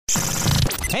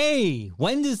Hey,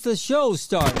 when does the show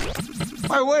start?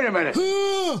 Hey, wait a minute.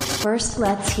 First,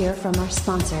 let's hear from our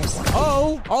sponsors.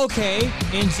 Oh, okay,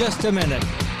 in just a minute.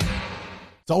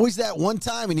 It's always that one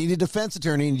time you need a defense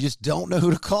attorney and you just don't know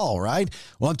who to call, right?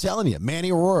 Well, I'm telling you,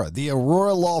 Manny Aurora, the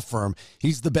Aurora Law Firm,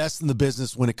 he's the best in the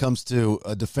business when it comes to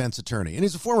a defense attorney. And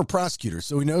he's a former prosecutor,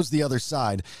 so he knows the other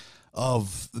side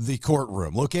of the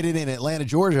courtroom. Located in Atlanta,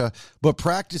 Georgia, but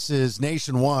practices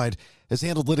nationwide, has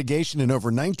handled litigation in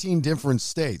over 19 different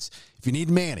states. If you need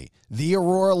Manny,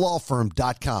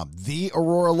 theauroralawfirm.com,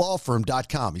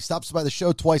 theauroralawfirm.com. He stops by the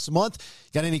show twice a month.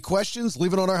 Got any questions?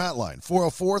 Leave it on our hotline,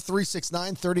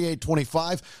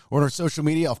 404-369-3825, or on our social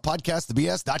media off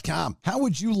podcastthebs.com. How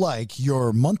would you like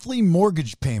your monthly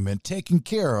mortgage payment taken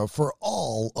care of for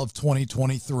all of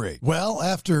 2023? Well,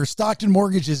 after Stockton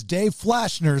Mortgage's Dave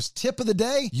Flashner's tip of the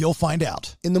day, you'll find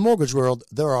out. In the mortgage world,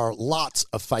 there are lots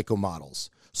of FICO models,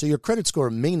 so your credit score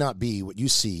may not be what you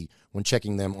see when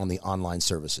checking them on the online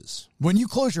services. When you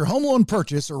close your home loan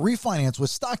purchase or refinance with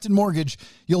Stockton Mortgage,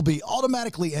 you'll be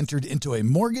automatically entered into a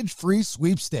mortgage-free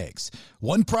sweepstakes.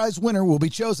 One prize winner will be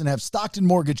chosen to have Stockton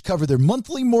Mortgage cover their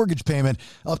monthly mortgage payment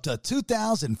up to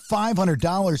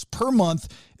 $2,500 per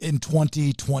month in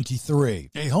 2023.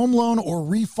 A home loan or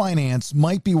refinance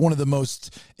might be one of the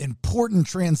most important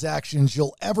transactions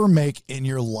you'll ever make in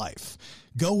your life.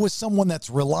 Go with someone that's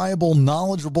reliable,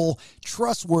 knowledgeable,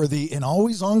 trustworthy, and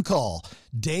always on call.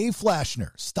 Dave Flashner,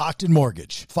 Stockton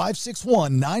Mortgage,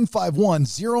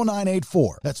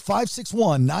 561-951-0984. That's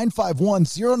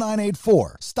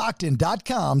 561-951-0984.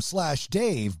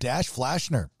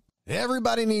 Stockton.com/Dave-Flashner.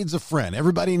 Everybody needs a friend.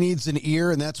 Everybody needs an ear,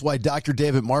 and that's why Dr.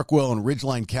 David Markwell and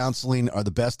Ridgeline Counseling are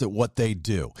the best at what they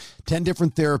do. 10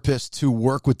 different therapists who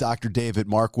work with Dr. David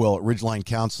Markwell at Ridgeline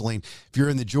Counseling. If you're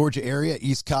in the Georgia area,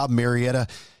 East Cobb, Marietta,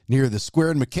 near the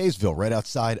square in McKaysville, right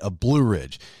outside of Blue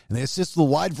Ridge. And they assist with a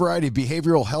wide variety of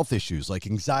behavioral health issues like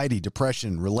anxiety,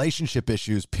 depression, relationship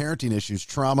issues, parenting issues,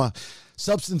 trauma,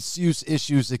 substance use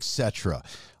issues, etc.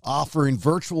 Offering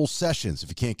virtual sessions if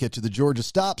you can't get to the Georgia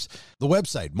stops. The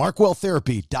website,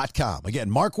 markwelltherapy.com. Again,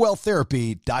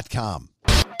 markwelltherapy.com.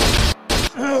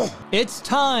 It's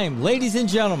time, ladies and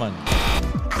gentlemen.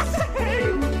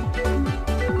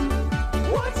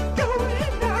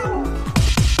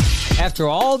 After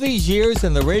all these years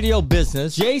in the radio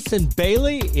business, Jason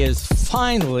Bailey is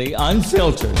finally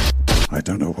unfiltered. I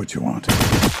don't know what you want.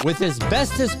 With his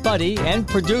bestest buddy and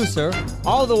producer,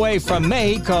 all the way from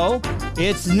Mexico,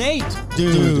 it's Nate,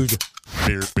 dude.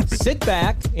 Sit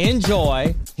back,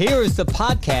 enjoy. Here is the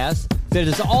podcast that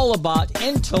is all about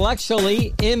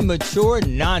intellectually immature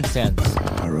nonsense.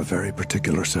 Are a very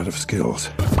particular set of skills.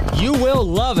 You will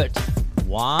love it.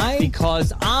 Why?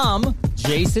 Because I'm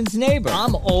Jason's neighbor.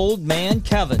 I'm Old Man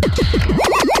Kevin.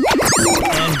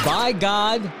 And by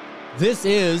God, this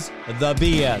is the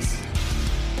BS.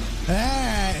 All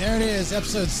right, there it is,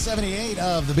 episode 78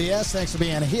 of The BS. Thanks for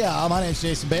being here. My name's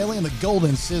Jason Bailey in the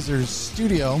Golden Scissors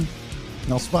studio.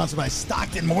 And sponsored by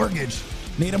Stockton Mortgage.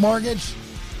 Need a mortgage?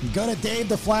 Go to Dave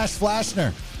the Flash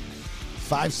Flashner.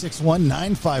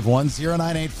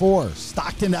 561-951-0984.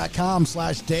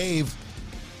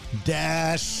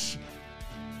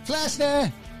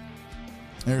 Stockton.com/Dave-Flashner.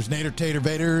 There's Nader Tater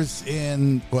Vaders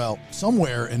in, well,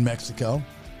 somewhere in Mexico.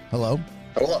 Hello.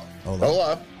 Hola. Hola.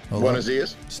 Hola. Buenos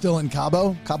dias. Still in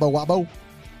Cabo Wabo?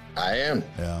 I am.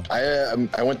 Yeah.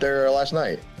 I went there last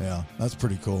night. Yeah, that's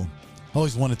pretty cool.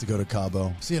 Always wanted to go to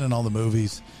Cabo. See it in all the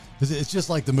movies. It's just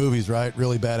like the movies, right?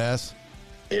 Really badass.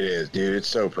 It is, dude. It's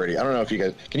so pretty. I don't know if you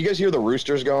guys... Can you guys hear the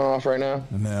roosters going off right now?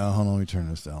 No, hold on. Let me turn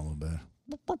this down a little bit.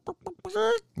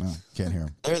 No, can't hear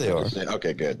them. There they are.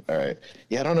 Okay, good. All right.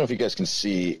 Yeah, I don't know if you guys can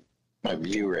see my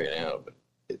view right now, but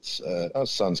it's... the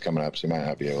sun's coming up, so you might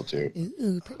not be able to.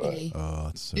 Ooh, pretty. Oh,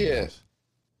 it's so Yeah. nice.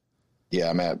 Yeah,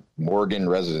 I'm at Morgan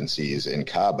Residencies in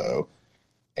Cabo,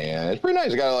 and it's pretty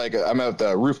nice. I got I'm at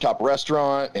the rooftop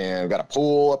restaurant, and I've got a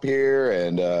pool up here,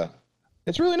 and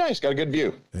it's really nice. Got a good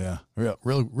view. Yeah,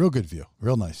 real good view.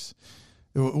 Real nice.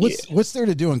 What's there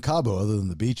to do in Cabo other than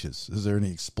the beaches? Is there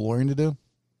any exploring to do?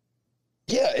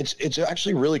 Yeah, it's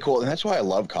actually really cool, and that's why I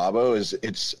love Cabo.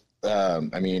 It's I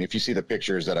mean, if you see the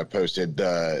pictures that I've posted,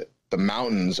 the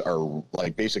mountains are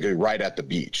like basically right at the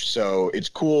beach. So it's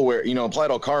cool where, in Playa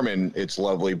del Carmen, it's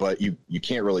lovely, but you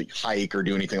can't really hike or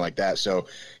do anything like that. So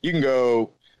you can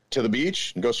go to the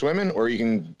beach and go swimming, or you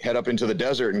can head up into the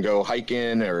desert and go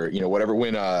hiking, or, whatever.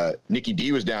 When Nikki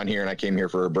D was down here and I came here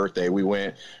for her birthday, we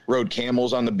rode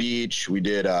camels on the beach. We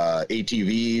did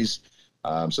ATVs.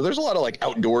 So there's a lot of like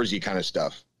outdoorsy kind of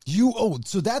stuff.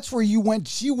 So that's where you went.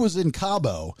 She was in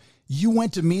Cabo. You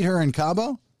went to meet her in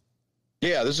Cabo?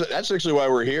 Yeah, that's actually why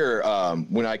we're here.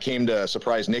 When I came to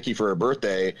surprise Nikki for her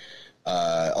birthday,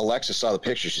 Alexis saw the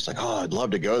picture. She's like, "Oh, I'd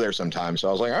love to go there sometime." So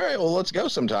I was like, "All right, well, let's go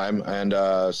sometime." And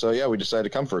so yeah, we decided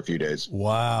to come for a few days.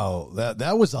 Wow,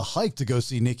 that was a hike to go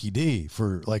see Nikki D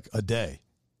for like a day.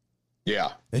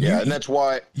 Yeah, and and that's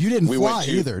why you didn't fly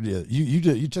either. Did you?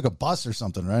 You took a bus or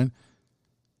something, right?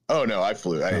 Oh no, I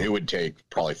flew. It would take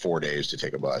probably 4 days to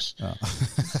take a bus. Oh.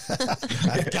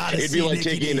 It'd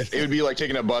be like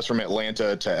taking a bus from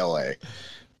Atlanta to LA.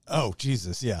 Oh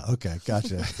Jesus, yeah, okay,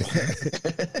 gotcha.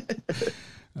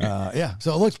 Yeah,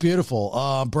 so it looks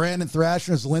beautiful. Brandon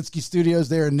Thrasher, Zelinsky Studios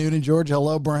there in Newton, Georgia.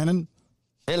 Hello, Brandon.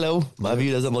 Hello. My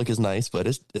view doesn't look as nice, but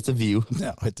it's a view.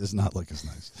 No, it does not look as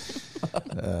nice.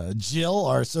 Jill,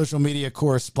 our social media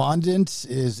correspondent,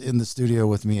 is in the studio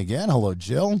with me again. Hello,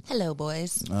 Jill. Hello,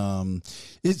 boys.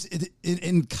 Is it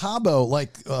in Cabo,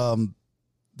 like the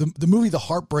movie The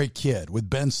Heartbreak Kid with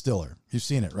Ben Stiller? You've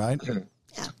seen it, right?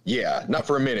 Yeah, not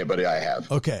for a minute, but I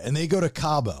have. Okay, and they go to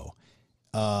Cabo,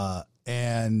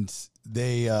 and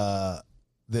they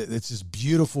it's this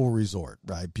beautiful resort,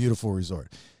 right? Beautiful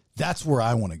resort. That's where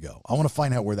I want to go. I want to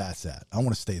find out where that's at. I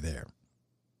want to stay there.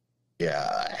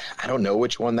 Yeah, I don't know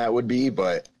which one that would be,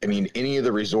 but I mean, any of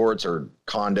the resorts or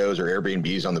condos or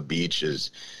Airbnbs on the beach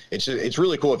it's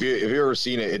really cool. If you've ever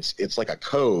seen it, it's like a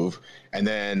cove, and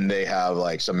then they have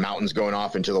like some mountains going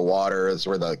off into the water. That's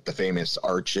where the famous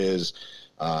arch is.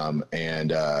 You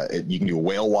can do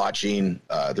whale watching.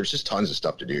 There's just tons of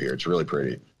stuff to do here. It's really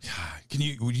pretty.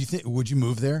 Would you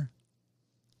move there?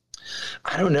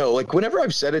 I don't know. Like whenever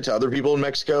I've said it to other people in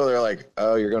Mexico, they're like,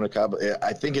 "Oh, you're going to Cabo."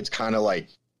 I think it's kind of like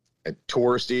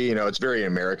touristy, it's very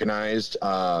Americanized.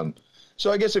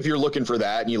 So I guess if you're looking for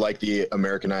that and you like the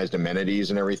Americanized amenities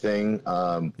and everything,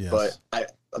 yes.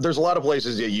 But there's a lot of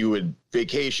places that you would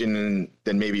vacation, and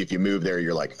then maybe if you move there,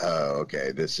 you're like, oh,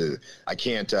 okay, I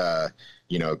can't,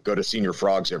 go to Senior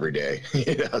Frogs every day.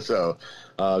 So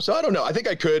I don't know. I think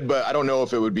I could, but I don't know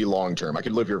if it would be long-term. I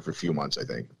could live here for a few months, I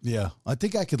think. Yeah. I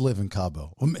think I could live in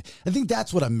Cabo. I think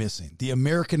that's what I'm missing. The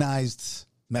Americanized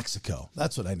Mexico.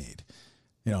 That's what I need.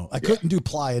 I couldn't do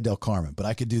Playa del Carmen, but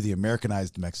I could do the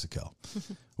Americanized Mexico.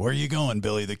 Where are you going,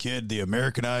 Billy the Kid? The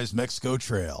Americanized Mexico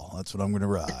Trail. That's what I'm going to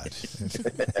ride.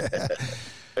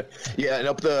 Yeah, and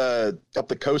up the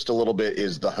coast a little bit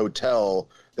is the hotel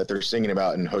that they're singing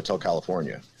about in Hotel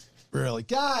California. Really?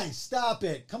 Guys, stop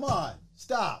it. Come on.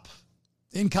 Stop.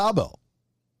 In Cabo.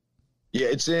 Yeah,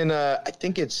 it's in, I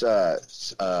think it's San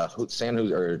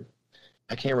Jose, or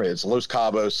I can't remember. It's Los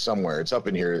Cabos somewhere. It's up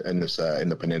in here in this in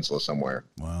the peninsula somewhere.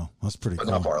 Wow, that's pretty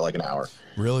cool. Not far, like an hour.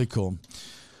 Really cool.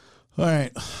 All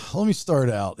right, let me start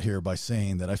out here by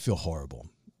saying that I feel horrible.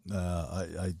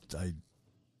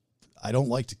 I don't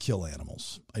like to kill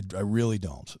animals. I really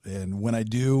don't. And when I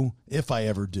do, if I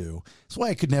ever do, that's why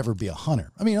I could never be a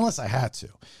hunter. I mean, unless I had to.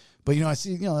 But I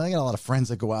see, I got a lot of friends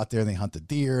that go out there and they hunt the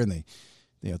deer and they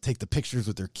take the pictures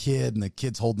with their kid, and the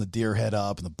kid's holding the deer head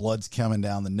up, and the blood's coming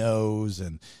down the nose,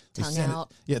 and they tongue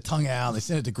out. Tongue out. They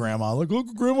send it to grandma. Like,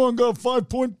 look, grandma, I got a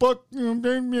 5-point buck. I'm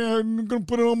gonna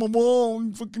put it on my wall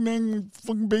and fucking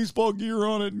baseball gear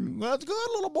on it. And, that's good,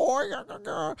 little boy.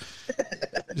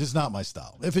 Just not my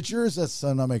style. If it's yours,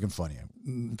 I'm not making fun of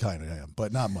you. Kind of am,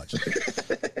 but not much.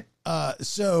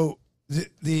 So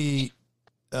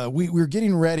we're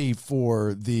getting ready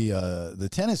for the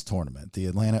tennis tournament, the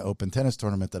Atlanta Open tennis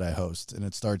tournament that I host, and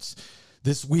it starts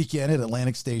this weekend at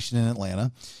Atlantic Station in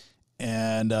Atlanta.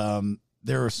 And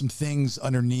there are some things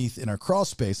underneath our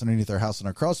house in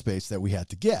our crawl space that we had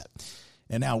to get.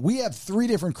 And now we have 3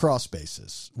 different crawl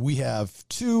spaces. We have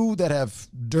 2 that have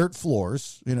dirt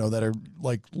floors, that are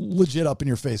like legit up in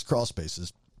your face crawl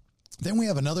spaces. Then we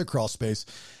have another crawl space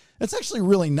that's actually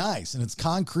really nice, and it's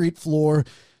concrete floor.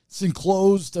 It's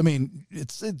enclosed. I mean,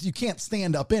 you can't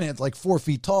stand up in it. It's like 4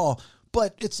 feet tall,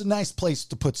 but it's a nice place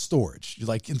to put storage.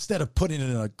 Like instead of putting it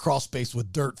in a crawl space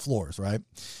with dirt floors, right?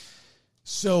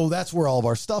 So that's where all of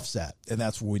our stuff's at, and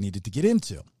that's what we needed to get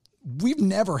into. We've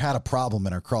never had a problem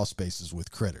in our crawl spaces with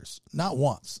critters. Not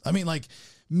once. I mean, like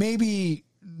maybe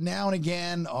now and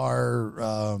again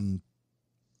our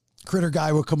critter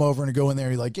guy will come over and go in there.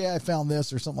 He's like, yeah, I found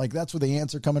this or something like that. That's where the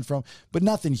ants are coming from, but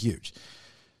nothing huge.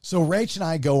 So Rach and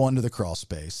I go under the crawl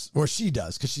space, or she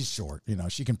does because she's short.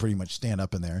 She can pretty much stand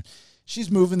up in there. She's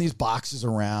moving these boxes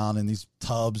around and these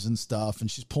tubs and stuff,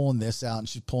 and she's pulling this out and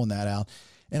she's pulling that out.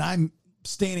 And I'm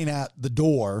standing at the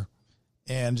door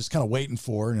and just kind of waiting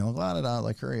for her,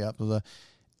 like, hurry up.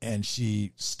 And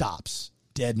she stops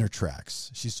dead in her tracks.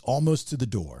 She's almost to the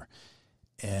door.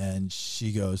 And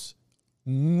she goes, it's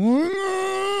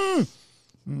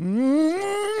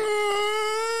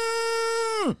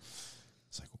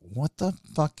like, what the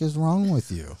fuck is wrong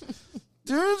with you?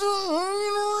 There's a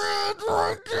rat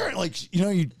right there. Like, you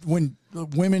know, when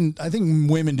women, I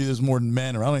think women do this more than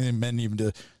men, or I don't think men even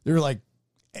do. They're like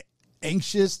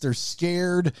anxious. They're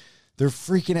scared. They're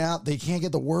freaking out. They can't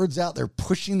get the words out. They're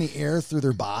pushing the air through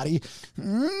their body.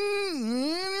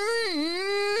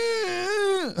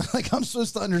 Like, I'm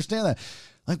supposed to understand that.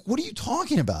 Like, what are you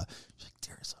talking about? She's like,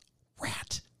 there's a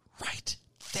rat right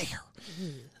there.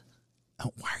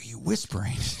 Oh, why are you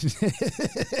whispering?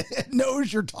 It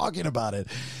knows you're talking about it.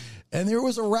 And there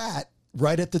was a rat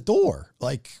right at the door,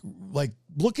 like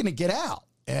looking to get out.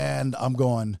 And I'm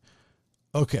going,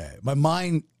 okay. My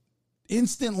mind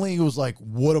instantly was like,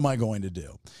 what am I going to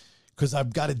do? Because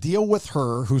I've got to deal with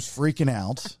her who's freaking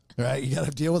out, right? You got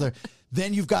to deal with her.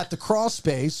 Then you've got the crawl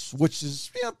space, which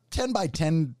is 10 by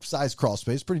 10 size crawl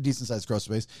space, pretty decent size crawl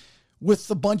space, with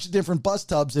a bunch of different bus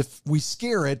tubs. If we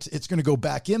scare it, it's going to go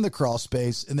back in the crawl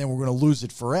space, and then we're going to lose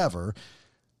it forever.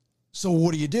 So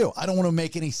what do? I don't want to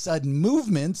make any sudden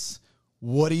movements.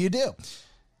 What do?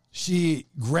 She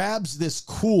grabs this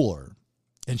cooler,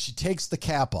 and she takes the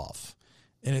cap off.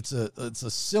 And it's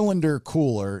a cylinder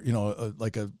cooler,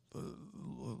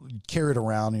 carry it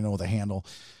around, with a handle,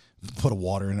 put a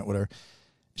water in it, whatever.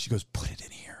 She goes, put it in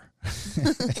here.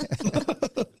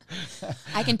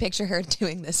 I can picture her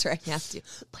doing this right now too.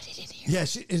 Put it in here. Yeah,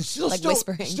 she'll like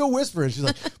whispering. Still whispering. She's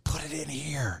like, put it in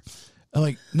here. I'm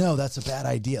like, no, that's a bad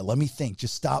idea. Let me think.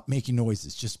 Just stop making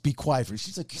noises. Just be quiet.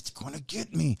 She's like, it's going to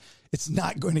get me. It's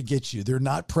not going to get you. They're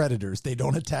not predators. They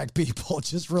don't attack people.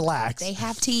 Just relax. They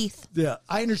have teeth. Yeah,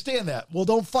 I understand that. Well,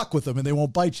 don't fuck with them and they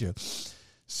won't bite you.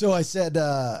 So I said,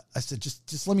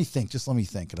 just let me think. Just let me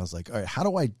think. And I was like, all right, how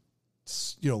do I,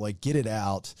 get it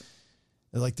out?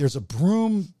 And like, there's a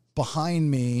broom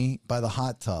behind me by the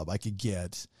hot tub I could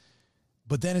get,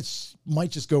 but then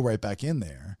might just go right back in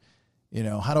there.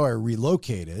 How do I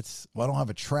relocate it? Well, I don't have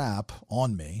a trap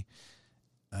on me.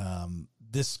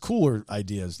 This cooler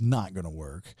idea is not going to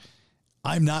work.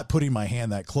 I'm not putting my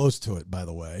hand that close to it, by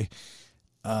the way.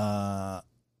 I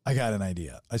got an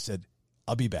idea. I said,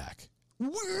 I'll be back.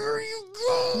 Where are you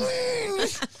going?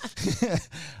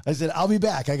 I said, I'll be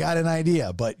back. I got an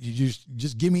idea, but you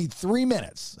just give me 3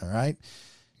 minutes. All right.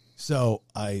 So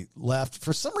I left.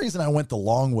 For some reason, I went the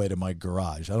long way to my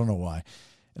garage. I don't know why.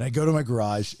 And I go to my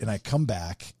garage and I come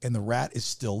back and the rat is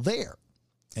still there.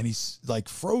 And he's like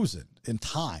frozen in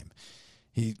time.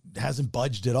 He hasn't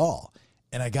budged at all.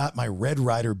 And I got my Red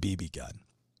Ryder BB gun.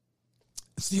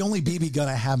 It's the only BB gun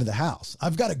I have in the house.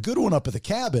 I've got a good one up at the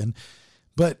cabin,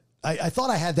 but I thought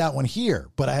I had that one here,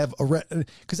 but I have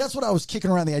because that's what I was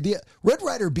kicking around the idea. Red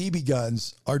Ryder BB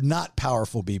guns are not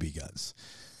powerful BB guns.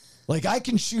 Like, I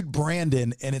can shoot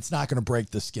Brandon and it's not going to break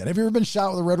the skin. Have you ever been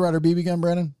shot with a Red Ryder BB gun,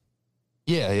 Brandon?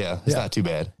 Yeah. It's not too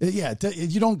bad. Yeah.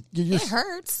 It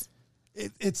hurts.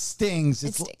 It stings.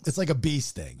 It's like a bee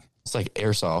sting. It's like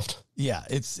airsoft. Yeah,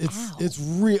 it's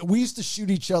real. We used to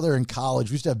shoot each other in college.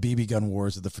 We used to have BB gun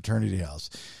wars at the fraternity house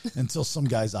until some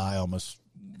guy's eye almost,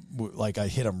 like, I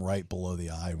hit him right below the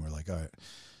eye, and we're like, all right,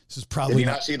 this is probably. Did you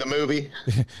not see the movie?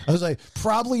 I was like,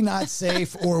 probably not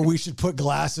safe, or we should put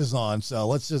glasses on. So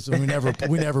let's just. We never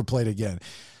played again.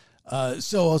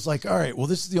 So I was like, all right, well,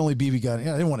 this is the only BB gun. I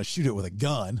didn't want to shoot it with a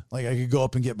gun. Like, I could go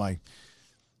up and get my,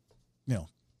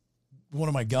 one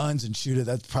of my guns and shoot it.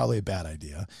 That's probably a bad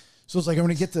idea. So it's like, I'm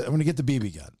going to get the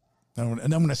BB gun and I'm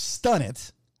going to stun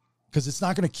it because it's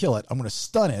not going to kill it. I'm going to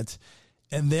stun it.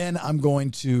 And then I'm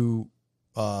going to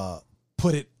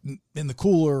put it in the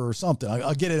cooler or something.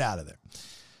 I'll get it out of there.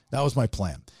 That was my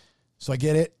plan. So I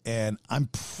get it, and I'm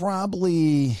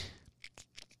probably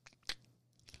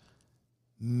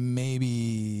maybe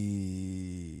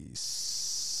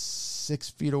 6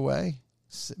 feet away,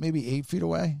 maybe 8 feet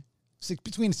away,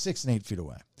 between 6 and 8 feet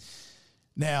away.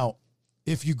 Now,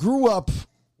 if you grew up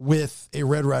with a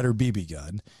Red Ryder BB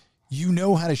gun, you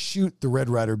know how to shoot the Red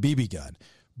Ryder BB gun.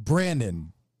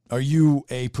 Brandon, are you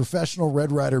a professional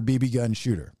Red Ryder BB gun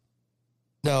shooter?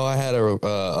 No, I had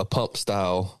a pump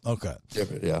style. Okay.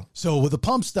 Yeah. So with a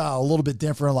pump style, a little bit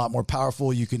different, a lot more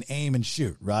powerful. You can aim and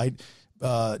shoot, right?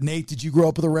 Nate, did you grow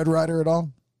up with a Red Ryder at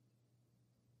all?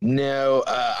 No,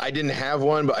 I didn't have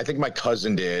one, but I think my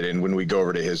cousin did. And when we go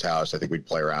over to his house, I think we'd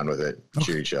play around with it,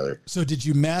 shoot each other. So did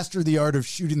you master the art of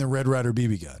shooting the Red Ryder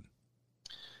BB gun?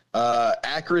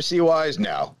 Accuracy wise,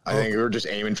 no. I think we were just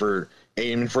aiming for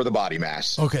the body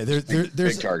mass. Okay, there's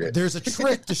big target. There's a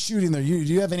trick to shooting there. Do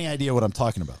you have any idea what I'm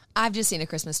talking about? I've just seen A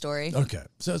Christmas Story. Okay,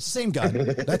 so it's the same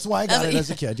gun. That's why I got it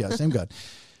as a kid. Yeah, same gun.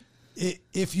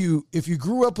 If you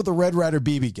grew up with a Red Ryder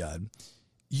BB gun,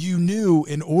 you knew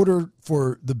in order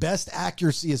for the best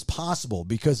accuracy as possible,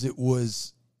 because it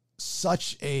was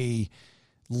such a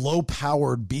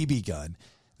low-powered BB gun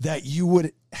that you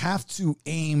would have to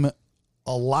aim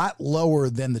a lot lower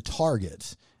than the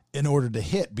target in order to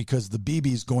hit because the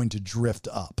BB is going to drift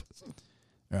up,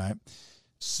 right?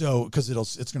 So, because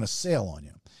it's going to sail on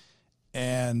you.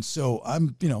 And so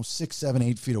I'm, 6, 7,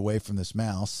 8 feet away from this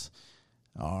mouse.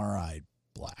 All right,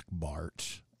 Black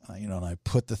Bart. And I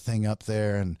put the thing up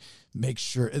there and make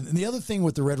sure. And the other thing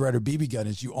with the Red Ryder BB gun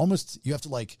is you have to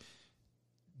like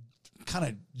kind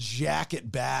of jack it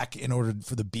back in order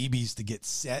for the BBs to get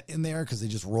set in there because they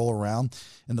just roll around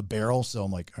in the barrel. So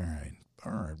I'm like, all right,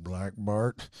 Black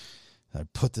Bart. I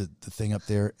put the thing up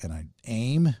there and I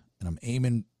aim, and I'm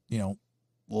aiming, a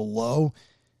little low,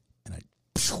 and I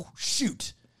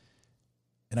shoot.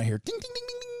 And I hear ding, ding, ding,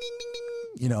 ding, ding, ding,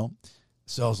 ding, ding,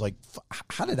 So I was like,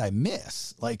 how did I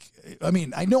miss? Like, I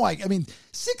mean,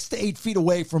 6 to 8 feet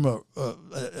away from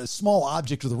a small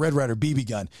object with a Red Ryder BB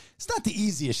gun, it's not the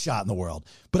easiest shot in the world.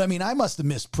 But, I must have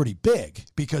missed pretty big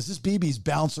because this BB's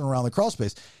bouncing around the crawl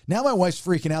space. Now my wife's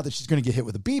freaking out that she's going to get hit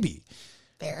with a BB.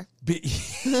 Fair.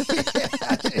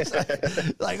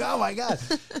 Like, oh, my God.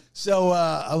 So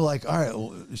I'm like, all right.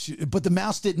 Well, but the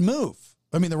mouse didn't move.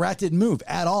 The rat didn't move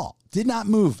at all. Did not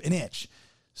move an inch.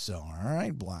 So, all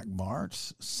right, Black Bart,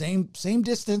 same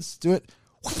distance, do it.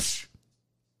 Whoosh.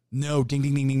 No, ding,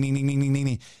 ding, ding, ding, ding, ding, ding, ding,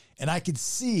 ding. And I could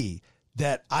see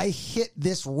that I hit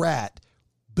this rat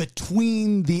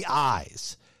between the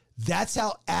eyes. That's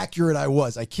how accurate I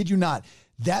was. I kid you not.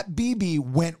 That BB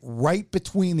went right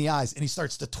between the eyes, and he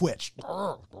starts to twitch.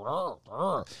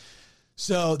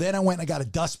 So then I went and I got a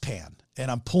dustpan, and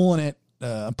I'm pulling it,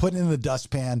 I'm putting it in the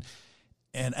dustpan.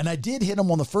 And I did hit him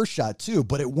on the first shot too,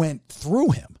 but it went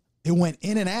through him. It went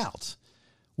in and out,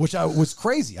 which was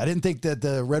crazy. I didn't think that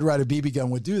the Red Ryder BB gun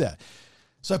would do that.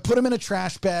 So I put him in a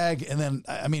trash bag, and then,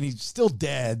 he's still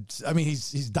dead.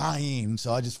 He's dying.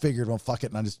 So I just figured, well, fuck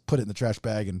it. And I just put it in the trash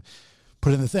bag and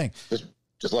put it in the thing.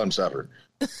 Just let him suffer.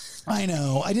 I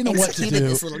know. I didn't know what to do.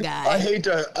 This little guy. I hate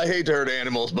to hurt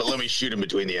animals, but let me shoot him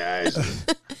between the eyes,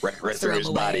 and right through his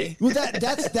body. Well,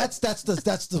 that's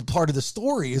the part of the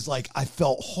story is like I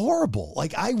felt horrible.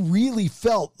 Like I really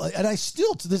felt, and I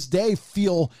still to this day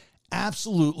feel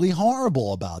absolutely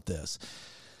horrible about this.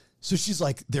 So she's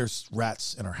like, "There's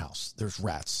rats in our house. There's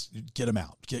rats. Get them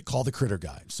out. Call the critter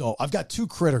guy." So I've got 2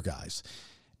 critter guys,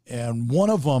 and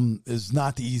one of them is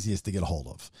not the easiest to get a hold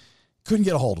of. Couldn't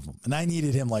get a hold of him. And I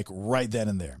needed him like right then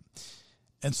and there.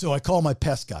 And so I call my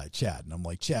pest guy, Chad. And I'm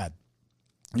like, Chad,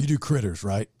 you do critters,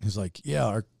 right? He's like,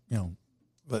 yeah,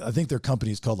 but I think their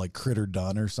company is called like Critter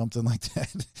Done or something like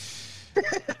that.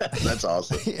 That's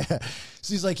awesome. Yeah.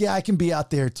 So he's like, yeah, I can be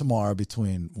out there tomorrow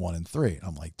between 1 and 3. And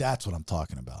I'm like, that's what I'm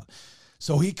talking about.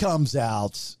 So he comes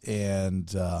out. And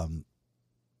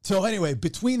so anyway,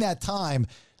 between that time,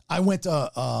 I went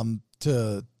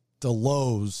to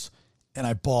Lowe's, and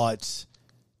I bought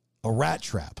a rat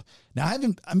trap. Now, I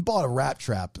haven't bought a rat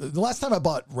trap. The last time I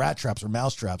bought rat traps or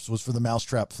mouse traps was for the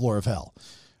mousetrap floor of hell,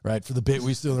 right? For the bit we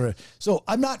used to do. So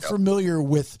I'm not familiar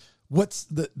with what's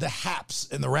the haps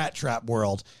in the rat trap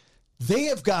world. They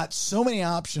have got so many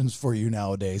options for you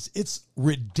nowadays. It's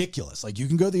ridiculous. Like you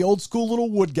can go the old school little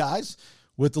wood guys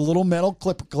with the little metal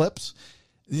clips.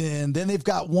 And then they've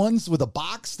got ones with a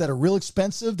box that are real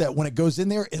expensive that when it goes in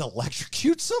there, it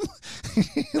electrocutes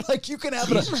them. Like you can have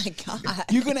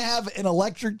you can have an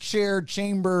electric chair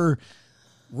chamber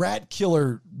rat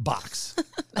killer box.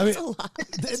 That's a lot.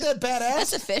 Isn't that badass?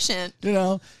 That's efficient.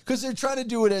 Because they're trying to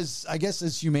do it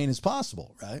as humane as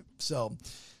possible, right? So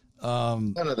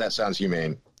none of that sounds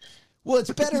humane. Well,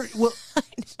 it's better. Well,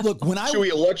 look, should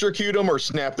we electrocute them or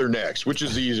snap their necks? Which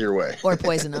is the easier way? Or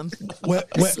poison them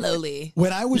slowly.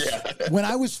 When I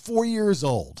was 4 years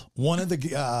old, one of the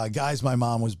guys my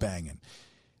mom was banging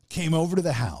came over to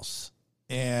the house,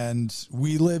 and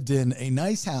we lived in a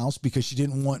nice house because she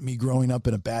didn't want me growing up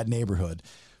in a bad neighborhood,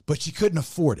 but she couldn't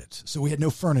afford it, so we had no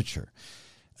furniture,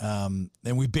 and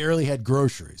we barely had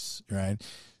groceries, right?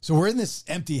 So we're in this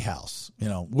empty house,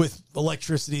 with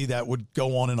electricity that would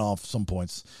go on and off some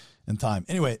points in time.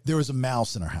 Anyway, there was a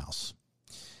mouse in our house.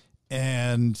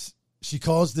 And she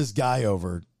calls this guy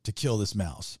over to kill this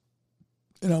mouse.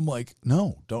 And I'm like,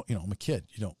 no, don't, I'm a kid.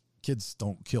 Kids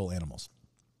don't kill animals.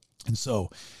 And so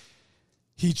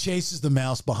he chases the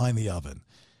mouse behind the oven,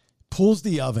 pulls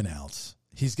the oven out.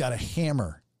 He's got a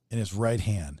hammer in his right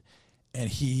hand, and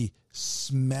he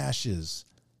smashes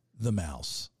the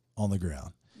mouse on the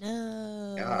ground.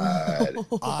 No.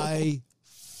 God. I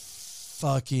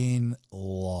fucking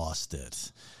lost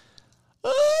it.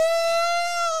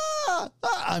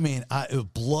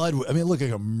 blood. I mean, it looked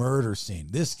like a murder scene.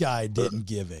 This guy didn't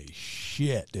give a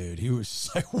shit, dude. He was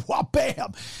just like, wow,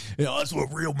 bam. That's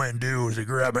what real men do is they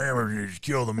grab hammers and just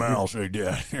kill the mouse like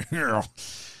that.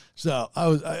 So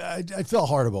I felt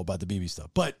horrible about the BB stuff,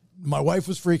 but my wife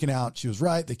was freaking out. She was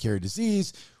right. They carry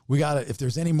disease. If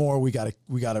there's any more, we gotta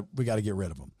get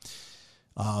rid of them.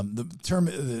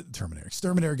 The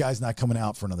exterminator guy's not coming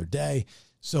out for another day.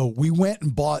 So we went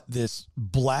and bought this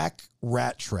black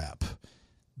rat trap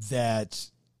that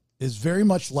is very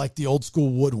much like the old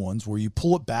school wood ones where you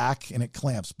pull it back and it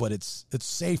clamps, but it's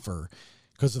safer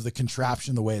because of the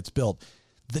contraption, the way it's built.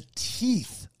 The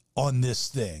teeth on this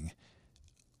thing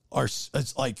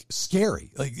it's like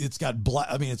scary. Like it's got black.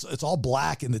 I mean, it's all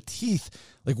black, and the teeth,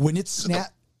 like when it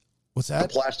snapped. What's that? The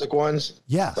plastic ones?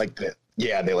 Yeah. Like that.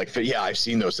 Yeah, they like fit. Yeah, I've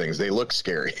seen those things. They look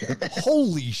scary.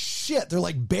 Holy shit. They're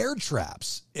like bear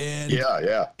traps. And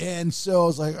yeah. And so I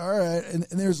was like, all right. And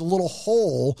there's a little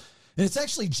hole. And it's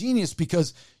actually genius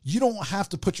because you don't have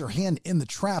to put your hand in the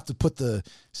trap to put the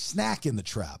snack in the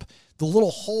trap. The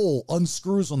little hole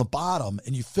unscrews on the bottom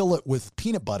and you fill it with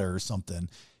peanut butter or something.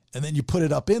 And then you put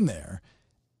it up in there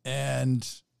and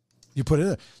you put it in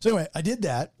there. So anyway, I did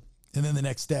that. And then the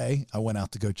next day I went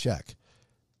out to go check.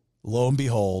 Lo and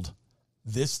behold,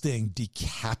 this thing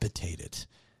decapitated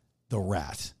the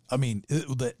rat. I mean,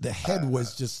 the head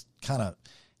was just kind of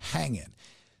hanging.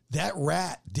 That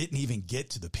rat didn't even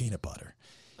get to the peanut butter.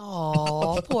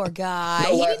 Oh, poor guy.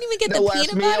 He didn't even get the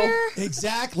peanut butter?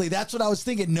 Exactly. That's what I was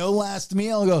thinking. No last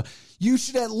meal. I go, you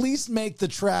should at least make the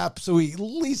trap so he at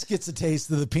least gets a taste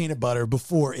of the peanut butter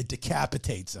before it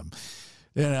decapitates him.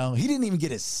 He didn't even get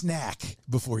his snack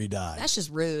before he died. That's just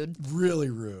rude. Really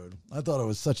rude. I thought it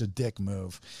was such a dick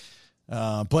move.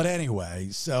 But anyway,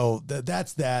 so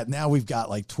that's that. Now we've got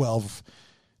like 12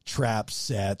 trap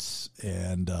sets,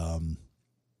 and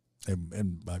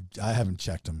I haven't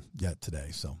checked them yet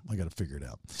today, so I got to figure it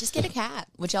out. Just get a cat.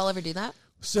 Would y'all ever do that?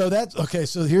 So that's okay.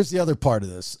 So here's the other part of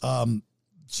this.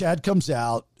 Chad comes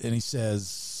out and he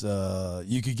says,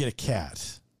 you could get a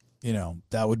cat.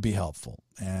 That would be helpful.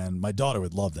 And my daughter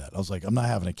would love that. I was like, I'm not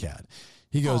having a cat.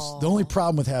 He goes, The only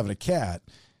problem with having a cat,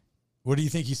 what do you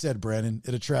think he said, Brandon?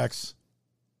 It attracts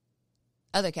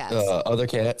other cats. Other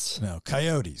cats? No,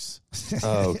 coyotes.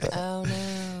 Oh, okay. Oh,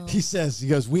 no. He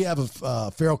goes, we have a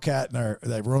feral cat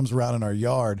that roams around in our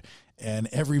yard. And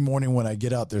every morning when I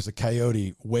get up, there's a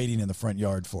coyote waiting in the front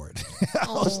yard for it.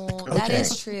 That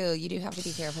is true. You do have to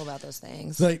be careful about those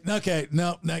things. It's like, okay,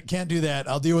 no, can't do that.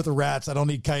 I'll deal with the rats. I don't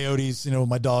need coyotes,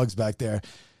 my dog's back there.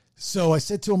 So I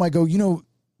said to him, I go,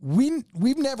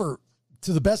 we've never,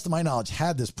 to the best of my knowledge,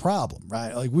 had this problem,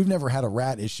 right? Like we've never had a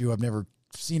rat issue. I've never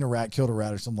seen a rat, killed a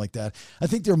rat or something like that. I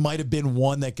think there might have been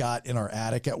one that got in our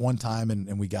attic at one time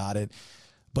and we got it.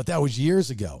 But that was years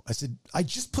ago. I said, I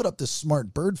just put up this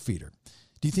smart bird feeder.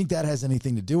 Do you think that has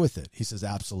anything to do with it? He says,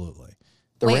 absolutely.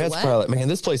 The rat's probably like, man,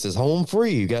 this place is home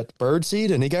free. You got bird seed,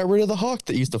 and he got rid of the hawk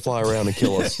that used to fly around and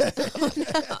kill us.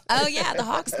 Oh, yeah, the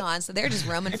hawk's gone, so they're just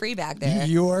roaming free back there.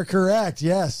 You are correct.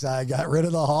 Yes, I got rid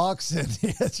of the hawks, and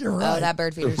yes, you're right. Oh, that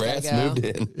bird feeder's got to go. Moved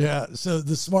in. Yeah, so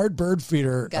the smart bird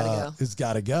feeder has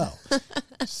got to go.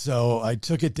 So I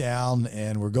took it down,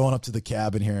 and we're going up to the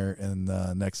cabin here in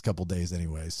the next couple days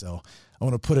anyway. So I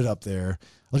want to put it up there.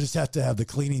 I'll just have to have the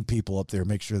cleaning people up there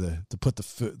make sure to put the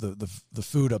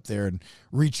food up there and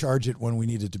recharge it when we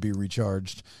need it to be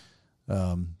recharged,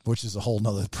 which is going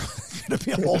to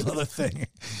be a whole nother thing.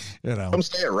 Come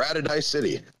stay at Ratadise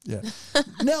City. Yeah.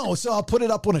 No, so I'll put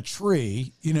it up on a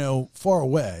tree, far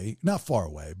away, not far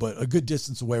away, but a good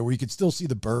distance away where you could still see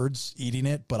the birds eating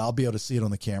it, but I'll be able to see it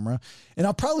on the camera. And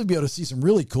I'll probably be able to see some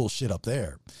really cool shit up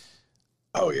there.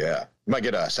 Oh, yeah. You might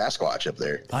get a Sasquatch up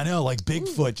there. I know, like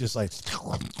Bigfoot, just like...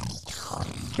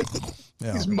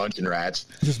 He's munching rats.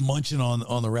 Just munching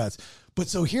on the rats. But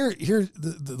so here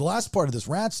the last part of this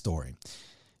rat story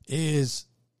is,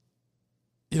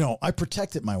 I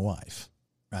protected my wife,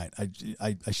 right?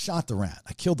 I shot the rat.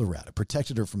 I killed the rat. I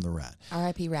protected her from the rat.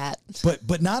 R.I.P. rat.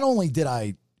 But not only did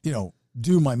I,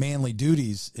 do my manly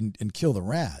duties and kill the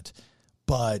rat,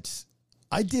 but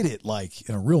I did it like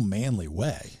in a real manly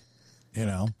way,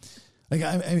 Like,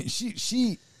 I mean,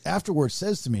 she afterwards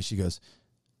says to me, she goes,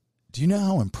 do you know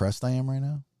how impressed I am right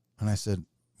now? And I said,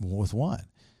 well, with what?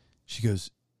 She goes,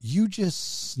 you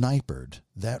just sniped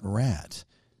that rat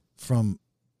from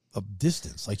a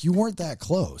distance. Like you weren't that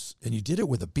close and you did it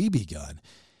with a BB gun.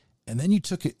 And then you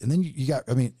took it and then you got,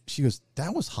 she goes,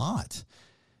 that was hot.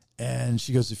 And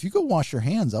she goes, if you go wash your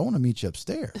hands, I want to meet you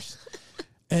upstairs.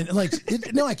 And like,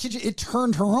 I kid you, it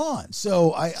turned her on.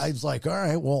 So I was like, all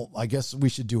right, well, I guess we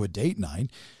should do a date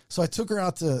night. So I took her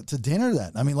out to dinner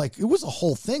that. I mean, like, it was a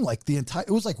whole thing. Like,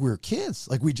 it was like we were kids.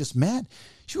 Like, we just met.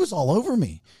 She was all over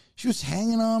me. She was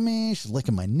hanging on me. She was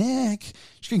licking my neck.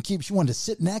 She wanted to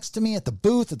sit next to me at the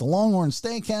booth at the Longhorn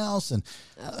Steakhouse. And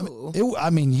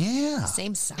yeah.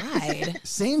 Same side.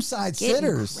 Same side Getting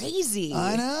sitters. crazy.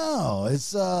 I know.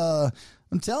 It's,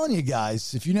 I'm telling you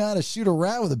guys, if you know how to shoot a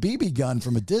rat with a BB gun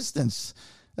from a distance,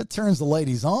 that turns the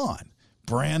ladies on.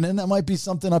 Brandon, that might be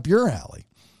something up your alley.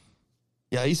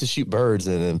 Yeah, I used to shoot birds,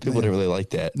 and people didn't really like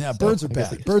that. Yeah, birds are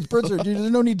bad. Birds are.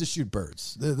 There's no need to shoot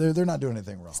birds. They're not doing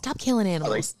anything wrong. Stop killing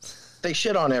animals. They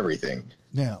shit on everything.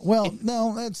 Yeah. Well,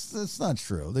 no, that's not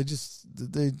true. They just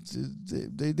they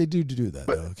do that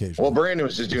though, occasionally. Well, Brandon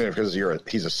was just doing it because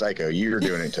he's a psycho. You're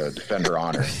doing it to defend her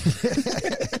honor.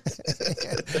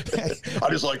 I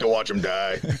just like to watch him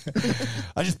die.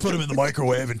 I just put him in the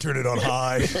microwave and turn it on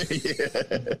high.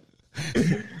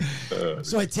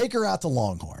 So I take her out to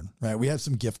Longhorn, right? We have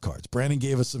some gift cards. Brandon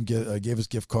gave us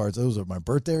gift cards. Those are my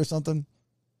birthday or something.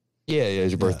 Yeah,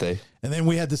 it's your birthday. And then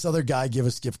we had this other guy give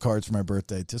us gift cards for my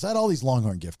birthday too. So I had all these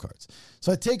Longhorn gift cards.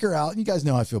 So I take her out, and you guys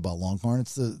know how I feel about Longhorn.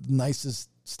 It's the nicest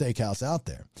steakhouse out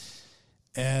there.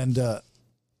 And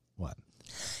what?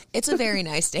 It's a very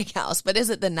nice steakhouse, but is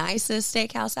it the nicest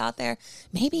steakhouse out there?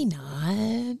 Maybe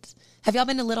not. Have y'all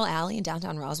been to Little Alley in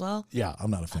downtown Roswell? Yeah,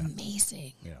 I'm not a fan.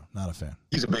 Amazing. Yeah, not a fan.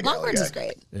 He's a big Longhorns guy. is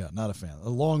great. Yeah, not a fan. The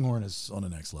Longhorn is on the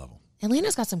next level.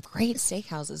 Atlanta's got some great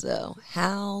steakhouses, though.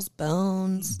 Hal's,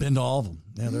 Bones. Been to all of them.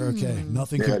 Yeah, they're okay.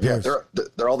 Nothing Yeah, compares.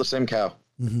 they're all the same cow.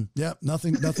 Mm-hmm. Yeah,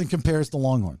 nothing compares to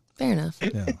Longhorn. Fair enough.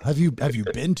 Yeah. Have you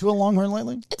been to a Longhorn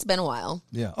lately? It's been a while.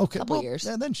 Yeah. Okay. Couple years.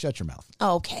 Yeah, then shut your mouth.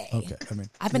 Okay. Okay. I mean,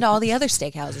 I've been to all the other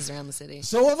steakhouses around the city.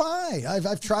 so have I.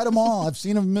 I've tried them all. I've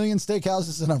seen a million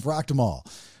steakhouses and I've rocked them all.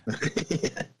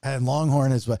 And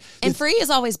Longhorn is what. And free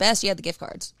is always best. You had the gift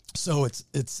cards. So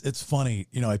it's funny.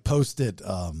 You know, I posted.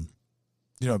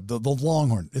 The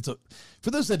Longhorn. For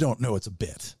those that don't know, it's a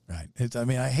bit, right?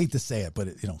 I hate to say it, but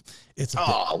it's a bit.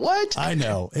 Oh, what? I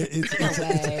know.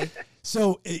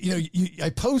 So I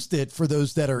post it for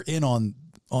those that are in on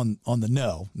the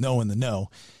know in the know,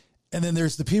 and then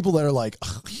there's the people that are like,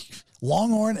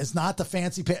 Longhorn is not the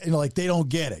fancy, like they don't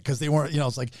get it because they weren't.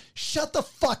 It's like, shut the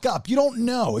fuck up. You don't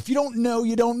know. If you don't know,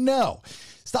 you don't know.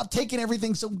 Stop taking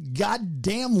everything so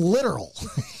goddamn literal.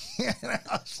 I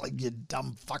was like, you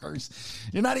dumb fuckers.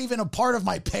 You're not even a part of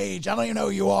my page. I don't even know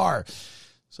who you are.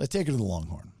 So I take her to the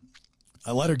Longhorn.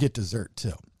 I let her get dessert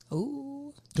too.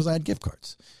 Ooh. Because I had gift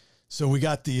cards. So we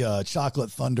got the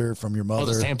chocolate thunder from your mother. Oh,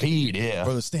 the Stampede, yeah.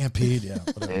 Or the Stampede, yeah.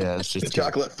 Whatever. Yeah, it's just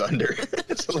Chocolate Thunder.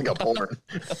 It sounds like a porn.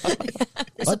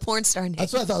 It's a porn star name.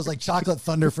 That's what I thought. It was like chocolate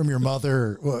thunder from your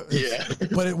mother. Yeah.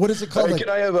 But what is it called? Can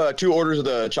I have 2 orders of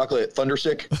the chocolate thunder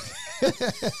stick?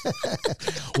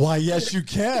 Why, yes, you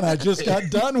can. I just got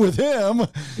done with him.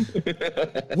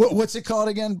 What's it called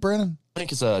again, Brennan? I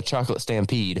think it's a chocolate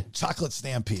Stampede. Chocolate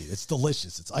Stampede. It's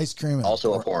delicious. It's ice cream. And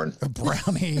Also a porn. A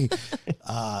brownie.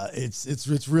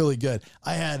 It's really good.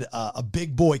 I had a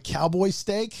big boy cowboy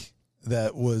steak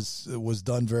that was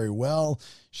done very well.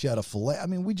 She had a fillet. I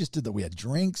mean, we just did that. We had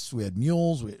drinks. We had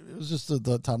mules. It was just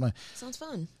the time. Sounds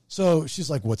fun. So she's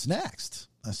like, "What's next?"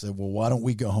 I said, "Well, why don't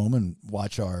we go home and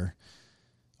watch our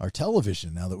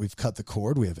television now that we've cut the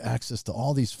cord? We have access to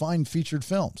all these fine featured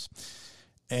films."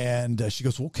 And she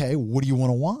goes, "Okay, what do you want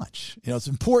to watch?" It's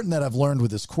important that I've learned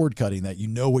with this cord cutting that you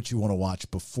know what you want to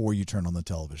watch before you turn on the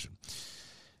television.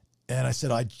 And I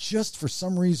said, I just for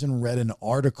some reason read an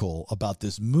article about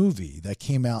this movie that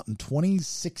came out in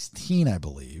 2016, I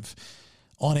believe,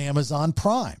 on Amazon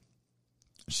Prime.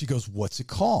 She goes, "What's it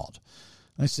called?"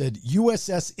 I said,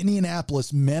 USS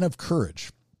Indianapolis Men of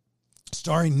Courage,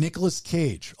 starring Nicolas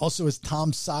Cage, also as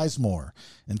Tom Sizemore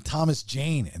and Thomas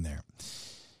Jane in there.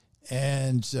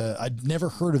 And I'd never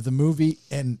heard of the movie,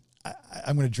 and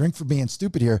I'm going to drink for being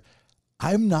stupid here.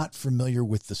 I'm not familiar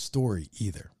with the story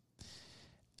either.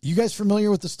 You guys familiar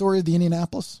with the story of the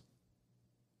Indianapolis?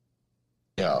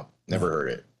 No, never heard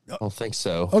it. I don't think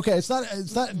so. Okay, it's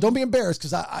not. Don't be embarrassed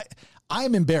because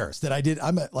I'm embarrassed that I did.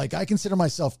 I consider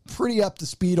myself pretty up to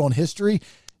speed on history.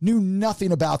 Knew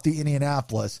nothing about the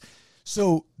Indianapolis.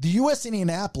 So the U.S.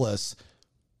 Indianapolis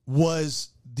was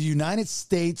the United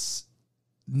States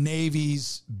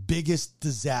Navy's biggest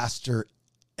disaster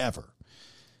ever.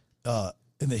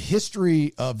 In the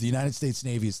history of the United States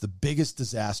Navy, it's the biggest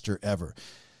disaster ever.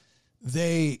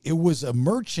 It was a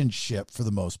merchant ship for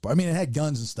the most part. I mean, it had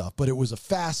guns and stuff, but it was a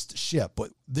fast ship.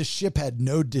 But this ship had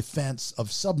no defense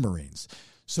of submarines.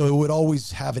 So it would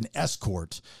always have an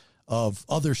escort of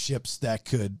other ships that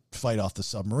could fight off the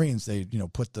submarines. They,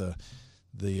 put the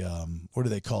what are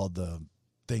they called? The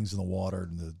things in the water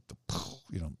and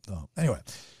anyway.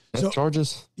 Depth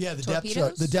charges? Yeah,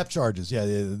 Torpedoes? the depth charges. Yeah,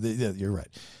 you're right.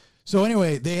 So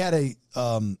anyway, they had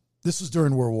this was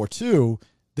during World War II.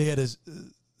 They had a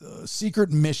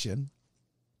secret mission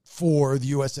for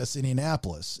the USS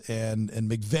Indianapolis, and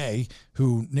McVeigh,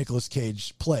 who Nicolas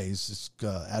Cage plays, is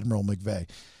Admiral McVeigh,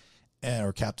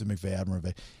 or Captain McVeigh, Admiral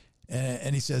McVeigh,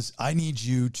 and he says, "I need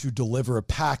you to deliver a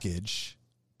package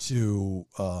to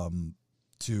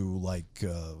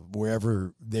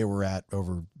wherever they were at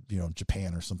over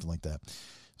Japan or something like that."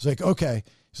 It's like, okay.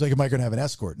 He's like, am I going to have an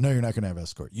escort? No, you're not going to have an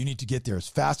escort. You need to get there as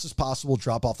fast as possible,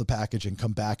 drop off the package, and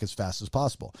come back as fast as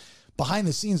possible. Behind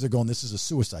the scenes, they're going, this is a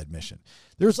suicide mission.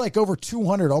 There's like over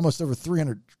 200, almost over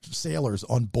 300 sailors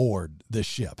on board this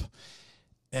ship.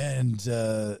 And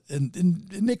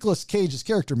Nicolas Cage's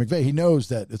character, McVeigh, he knows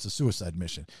that it's a suicide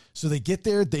mission. So they get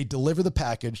there, they deliver the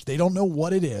package. They don't know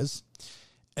what it is.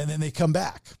 And then they come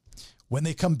back. When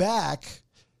they come back,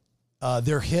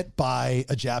 they're hit by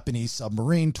a Japanese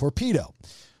submarine torpedo,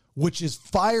 which is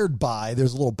fired by,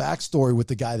 there's a little backstory with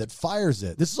the guy that fires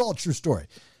it. This is all a true story.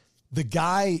 The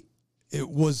guy, it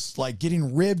was like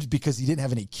getting ribbed because he didn't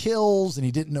have any kills and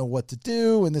he didn't know what to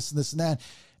do and this and this and that.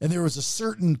 And there was a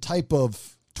certain type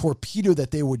of torpedo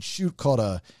that they would shoot called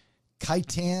a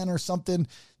Kaitan or something,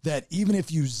 that even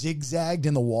if you zigzagged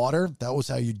in the water, that was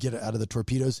how you'd get it out of the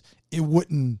torpedoes. You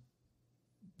wouldn't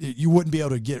be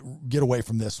able to get away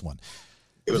from this one.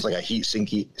 It was like a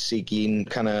heat-seeking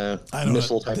kind of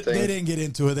missile type thing. They didn't get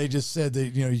into it. They just said that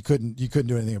you couldn't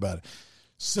do anything about it.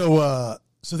 So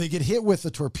they get hit with the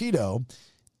torpedo,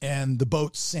 and the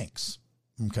boat sinks.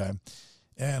 Okay,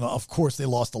 and of course they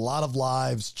lost a lot of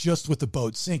lives just with the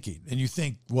boat sinking. And you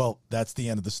think, well, that's the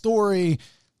end of the story.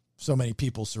 So many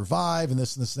people survive, and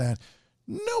this and that.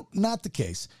 Nope, not the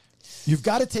case. You've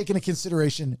got to take into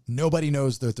consideration nobody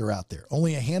knows that they're out there.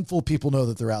 Only a handful of people know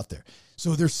that they're out there.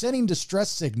 So they're sending distress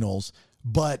signals,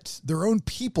 but their own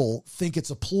people think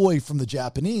it's a ploy from the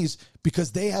Japanese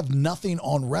because they have nothing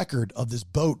on record of this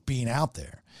boat being out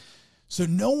there. So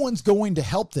no one's going to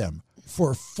help them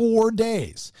for 4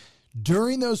 days.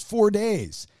 During those 4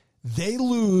 days, they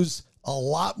lose a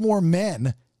lot more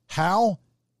men. How?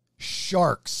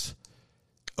 Sharks.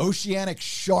 Oceanic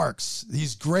sharks,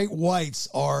 these great whites,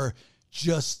 are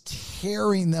just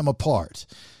tearing them apart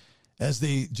as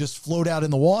they just float out in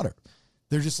the water.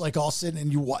 They're just like all sitting,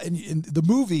 and and the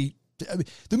movie,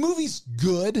 the movie's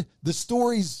good. The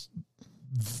story's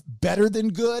better than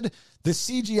good. The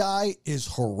CGI is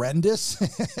horrendous,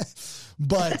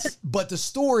 but the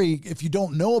story, if you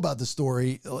don't know about the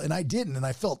story, and I didn't, and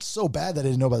I felt so bad that I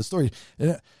didn't know about the story,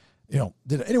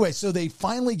 anyway, so they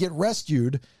finally get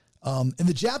rescued. And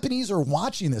the Japanese are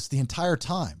watching this the entire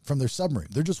time from their submarine.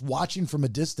 They're just watching from a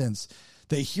distance.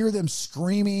 They hear them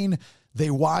screaming.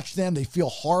 They watch them. They feel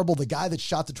horrible. The guy that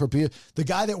shot the torpedo, the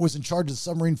guy that was in charge of the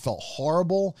submarine, felt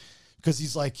horrible because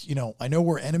he's like, I know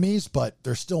we're enemies, but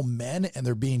they're still men and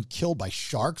they're being killed by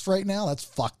sharks right now. That's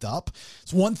fucked up.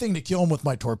 It's one thing to kill them with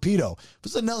my torpedo.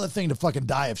 It's another thing to fucking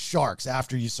die of sharks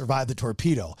after you survive the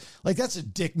torpedo. Like, that's a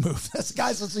dick move. That's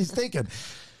what he's thinking.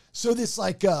 So this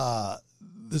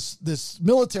this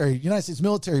military, United States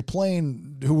military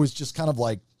plane, who was just kind of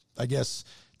like, I guess,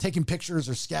 taking pictures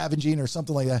or scavenging or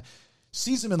something like that,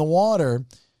 sees him in the water,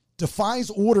 defies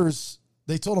orders.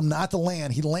 They told him not to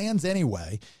land. He lands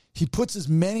anyway. He puts as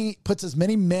many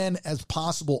men as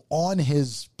possible on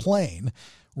his plane,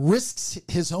 risks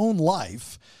his own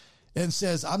life, and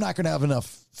says, I'm not going to have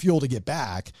enough fuel to get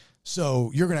back,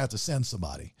 so you're going to have to send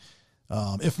somebody.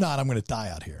 If not, I'm going to die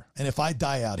out here. And if I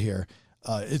die out here,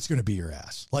 it's going to be your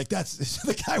ass. Like, that's,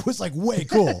 the guy was like way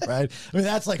cool, right? I mean,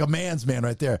 that's like a man's man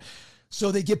right there.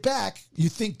 So they get back. You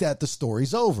think that the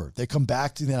story's over. They come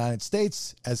back to the United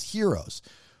States as heroes.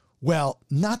 Well,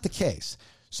 not the case.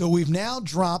 So we've now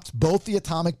dropped both the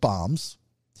atomic bombs,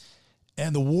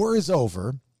 and the war is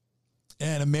over,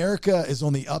 and America is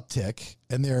on the uptick,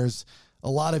 and there's a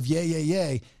lot of yay, yay,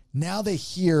 yay. Now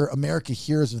America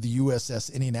hears of the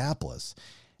USS Indianapolis,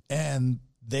 and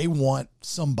they want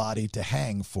somebody to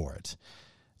hang for it.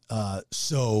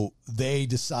 So they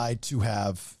decide to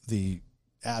have the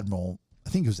Admiral, I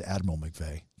think it was Admiral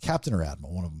McVeigh, Captain or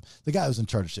Admiral, one of them, the guy who was in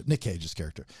charge of the ship, Nick Cage's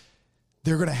character.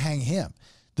 They're going to hang him.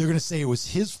 They're going to say it was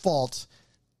his fault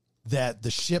that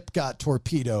the ship got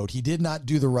torpedoed. He did not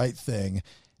do the right thing,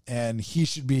 and he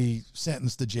should be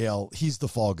sentenced to jail. He's the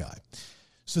fall guy.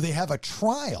 So they have a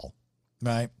trial,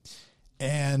 right?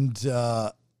 And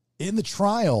in the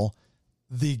trial,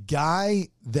 the guy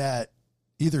that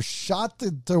either shot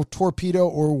the torpedo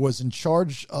or was in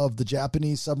charge of the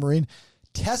Japanese submarine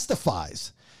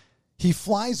testifies. He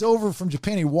flies over from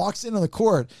Japan. He walks into the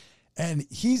court, And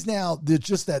he's now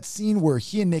just that scene where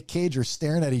he and Nick Cage are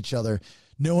staring at each other,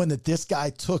 knowing that this guy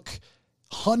took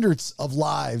hundreds of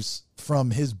lives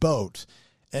from his boat.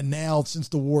 And now, since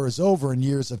the war is over and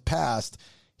years have passed,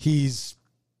 he's,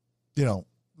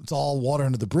 it's all water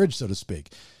under the bridge, so to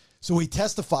speak. So he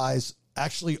testifies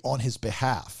actually on his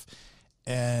behalf.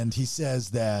 And he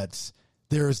says that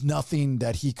there is nothing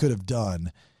that he could have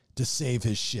done to save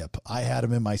his ship. I had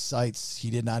him in my sights. He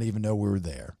did not even know we were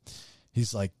there.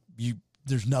 He's like,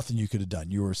 there's nothing you could have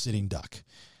done. You were a sitting duck.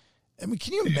 I mean,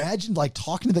 can you imagine like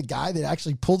talking to the guy that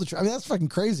actually pulled the trigger? I mean, that's fucking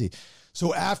crazy.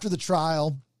 So after the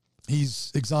trial,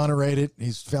 he's exonerated.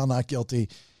 He's found not guilty.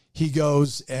 He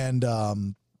goes and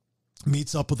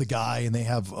meets up with the guy, and they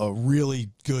have a really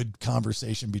good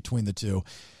conversation between the two.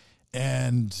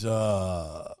 And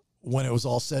when it was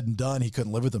all said and done, he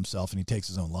couldn't live with himself, and he takes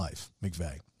his own life.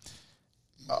 McVeigh.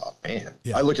 Oh, man.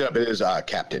 Yeah. I looked it up. It is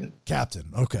Captain. Captain.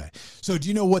 Okay. So do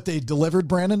you know what they delivered,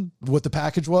 Brandon? What the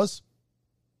package was?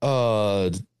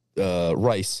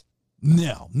 Rice.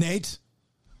 No. Nate?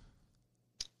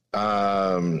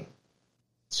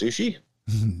 Sushi?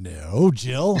 No.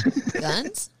 Jill?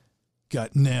 Guns?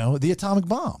 No. The atomic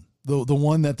bomb. The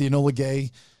one that the Enola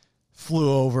Gay flew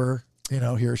over,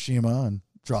 Hiroshima and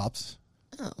dropped.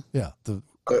 Oh. Yeah.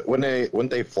 Wouldn't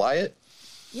they fly it?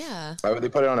 Yeah. Why would they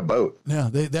put it on a boat? Yeah,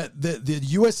 the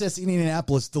USS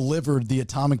Indianapolis delivered the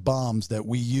atomic bombs that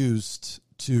we used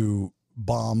to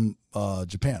bomb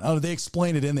Japan. Oh, they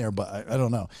explained it in there, but I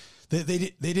don't know.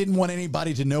 They didn't want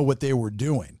anybody to know what they were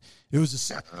doing. It was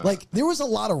just, like there was a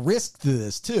lot of risk to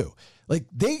this too. Like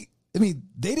they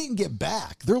didn't get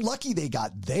back. They're lucky they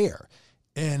got there,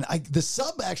 and the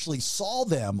sub actually saw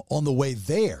them on the way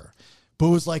there, but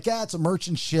it was like, it's a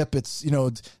merchant ship. It's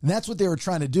and that's what they were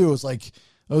trying to do. It was like,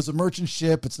 it was a merchant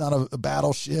ship. It's not a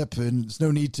battleship, and there's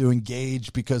no need to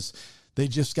engage because they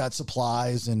just got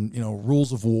supplies and,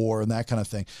 rules of war and that kind of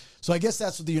thing. So I guess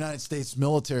that's what the United States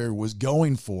military was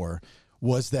going for,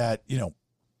 was that,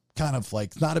 kind of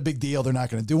like, it's not a big deal. They're not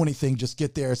going to do anything. Just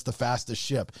get there. It's the fastest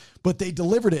ship. But they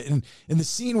delivered it. And in the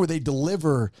scene where they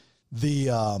deliver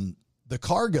the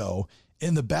cargo,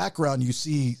 in the background, you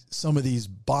see some of these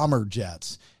bomber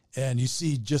jets, and you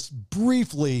see just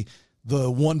briefly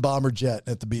the one bomber jet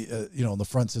at the in the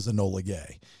front says Enola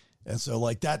Gay. And so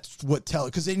like that's what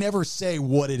because they never say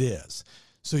what it is.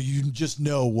 So you just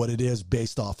know what it is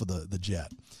based off of the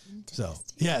jet. So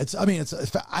yeah,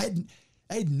 I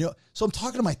had no, so I'm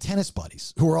talking to my tennis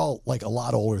buddies who are all like a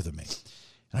lot older than me.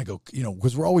 And I go,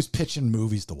 because we're always pitching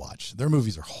movies to watch. Their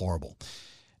movies are horrible.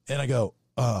 And I go,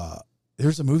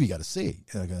 there's a movie you got to see.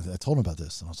 And I told them about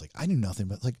this. And I was like, I knew nothing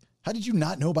about how did you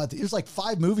not know about there's like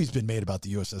 5 movies been made about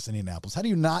the USS Indianapolis. How do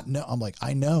you not know? I'm like,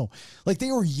 I know. Like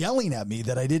they were yelling at me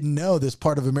that I didn't know this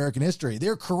part of American history.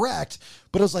 They're correct.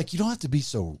 But I was like, you don't have to be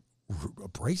so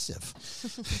abrasive.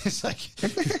 It's like,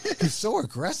 you're so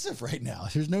aggressive right now.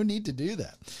 There's no need to do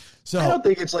that. So I don't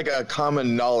think it's like a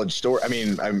common knowledge story. I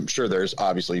mean, I'm sure there's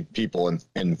obviously people and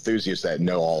enthusiasts that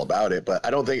know all about it, but I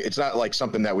don't think it's not like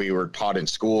something that we were taught in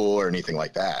school or anything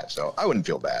like that. So I wouldn't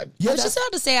feel bad. Yeah, I was just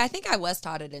about to say, I think I was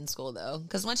taught it in school though,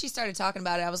 because once you started talking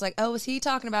about it, I was like, oh, was he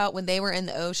talking about when they were in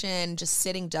the ocean, just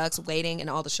sitting ducks waiting and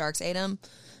all the sharks ate them?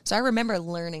 So I remember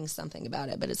learning something about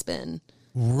it, but it's been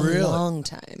really a long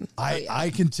time. I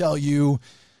can tell you,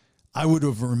 I would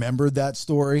have remembered that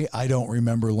story. I don't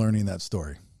remember learning that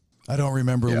story. I don't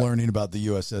remember learning about the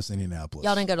USS Indianapolis.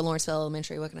 Y'all didn't go to Lawrenceville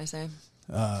Elementary. What can I say?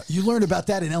 You learned about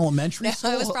that in elementary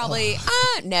school? It was probably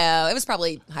it was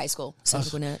probably high school.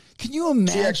 Can you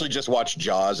imagine? She actually just watched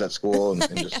Jaws at school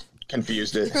and just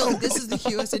confused it. Like, this is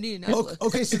the US Indianapolis.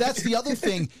 Okay, so that's the other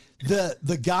thing.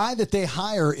 The guy that they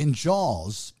hire in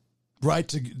Jaws, right?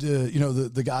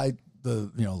 The guy,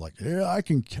 I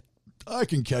can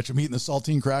catch him eating the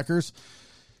saltine crackers.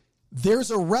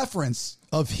 There's a reference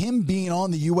of him being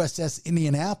on the USS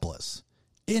Indianapolis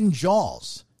in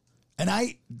Jaws. And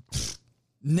I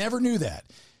never knew that.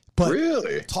 But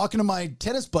really? Talking to my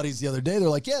tennis buddies the other day, they're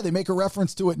like, yeah, they make a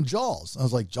reference to it in Jaws. I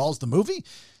was like, Jaws the movie?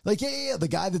 Like, yeah. The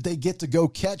guy that they get to go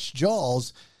catch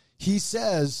Jaws, he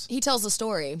tells the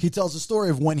story. He tells the story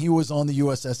of when he was on the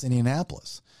USS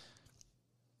Indianapolis.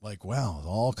 Like, wow, it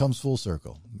all comes full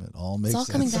circle. It all makes sense. It's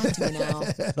all coming back to me now.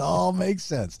 It all makes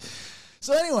sense.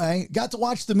 So anyway, got to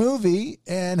watch the movie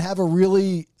and have a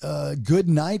really good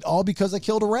night, all because I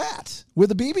killed a rat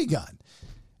with a BB gun.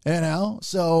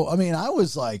 So, I mean, I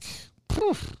was like,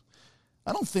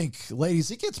 I don't think, ladies,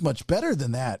 it gets much better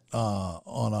than that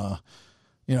on a,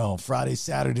 Friday,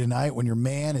 Saturday night when your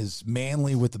man is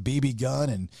manly with the BB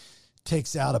gun and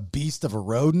takes out a beast of a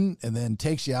rodent and then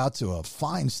takes you out to a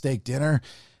fine steak dinner.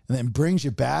 and then brings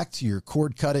you back to your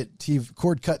cord cut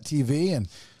TV and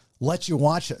lets you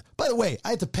watch it. By the way, I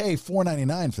had to pay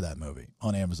 $4.99 for that movie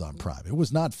on Amazon Prime. It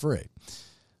was not free,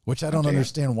 which I don't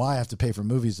understand why I have to pay for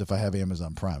movies if I have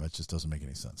Amazon Prime. It just doesn't make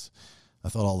any sense. I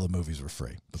thought all the movies were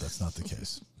free, but that's not the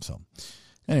case. So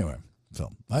anyway,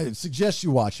 I suggest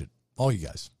you watch it. All you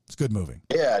guys. It's a good movie.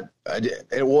 Yeah, I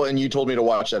did. And you told me to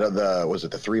watch that was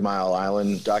it the 3 Mile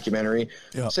Island documentary?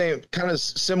 Yeah. Same kind of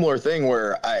similar thing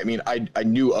where I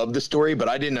knew of the story, but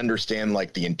I didn't understand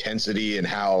like the intensity and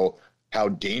how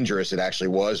dangerous it actually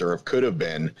was or could have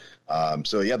been.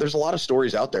 So yeah, there's a lot of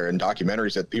stories out there and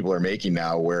documentaries that people are making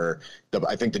now where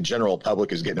I think the general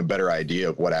public is getting a better idea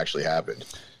of what actually happened.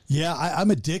 Yeah,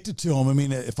 I'm addicted to them. I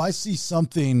mean, if I see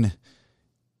something,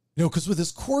 because with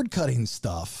this cord cutting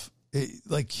stuff,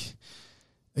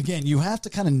 again, you have to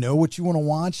kind of know what you want to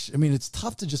watch. I mean, it's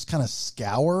tough to just kind of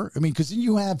scour. I mean, because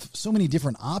you have so many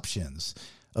different options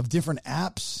of different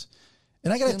apps.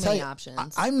 And I got to tell you,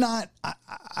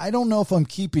 I don't know if I'm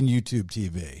keeping YouTube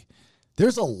TV.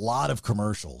 There's a lot of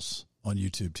commercials on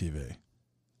YouTube TV.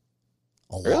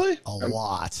 Really? A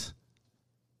lot.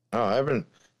 Oh, I haven't.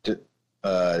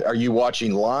 Are you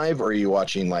watching live or are you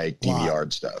watching like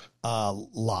DVR'd stuff?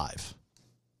 Live.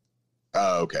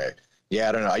 Oh, okay. Yeah,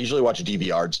 I don't know. I usually watch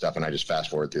DVR'd stuff and I just fast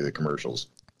forward through the commercials.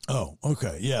 Oh,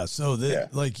 okay. Yeah. So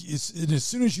as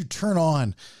soon as you turn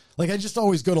on, like I just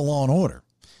always go to Law and Order.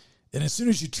 And as soon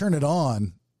as you turn it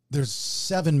on, there's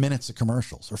 7 minutes of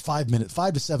commercials or 5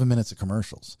 to 7 minutes of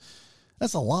commercials.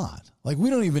 That's a lot. Like we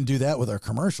don't even do that with our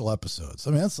commercial episodes.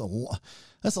 I mean, that's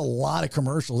a lot of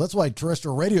commercials. That's why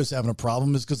terrestrial radio is having a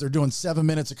problem is because they're doing 7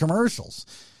 minutes of commercials.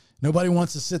 Nobody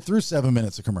wants to sit through 7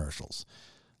 minutes of commercials.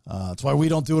 That's why we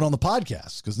don't do it on the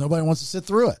podcast because nobody wants to sit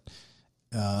through it.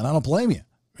 And I don't blame you,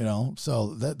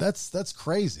 so that's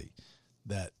crazy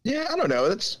yeah, I don't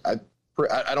know.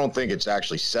 I don't think it's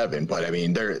actually 7, but I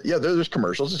mean, there's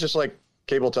commercials. It's just like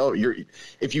cable television.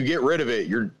 If you get rid of it,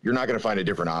 you're not going to find a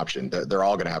different option. They're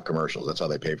all going to have commercials. That's how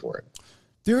they pay for it.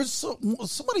 There's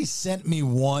somebody sent me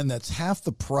one that's half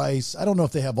the price. I don't know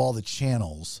if they have all the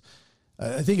channels.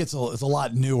 I think it's a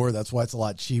lot newer. That's why it's a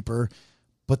lot cheaper.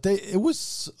 But it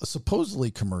was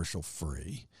supposedly commercial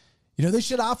free. They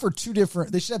should offer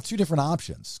they should have 2 different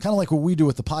options. Kind of like what we do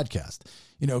with the podcast.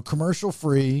 Commercial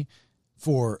free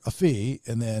for a fee.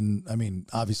 And then, I mean,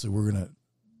 obviously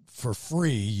for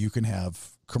free, you can have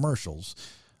commercials,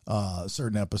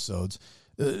 certain episodes.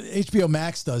 HBO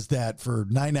Max does that for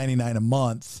 $9.99 a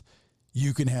month.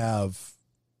 You can have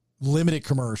limited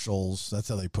commercials. That's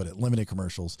how they put it. Limited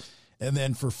commercials. And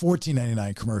then for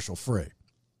 $14.99 commercial free.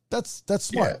 That's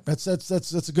smart. Yeah.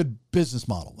 That's a good business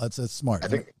model. That's smart.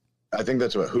 I think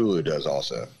that's what Hulu does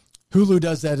also. Hulu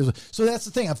does that. So that's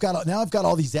the thing. I've got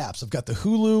all these apps. I've got the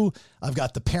Hulu. I've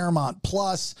got the Paramount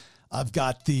Plus. I've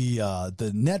got the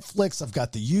Netflix. I've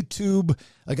got the YouTube.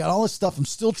 I got all this stuff. I'm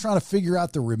still trying to figure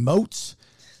out the remotes.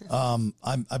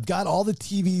 I've got all the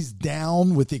TVs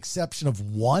down with the exception of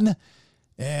one.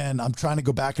 And I'm trying to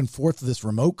go back and forth with this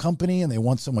remote company, and they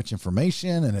want so much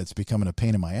information, and it's becoming a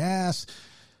pain in my ass.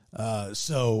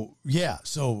 So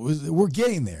we're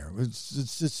getting there.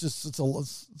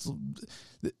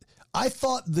 I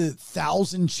thought the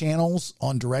 1,000 channels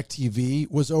on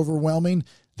DirecTV was overwhelming.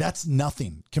 That's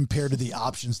nothing compared to the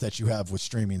options that you have with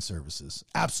streaming services.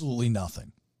 Absolutely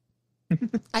nothing.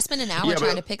 I spent an hour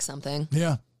trying to pick something.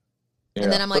 Yeah.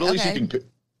 And then I'm like, okay,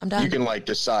 I'm done. You can like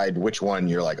decide which one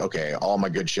you're like, okay, all my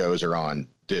good shows are on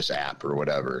this app or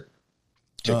whatever,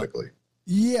 typically.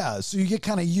 Yeah, so you get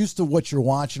kind of used to what you're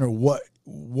watching or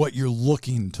what you're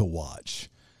looking to watch.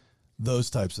 Those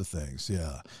types of things,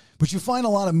 yeah. But you find a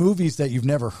lot of movies that you've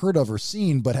never heard of or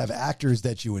seen but have actors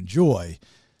that you enjoy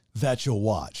that you'll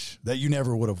watch, that you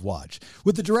never would have watched.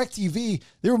 With the DirecTV,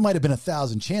 there might have been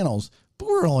 1,000 channels, but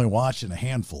we're only watching a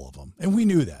handful of them. And we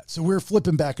knew that. So we're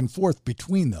flipping back and forth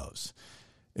between those.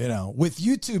 With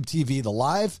YouTube TV, the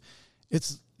live,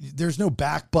 there's no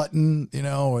back button,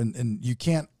 and you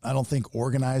can't, I don't think,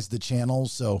 organize the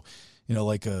channels. So,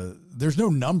 there's no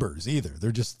numbers either.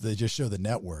 They just show the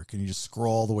network and you just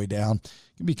scroll all the way down.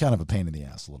 It can be kind of a pain in the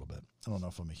ass a little bit. I don't know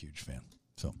if I'm a huge fan.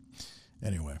 So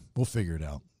anyway, we'll figure it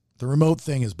out. The remote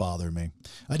thing is bothering me.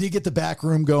 I did get the back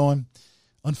room going.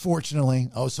 Unfortunately,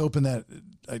 I was hoping that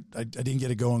I didn't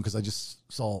get it going because I just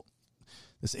saw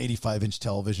this 85-inch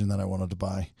television that I wanted to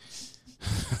buy.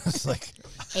 It's like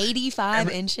 85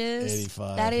 inches.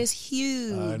 85. That is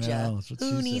huge. I know,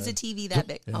 Who needs a TV that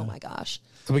big? Yeah. Oh my gosh.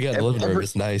 So we got the living room.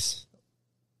 It's nice.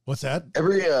 What's that?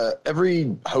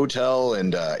 Every hotel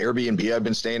and Airbnb I've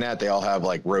been staying at, they all have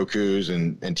like Rokus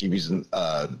and TVs and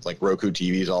like Roku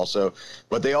TVs also.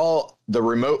 But the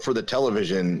remote for the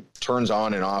television turns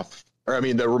on and off. Or I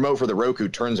mean, the remote for the Roku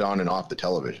turns on and off the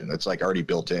television. It's like already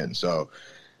built in. So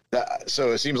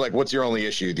it seems like, what's your only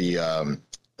issue? The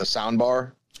sound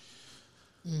bar?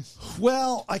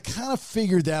 Well, I kind of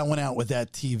figured that one out with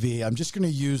that TV. I'm just going to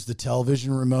use the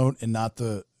television remote and not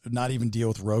even deal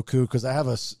with Roku, because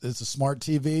it's a smart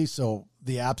TV, so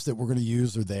the apps that we're going to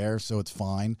use are there, so it's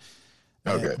fine.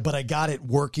 Okay. But I got it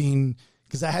working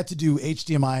because I had to do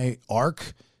HDMI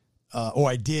ARC,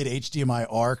 I did HDMI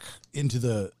ARC into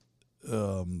the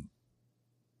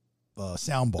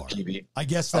sound bar. TV. I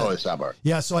guess the sound bar.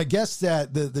 Yeah, so I guess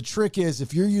that the trick is,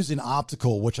 if you're using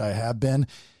optical, which I have been,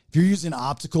 if you're using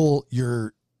optical,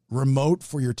 your remote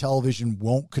for your television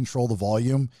won't control the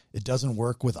volume. It doesn't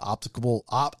work with optical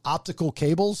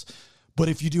cables. But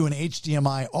if you do an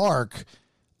HDMI ARC,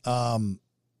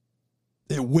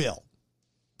 it will.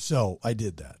 So I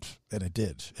did that, and it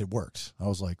did. It worked. I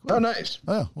was like, oh, nice.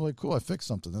 Oh, well, cool. I fixed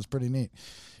something. That's pretty neat.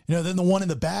 Then the one in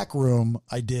the back room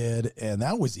I did, and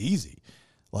that was easy.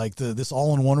 Like this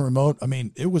all-in-one remote. I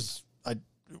mean, it was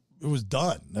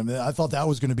done. I mean, I thought that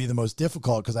was going to be the most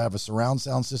difficult because I have a surround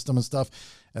sound system and stuff,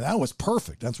 and that was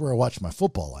perfect. That's where I watch my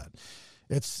football at.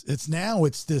 It's this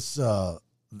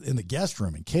in the guest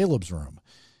room, in Caleb's room,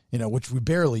 which we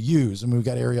barely use. I mean, we've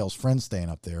got Ariel's friends staying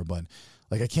up there, but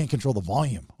like I can't control the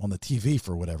volume on the TV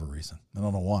for whatever reason. I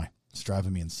don't know why. It's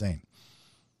driving me insane.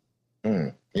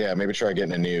 Yeah, maybe try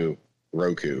getting a new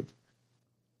Roku.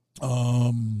 Well,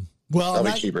 that'll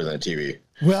be cheaper than a TV.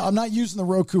 Well, I'm not using the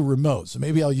Roku remote, so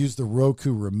maybe I'll use the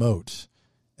Roku remote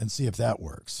and see if that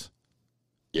works.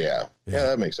 Yeah,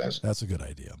 that makes sense. That's a good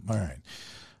idea. All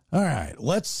right.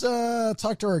 Let's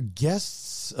talk to our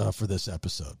guests for this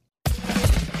episode.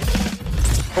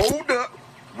 Hold up.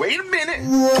 Wait a minute.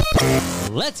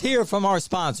 Let's hear from our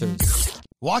sponsors.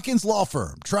 Watkins Law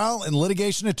Firm, trial and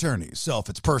litigation attorneys. So if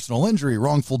it's personal injury,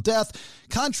 wrongful death,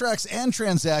 contracts and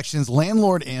transactions,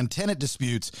 landlord and tenant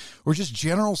disputes, or just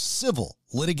general civil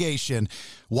litigation,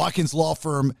 Watkins Law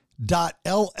Firm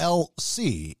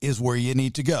 .llc is where you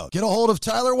need to go. Get a hold of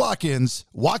Tyler Watkins,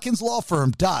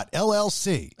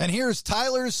 watkinslawfirm.llc. And here's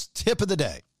Tyler's tip of the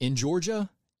day. In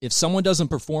Georgia, if someone doesn't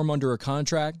perform under a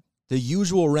contract, the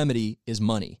usual remedy is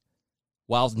money.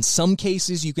 While in some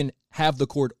cases you can have the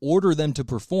court order them to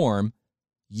perform,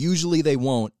 usually they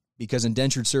won't, because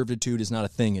indentured servitude is not a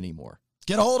thing anymore.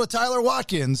 Get a hold of Tyler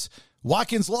Watkins,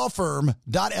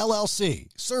 watkinslawfirm.llc,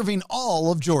 serving all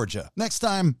of Georgia. Next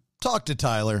time, talk to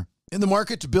Tyler. In the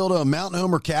market to build a mountain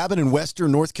home or cabin in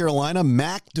western North Carolina,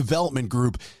 Mac Development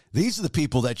Group. These are the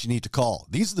people that you need to call.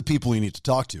 These are the people you need to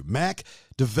talk to.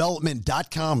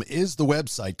 MacDevelopment.com is the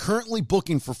website, currently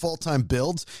booking for full-time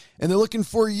builds, and they're looking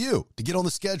for you to get on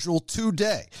the schedule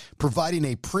today, providing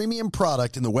a premium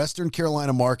product in the Western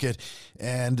Carolina market,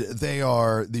 and they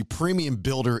are the premium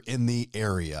builder in the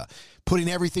area. Putting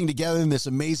everything together in this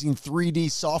amazing 3D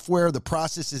software, the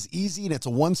process is easy, and it's a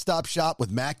one-stop shop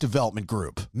with Mac Development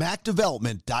Group.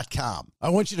 MacDevelopment.com. I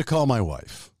want you to call my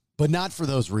wife. But not for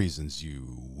those reasons, you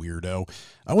weirdo.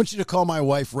 I want you to call my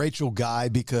wife, Rachel Guy,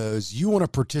 because you want to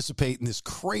participate in this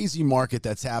crazy market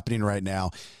that's happening right now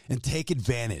and take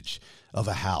advantage of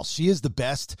a house. She is the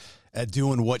best at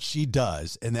doing what she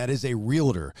does, and that is a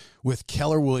realtor with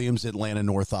Keller Williams Atlanta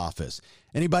North office.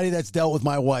 Anybody that's dealt with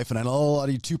my wife, and I know a lot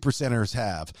of you 2%ers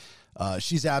have,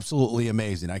 she's absolutely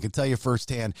amazing. I can tell you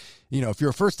firsthand, if you're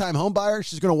a first-time home buyer,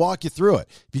 she's going to walk you through it.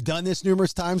 If you've done this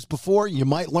numerous times before, you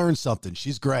might learn something.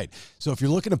 She's great. So if you're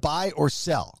looking to buy or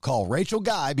sell, call Rachel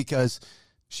Guy because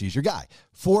she's your guy.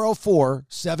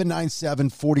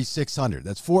 404-797-4600.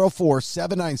 That's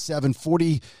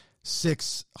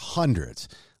 404-797-4600.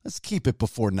 Let's keep it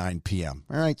before 9 p.m.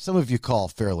 All right? Some of you call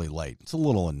fairly late. It's a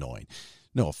little annoying.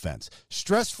 No offense.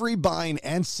 Stress-free buying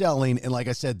and selling in, like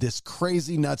I said, this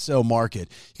crazy nutso market.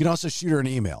 You can also shoot her an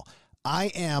email.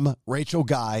 I am Rachel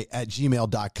Guy at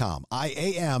gmail.com.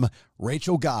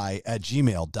 Rachel Guy at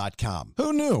gmail.com.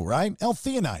 Who knew, right?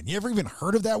 L-theanine. You ever even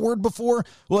heard of that word before?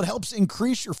 Well, it helps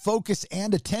increase your focus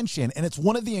and attention, and it's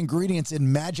one of the ingredients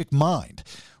in Magic Mind,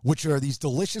 which are these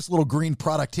delicious little green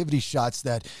productivity shots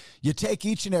that you take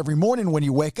each and every morning when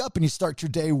you wake up and you start your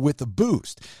day with a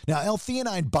boost. Now,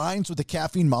 L-theanine binds with the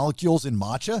caffeine molecules in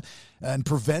matcha and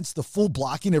prevents the full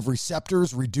blocking of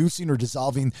receptors, reducing or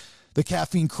dissolving the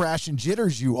caffeine crash and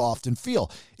jitters you often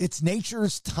feel. It's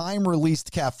nature's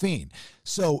time-released caffeine.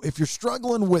 So if you're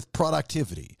struggling with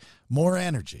productivity, more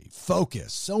energy,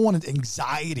 focus, so on,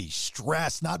 anxiety,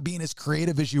 stress, not being as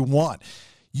creative as you want,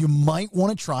 you might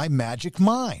want to try Magic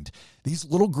Mind. these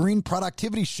little green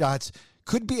productivity shots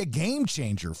could be a game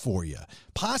changer for you,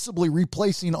 possibly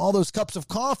replacing all those cups of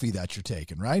coffee that you're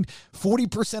taking, right?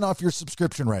 40% off your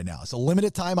subscription right now. It's a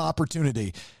limited time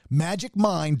opportunity.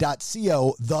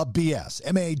 Magicmind.co, the BS.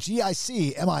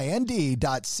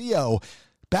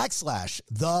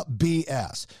 MAGICMIND.co/the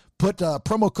BS. Put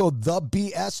promo code the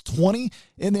BS20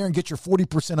 in there and get your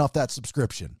 40% off that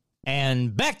subscription.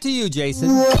 And back to you, Jason.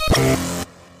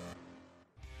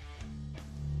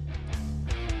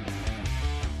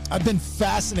 I've been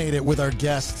fascinated with our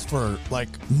guests for like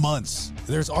months.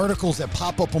 There's articles that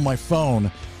pop up on my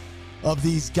phone of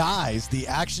these guys, the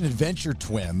action adventure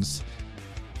twins,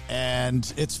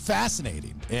 and it's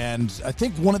fascinating. And I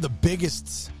think one of the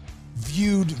biggest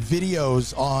viewed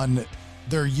videos on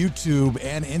their YouTube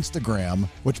and Instagram,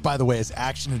 which by the way is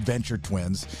Action Adventure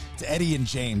Twins. It's Eddie and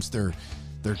James. They're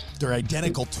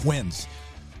identical twins,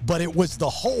 but it was the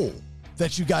hole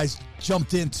that you guys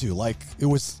jumped into. Like it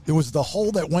was the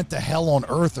hole that went to hell on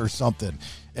earth or something.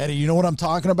 Eddie, you know what I'm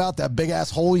talking about? That big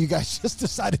ass hole you guys just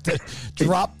decided to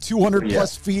drop 200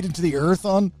 plus feet into the earth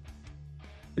on.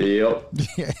 Yep.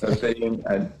 A thing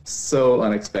so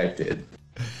unexpected.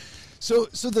 So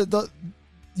the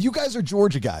you guys are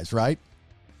Georgia guys, right?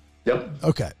 Yep.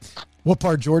 Okay. What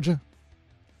part of Georgia?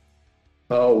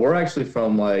 Oh, we're actually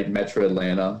from like Metro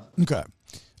Atlanta. Okay.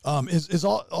 Is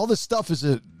all this stuff, is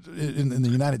it in the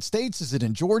United States? Is it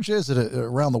in Georgia? Is it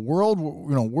around the world?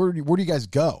 You know, where do you guys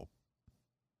go?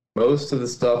 Most of the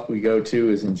stuff we go to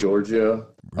is in Georgia,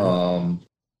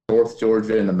 North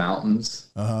Georgia in the mountains.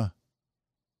 Uh-huh.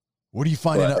 What are you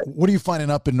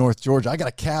finding up in North Georgia? I got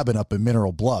a cabin up in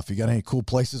Mineral Bluff. You got any cool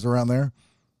places around there?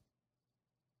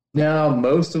 Now,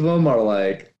 most of them are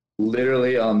like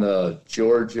literally on the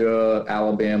Georgia,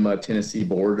 Alabama, Tennessee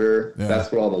border. Yeah. That's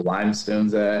where all the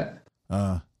limestone's at.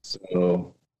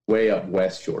 So way up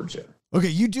West Georgia. Okay,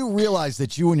 you do realize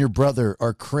that you and your brother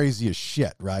are crazy as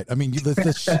shit, right? I mean,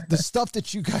 the stuff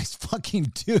that you guys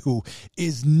fucking do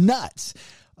is nuts.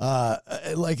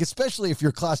 Like, especially if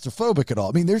you're claustrophobic at all.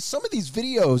 I mean, there's some of these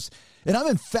videos, and I'm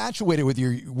infatuated with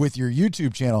your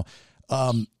YouTube channel.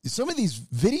 Some of these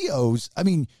videos, I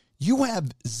mean, you have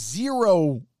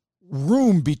zero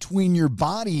room between your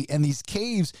body and these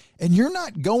caves, and you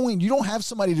don't have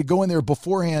somebody to go in there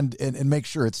beforehand and make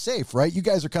sure it's safe, right? You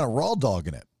guys are kind of raw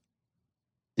dogging it.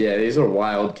 Yeah, these are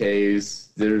wild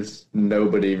caves. There's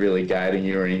nobody really guiding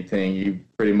you or anything. You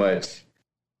pretty much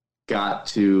got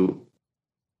to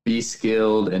be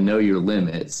skilled and know your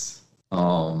limits.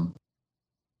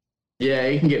 Yeah,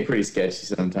 it can get pretty sketchy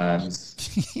sometimes.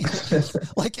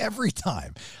 Like every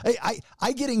time.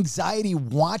 I get anxiety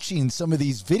watching some of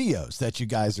these videos that you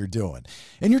guys are doing.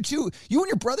 And you and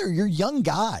your brother, you're young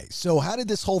guys. So how did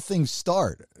this whole thing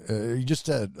start? You just,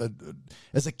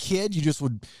 as a kid, you just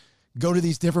would go to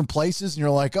these different places and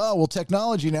you're like, oh, well,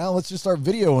 technology now, let's just start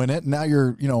videoing it. And now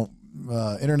you're,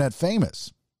 internet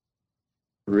famous.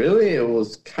 Really? It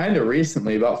was kind of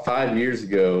recently, about 5 years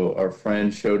ago, our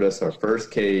friend showed us our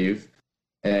first cave,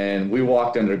 and we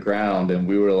walked underground, and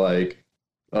we were like,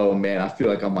 oh, man, I feel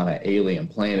like I'm on an alien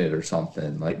planet or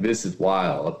something. Like, this is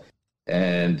wild.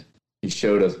 And he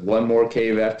showed us one more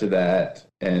cave after that,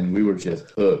 and we were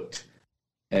just hooked.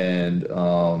 And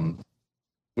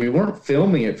we weren't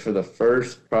filming it for the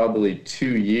first probably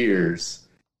 2 years.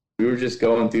 We were just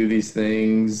going through these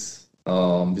things,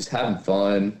 just having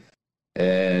fun.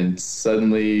 And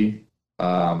suddenly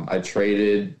I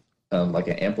traded like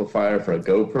an amplifier for a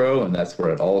GoPro, and that's where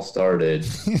it all started.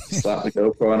 Slapped the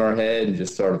GoPro on our head and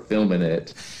just started filming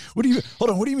it. What do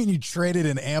you mean you traded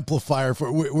an amplifier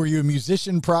for? Were you a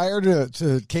musician prior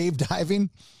to cave diving?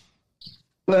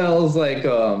 Well, it was like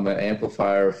an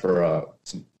amplifier for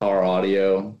some car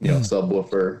audio,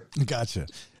 subwoofer. Gotcha.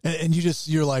 And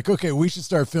you're like, okay, we should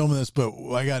start filming this, but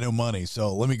I got no money,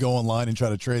 so let me go online and try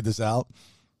to trade this out.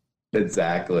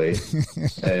 Exactly.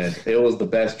 And it was the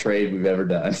best trade we've ever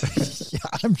done. Yeah,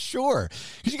 I'm sure.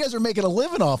 Because you guys are making a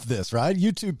living off this, right?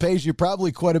 YouTube pays you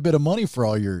probably quite a bit of money for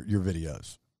all your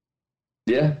videos.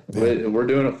 Yeah, we're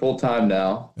doing it full time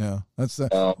now. Yeah, that's as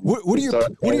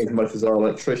much as our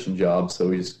electrician job, so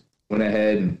we just went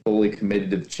ahead and fully committed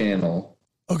to the channel.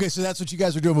 Okay, so that's what you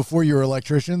guys were doing before you were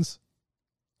electricians?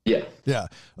 Yeah. Yeah.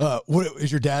 What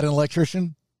is your dad an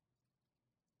electrician?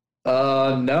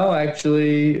 No,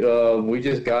 actually, we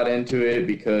just got into it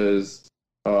because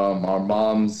our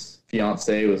mom's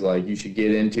fiance was like, you should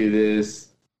get into this.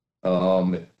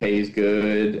 It pays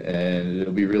good and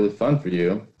it'll be really fun for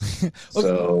you.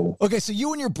 So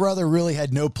you and your brother really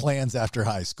had no plans after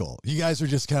high school. You guys were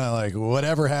just kind of like,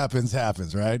 whatever happens,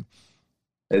 right?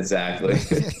 Exactly.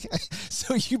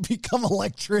 So you become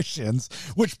electricians,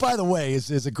 which, by the way,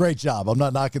 is a great job. I'm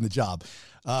not knocking the job.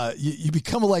 You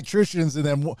become electricians,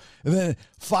 and then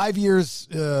 5 years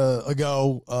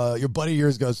ago, your buddy of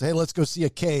yours goes, "Hey, let's go see a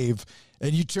cave."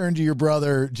 And you turn to your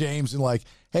brother James and like,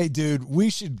 "Hey, dude,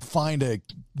 we should find a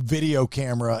video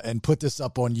camera and put this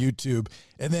up on YouTube."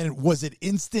 And then was it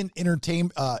instant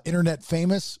internet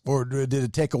famous, or did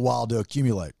it take a while to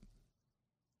accumulate?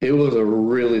 It was a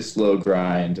really slow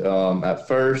grind. At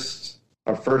first,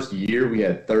 our first year, we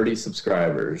had 30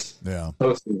 subscribers. Yeah.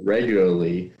 Posting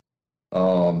regularly.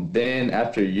 Then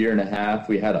after a year and a half,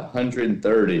 we had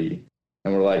 130.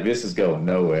 And we're like, this is going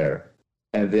nowhere.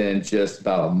 And then just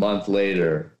about a month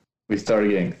later, we started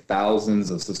getting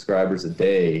thousands of subscribers a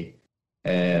day.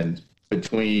 And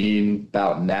between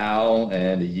about now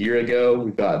and a year ago,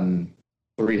 we've gotten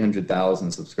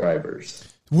 300,000 subscribers.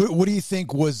 What do you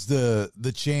think was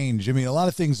the change? I mean, a lot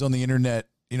of things on the internet,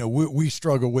 you know, we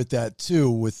struggle with that too,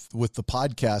 with the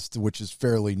podcast, which is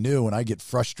fairly new, and I get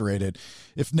frustrated.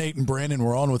 If Nate and Brandon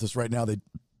were on with us right now, they'd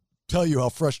tell you how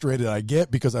frustrated I get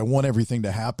because I want everything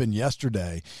to happen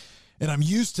yesterday. And I'm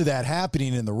used to that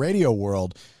happening in the radio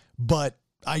world, but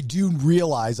I do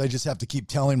realize I just have to keep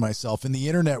telling myself in the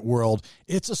internet world,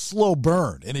 it's a slow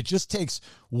burn, and it just takes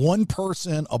one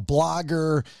person, a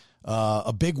blogger,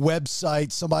 a big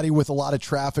website, somebody with a lot of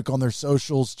traffic on their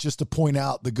socials, just to point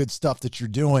out the good stuff that you're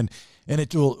doing, and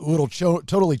it'll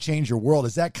totally change your world.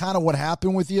 Is that kind of what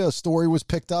happened with you? A story was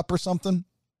picked up or something?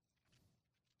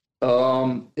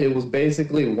 It was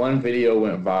basically one video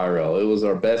went viral. It was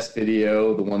our best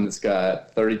video, the one that's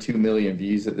got 32 million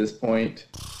views at this point.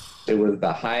 It was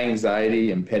the high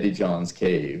anxiety in Petty John's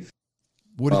cave.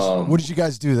 What did you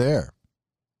guys do there?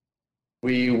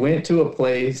 We went to a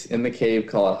place in the cave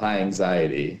called High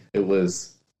Anxiety. It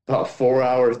was about 4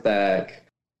 hours back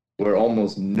where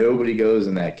almost nobody goes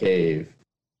in that cave.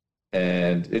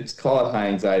 And it's called High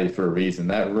Anxiety for a reason.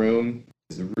 That room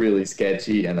is really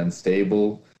sketchy and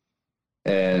unstable.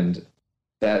 And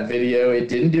that video, it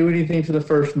didn't do anything for the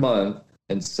first month.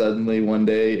 And suddenly one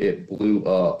day it blew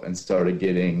up and started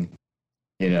getting,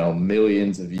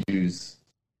 millions of views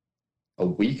a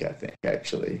week, I think,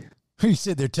 actually. You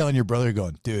sit there telling your brother,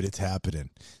 going, "Dude, it's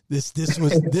happening. This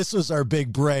was our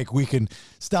big break. We can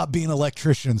stop being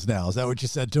electricians now." Is that what you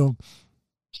said to him?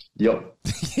 Yep.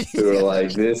 We were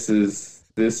like, "This is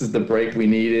the break we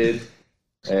needed,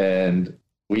 and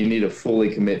we need to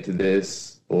fully commit to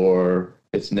this, or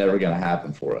it's never going to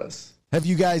happen for us." Have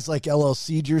you guys like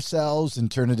LLC'd yourselves and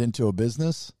turned it into a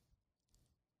business?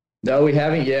 No, we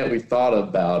haven't yet. We thought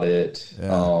about it,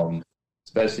 Yeah.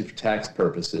 Especially for tax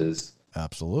purposes.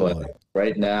 Absolutely. But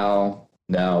right now,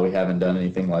 no, we haven't done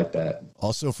anything like that.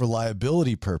 Also for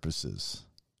liability purposes.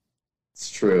 It's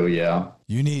true, yeah.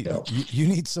 You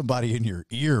need somebody in your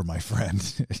ear, my friend.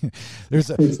 There's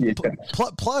a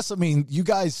plus. I mean, you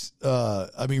guys,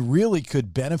 really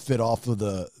could benefit off of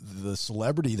the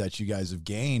celebrity that you guys have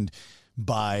gained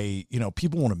by,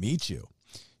 people want to meet you.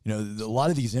 A lot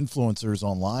of these influencers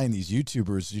online, these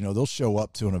YouTubers, they'll show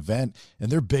up to an event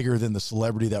and they're bigger than the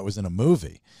celebrity that was in a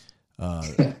movie.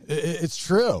 It's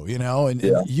true, and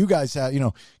you guys have,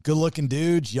 good looking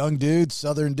dudes, young dudes,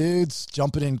 Southern dudes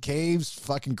jumping in caves,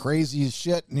 fucking crazy as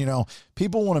shit. And,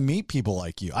 people want to meet people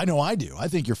like you. I know I do. I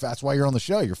think you're fast. Why you're on the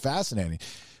show. You're fascinating.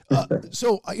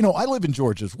 So, I live in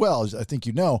Georgia as well, as I think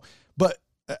but,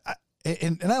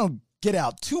 and I don't get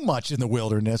out too much in the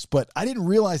wilderness, but I didn't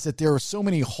realize that there are so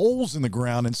many holes in the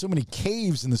ground and so many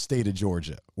caves in the state of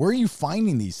Georgia. Where are you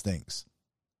finding these things?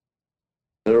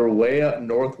 They're way up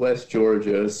northwest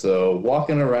Georgia, so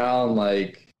walking around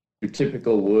like your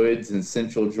typical woods in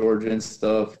central Georgia and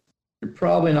stuff, you're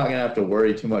probably not going to have to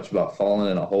worry too much about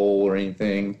falling in a hole or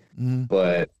anything. Mm-hmm.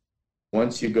 But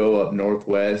once you go up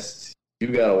northwest, you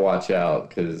got to watch out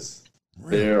because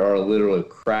there are literal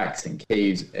cracks and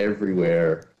caves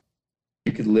everywhere.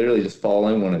 You could literally just fall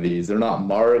in one of these. They're not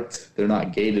marked. They're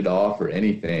not gated off or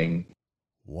anything.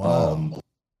 Wow.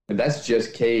 And that's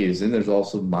just caves. And there's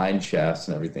also mine shafts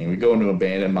and everything. We go into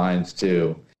abandoned mines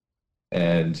too.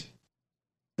 And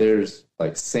there's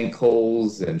like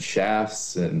sinkholes and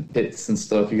shafts and pits and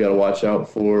stuff you got to watch out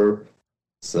for.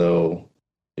 So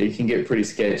it can get pretty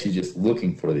sketchy just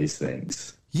looking for these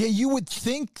things. Yeah, you would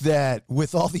think that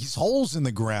with all these holes in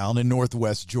the ground in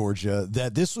northwest Georgia,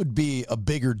 that this would be a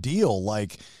bigger deal.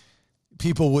 Like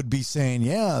people would be saying,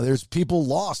 yeah, there's people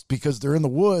lost because they're in the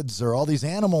woods, or all these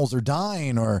animals are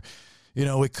dying, or,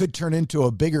 it could turn into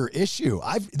a bigger issue.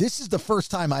 This is the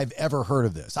first time I've ever heard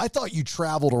of this. I thought you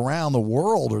traveled around the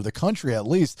world, or the country at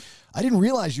least. I didn't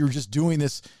realize you were just doing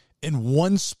this in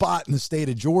one spot in the state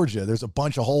of Georgia. There's a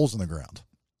bunch of holes in the ground.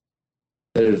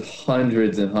 There's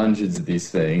hundreds and hundreds of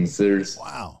these things. There's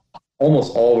wow.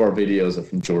 Almost all of our videos are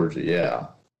from Georgia. Yeah.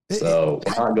 So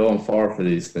we're not going far for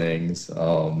these things.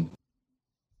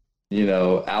 You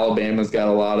know, Alabama's got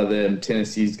a lot of them.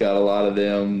 Tennessee's got a lot of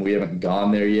them. We haven't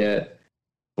gone there yet,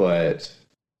 but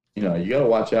you know, you got to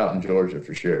watch out in Georgia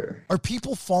for sure. Are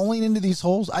people falling into these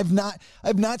holes? I've not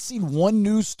seen one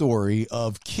news story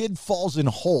of kid falls in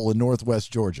hole in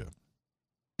Northwest Georgia.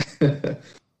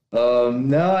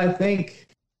 No, I think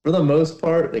for the most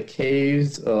part, the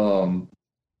caves,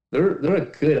 they're a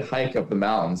good hike up the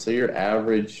mountain. So your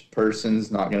average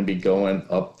person's not going to be going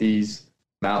up these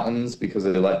mountains because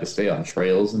they like to stay on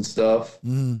trails and stuff.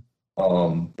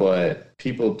 But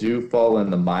people do fall in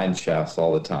the mine shafts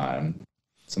all the time.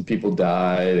 Some people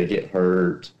die, they get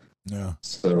hurt. Yeah.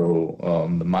 So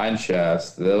the mine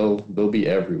shafts, they'll be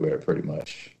everywhere pretty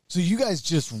much. So you guys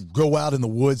just go out in the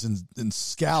woods and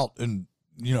scout and,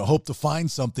 you know, hope to find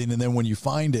something. And then when you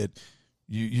find it,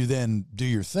 you then do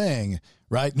your thing,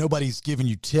 right? Nobody's giving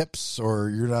you tips, or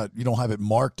you don't have it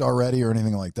marked already or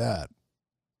anything like that.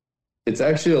 It's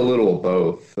actually a little of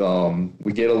both.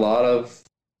 We get a lot of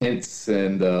hints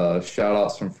and shout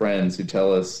outs from friends who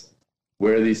tell us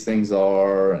where these things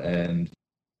are, and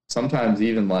sometimes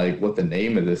even like what the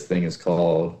name of this thing is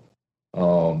called.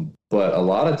 But a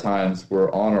lot of times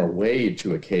we're on our way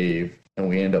to a cave and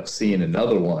we end up seeing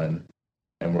another one,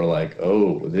 and we're like,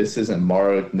 oh, this isn't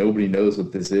marked. Nobody knows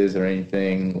what this is or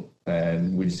anything.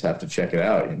 And we just have to check it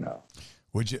out, you know.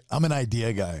 I'm an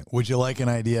idea guy. Would you like an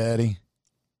idea, Eddie?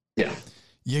 Yeah.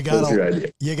 You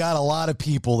got a lot of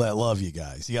people that love you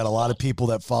guys. You got a lot of people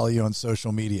that follow you on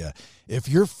social media. If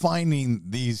you're finding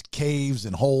these caves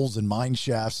and holes and mine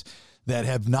shafts that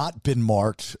have not been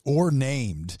marked or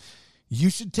named, you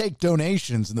should take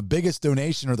donations, and the biggest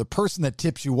donation, or the person that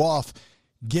tips you off,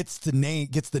 gets the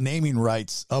naming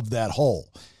rights of that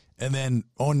hole. And then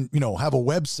have a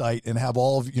website and have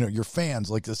all of, your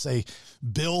fans, like to say,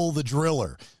 Bill the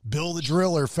Driller. Bill the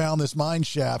Driller found this mine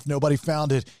shaft. Nobody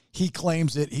found it. He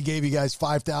claims it. He gave you guys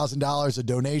 $5,000 a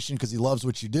donation because he loves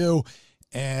what you do.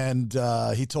 And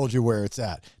he told you where it's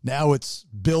at. Now it's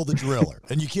Bill the Driller.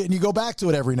 And you go back to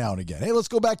it every now and again. Hey, let's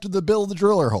go back to the Bill the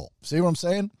Driller hole. See what I'm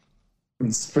saying?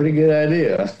 It's a pretty good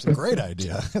idea. It's a great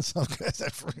idea. It's a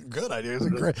good idea. It's a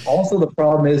great. Also, the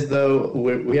problem is, though,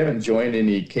 we haven't joined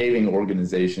any caving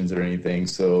organizations or anything.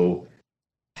 So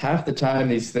half the time,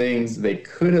 these things, they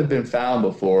could have been found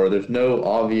before. There's no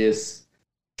obvious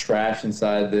trash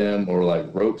inside them or like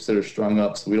ropes that are strung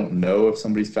up. So we don't know if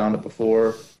somebody's found it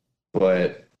before.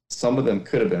 But some of them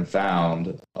could have been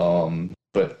found.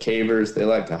 But cavers, they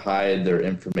like to hide their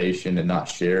information and not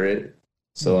share it.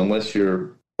 So unless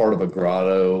you're part of a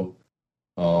grotto,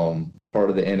 part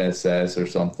of the NSS or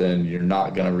something, you're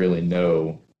not going to really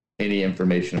know any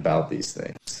information about these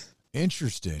things.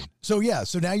 Interesting. So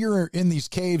now you're in these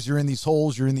caves, you're in these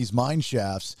holes, you're in these mine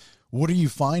shafts. What are you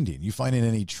finding? You finding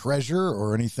any treasure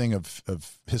or anything of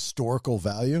historical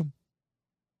value?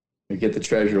 We get the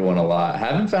treasure one a lot.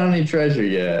 Haven't found any treasure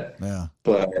yet. Yeah.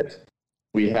 But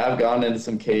we have gone into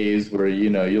some caves where,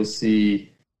 you'll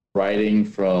see writing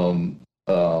from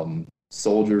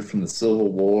soldiers from the Civil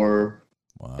War.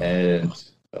 Wow.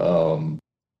 And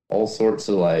all sorts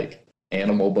of like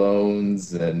animal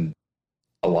bones and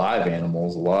alive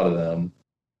animals, a lot of them.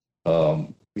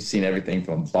 We've seen everything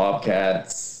from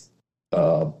bobcats,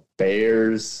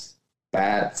 bears,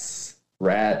 bats,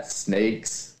 rats,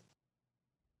 snakes.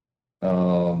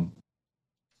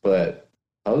 But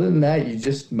other than that, you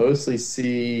just mostly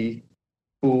see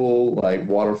cool like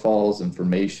waterfalls and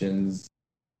formations,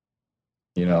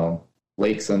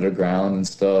 lakes underground and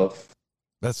stuff.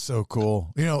 That's so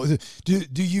cool. Do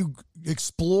you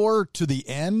explore to the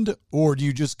end, or do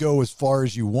you just go as far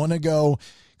as you want to go?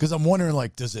 Because I'm wondering,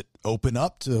 like, does it open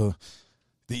up to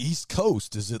the East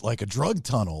Coast? Is it like a drug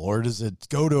tunnel, or does it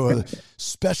go to a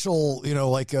special,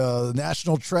 like a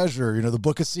national treasure, the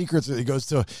Book of Secrets? It goes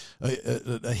to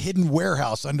a hidden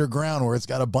warehouse underground where it's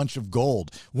got a bunch of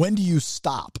gold. When do you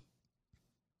stop?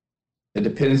 It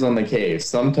depends on the cave.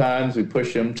 Sometimes we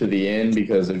push them to the end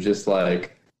because they're just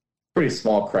like pretty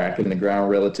small crack in the ground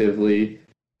relatively.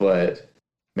 But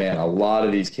man, a lot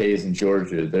of these caves in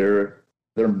Georgia,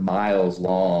 they're miles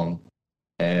long,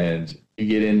 and you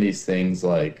get in these things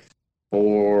like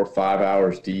 4 or 5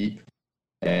 hours deep,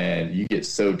 and you get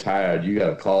so tired you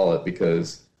got to call it,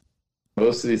 because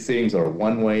most of these things are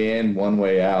one way in, one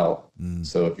way out.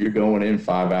 So if you're going in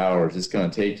 5 hours, it's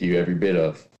going to take you every bit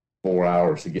of 4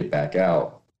 hours to get back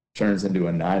out. Turns into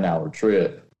a 9-hour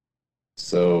trip.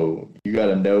 So you got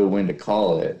to know when to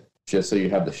call it, just so you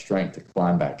have the strength to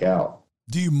climb back out.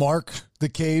 Do you mark the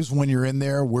caves when you're in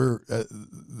there where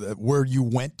you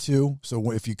went to?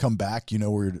 So if you come back, you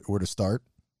know where to start?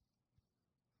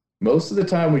 Most of the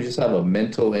time, we just have a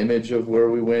mental image of where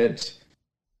we went.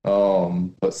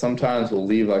 But sometimes we'll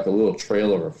leave like a little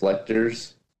trail of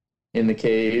reflectors in the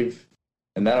cave,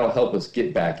 and that'll help us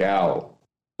get back out.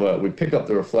 But we pick up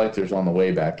the reflectors on the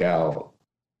way back out.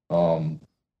 And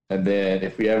then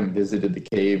if we haven't visited the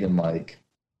cave in like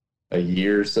a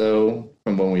year or so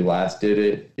from when we last did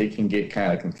it, it can get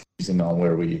kind of confusing on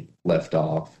where we left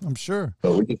off. I'm sure.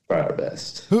 But we just try our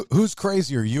best. Who's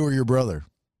crazier, you or your brother?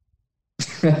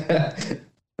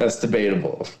 That's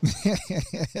debatable.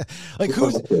 Like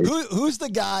who's the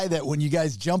guy that when you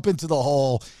guys jump into the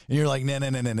hole and you're like, no,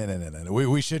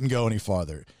 we shouldn't go any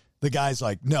farther. The guy's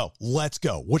like, no, let's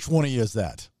go. Which one of you is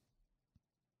that?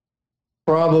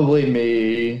 Probably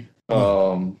me.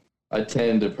 I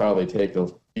tend to probably take a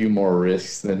few more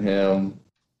risks than him.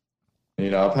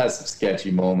 You know, I've had some sketchy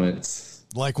moments.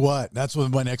 Like what? That's what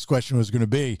my next question was going to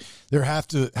be. There have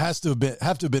to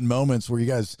have been moments where you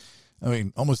guys, I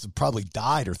mean, almost probably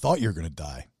died or thought you were going to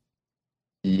die.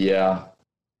 Yeah,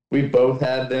 we both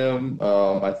had them.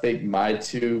 I think my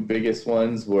two biggest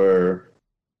ones were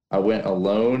I went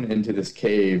alone into this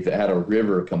cave that had a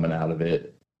river coming out of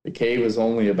it. The cave was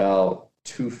only about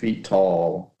 2 feet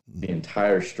tall, the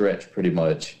entire stretch pretty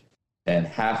much, and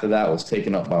half of that was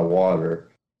taken up by water.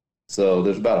 So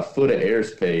there's about a foot of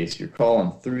airspace. You're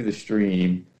crawling through the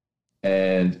stream,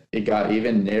 and it got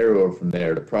even narrower from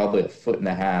there to probably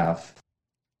 1.5 feet.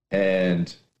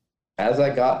 And as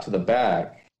I got to the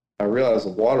back, I realized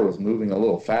the water was moving a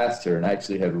little faster and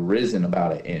actually had risen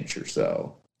about 1 inch or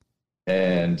so.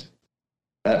 And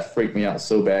that freaked me out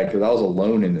so bad because I was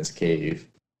alone in this cave.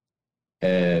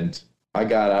 And I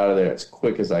got out of there as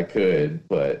quick as I could,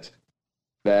 but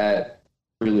that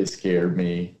really scared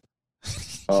me.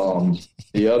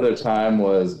 The other time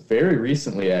was very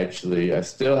recently, actually. I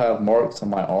still have marks on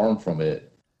my arm from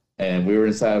it. And we were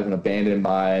inside of an abandoned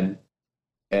mine,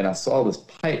 and I saw this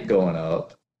pipe going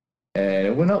up, and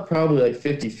it went up probably like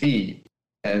 50 feet.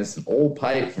 And it's an old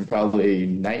pipe from probably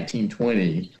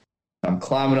 1920. I'm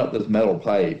climbing up this metal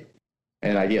pipe,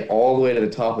 and I get all the way to the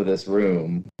top of this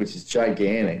room, which is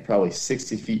gigantic, probably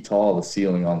 60 feet tall, the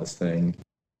ceiling on this thing.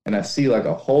 And I see like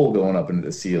a hole going up into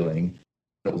the ceiling.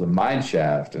 It was a mine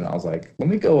shaft, and I was like, let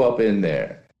me go up in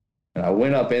there. And I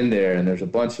went up in there, and there's a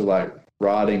bunch of like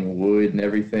rotting wood and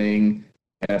everything.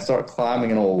 And I start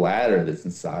climbing an old ladder that's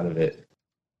inside of it.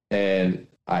 And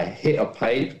I hit a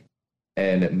pipe,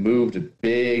 and it moved a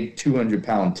big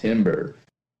 200-pound timber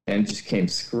and just came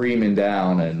screaming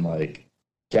down and like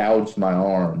gouged my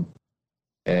arm.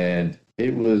 And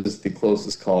it was the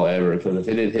closest call ever, because if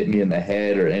it had hit me in the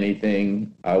head or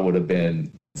anything, I would have been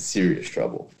in serious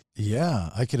trouble.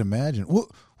 Yeah, I can imagine.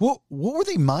 What were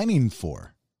they mining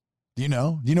for? Do you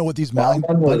know? Do you know what these mines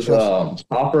was?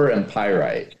 Copper and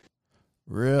pyrite.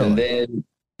 Really? And then,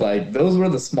 like, those were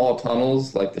the small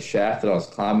tunnels, like the shaft that I was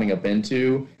climbing up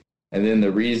into. And then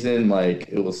the reason, like,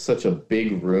 it was such a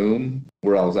big room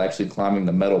where I was actually climbing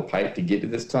the metal pipe to get to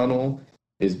this tunnel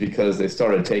is because they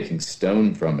started taking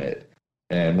stone from it.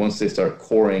 And once they start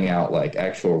quarrying out, like,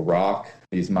 actual rock,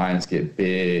 these mines get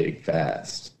big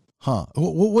fast. Huh.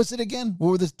 What was it again?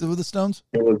 What were the stones?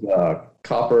 It was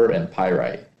copper and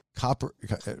pyrite. Copper,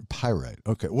 pyrite.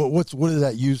 Okay. What is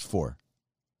that used for?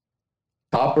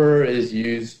 Copper is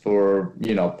used for,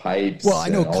 pipes. Well, I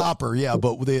know copper, yeah,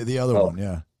 but the other one,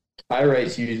 yeah.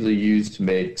 Pyrite's usually used to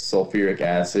make sulfuric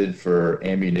acid for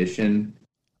ammunition,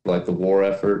 like the war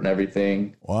effort and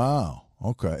everything. Wow.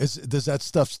 Okay. Does that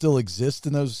stuff still exist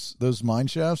in those mine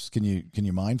shafts? Can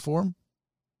you mine for them?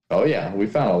 Oh yeah, we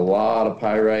found a lot of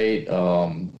pyrite.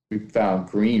 We found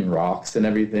green rocks and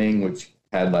everything, which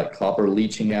had like copper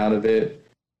leaching out of it.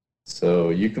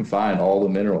 So you can find all the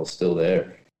minerals still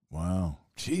there. Wow.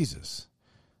 Jesus.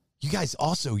 You guys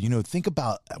also, think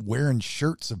about wearing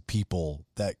shirts of people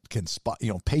that can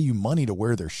pay you money to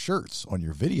wear their shirts on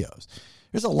your videos.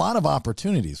 There's a lot of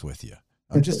opportunities with you.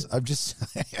 I'm just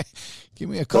give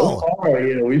me a call. So far,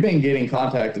 we've been getting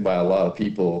contacted by a lot of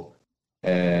people,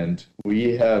 and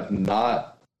we have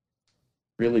not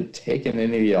really taken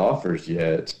any of the offers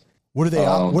yet. What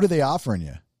are they offering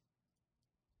you?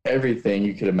 Everything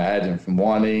you could imagine, from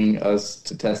wanting us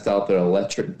to test out their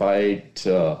electric bike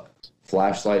to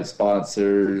flashlight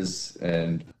sponsors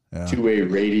and two-way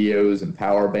radios and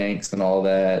power banks and all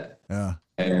that. Yeah.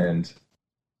 And,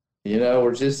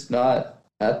 we're just not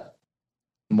at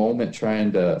the moment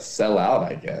trying to sell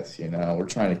out, I guess. We're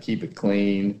trying to keep it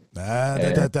clean.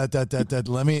 Let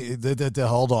me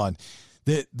hold on.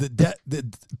 The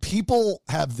people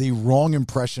have the wrong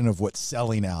impression of what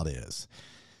selling out is.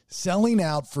 Selling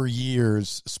out for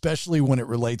years, especially when it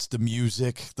relates to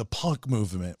music, the punk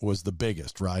movement was the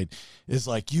biggest, right? Is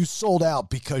like you sold out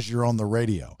because you're on the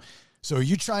radio. So are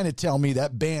you trying to tell me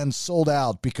that band sold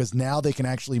out because now they can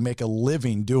actually make a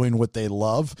living doing what they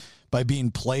love by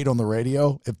being played on the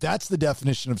radio? If that's the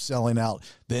definition of selling out,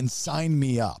 then sign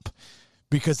me up,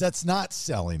 because that's not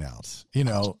selling out. You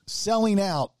know, selling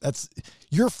out,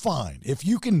 you're fine. If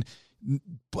you can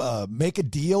make a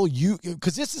deal,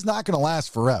 because this is not going to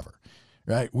last forever,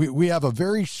 right? We have a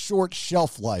very short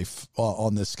shelf life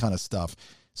on this kind of stuff.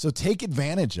 So take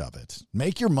advantage of it.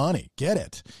 Make your money. Get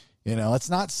it. You know, it's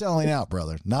not selling out,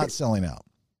 brother. Not selling out.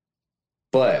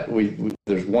 But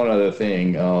there's one other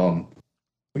thing.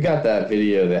 We got that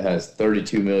video that has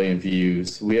 32 million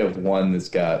views. We have one that's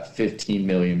got 15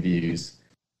 million views.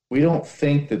 We don't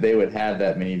think that they would have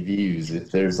that many views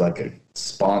if there's like a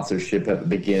sponsorship at the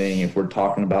beginning, if we're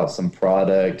talking about some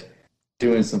product,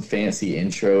 doing some fancy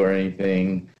intro or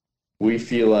anything. We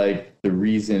feel like the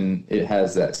reason it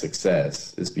has that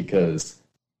success is because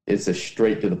it's a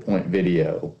straight to the point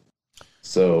video.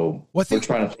 So we're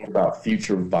trying to think about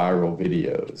future viral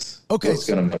videos. Okay. What's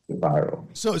going to make it viral.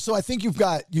 So I think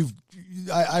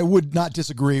I would not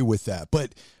disagree with that.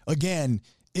 But again,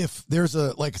 if there's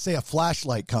say a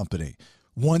flashlight company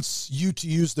wants you to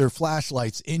use their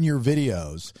flashlights in your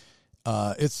videos,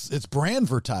 it's brand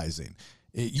advertising.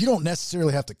 You don't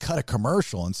necessarily have to cut a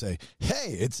commercial and say,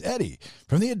 "Hey, it's Eddie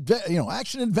from the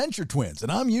Action Adventure Twins,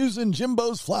 and I'm using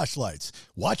Jimbo's flashlights.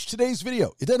 Watch today's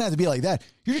video." It doesn't have to be like that.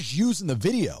 You're just using the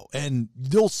video, and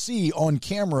they'll see on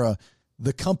camera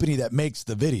the company that makes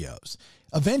the videos.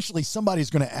 Eventually, somebody's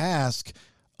going to ask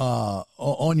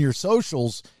on your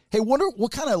socials, "Hey, wonder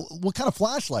what kind of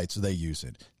flashlights are they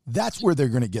using?" That's where they're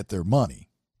going to get their money.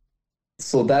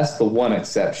 So that's the one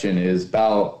exception. Is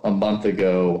about a month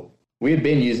ago, we had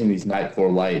been using these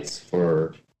Nightcore lights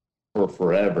for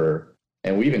forever,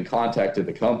 and we even contacted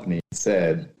the company and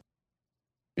said,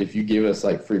 if you give us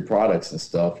like free products and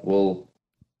stuff, we'll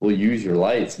use your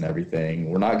lights and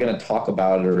everything. We're not going to talk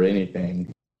about it or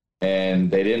anything. And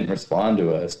they didn't respond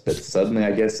to us, but suddenly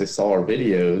I guess they saw our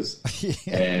videos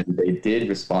and they did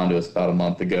respond to us about a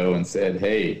month ago and said,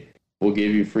 "Hey, we'll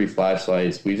give you free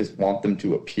flashlights. We just want them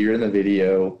to appear in the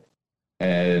video."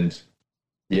 And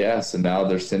yeah, so now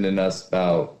they're sending us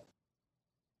about,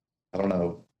 I don't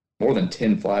know, more than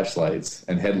 10 flashlights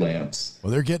and headlamps.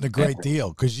 Well, they're getting a great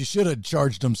deal, because you should have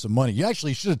charged them some money. You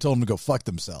actually should have told them to go fuck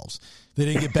themselves. They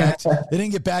didn't get back. They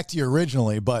didn't get back to you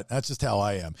originally, but that's just how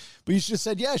I am. But you should have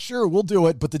said, "Yeah, sure, we'll do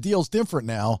it, but the deal's different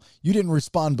now. You didn't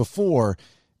respond before.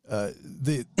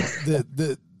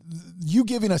 You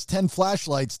giving us 10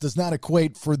 flashlights does not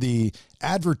equate for the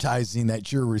advertising that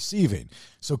you're receiving.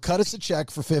 So cut us a check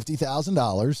for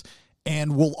 $50,000,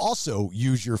 and we'll also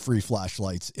use your free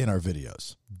flashlights in our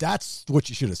videos." That's what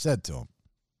you should have said to them.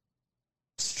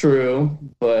 It's true,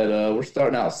 but we're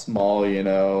starting out small, you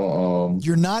know.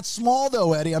 You're not small,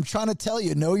 though, Eddie. I'm trying to tell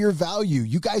you, know your value.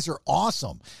 You guys are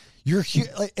awesome. You're here,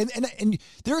 and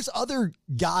there's other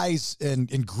guys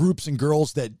and groups and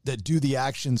girls that do the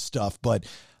action stuff, but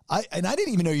I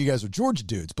didn't even know you guys were Georgia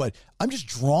dudes, but I'm just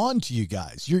drawn to you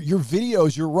guys. Your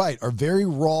videos, you're right, are very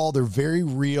raw. They're very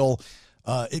real.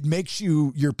 It makes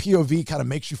your POV kind of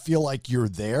makes you feel like you're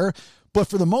there. But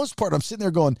for the most part, I'm sitting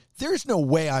there going, there's no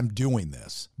way I'm doing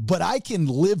this, but I can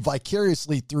live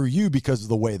vicariously through you because of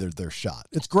the way that they're shot.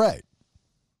 It's great.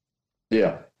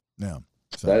 Yeah. Yeah.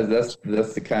 So. That's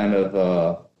the kind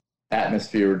of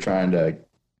atmosphere we're trying to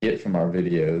get from our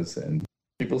videos, and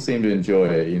people seem to enjoy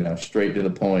it, you know, straight to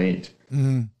the point.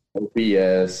 Mm-hmm. No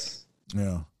BS.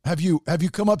 Yeah. Have you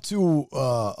come up to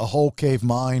a whole cave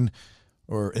mine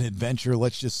or an adventure,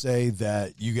 let's just say,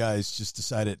 that you guys just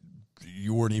decided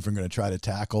you weren't even going to try to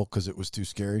tackle because it was too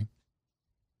scary?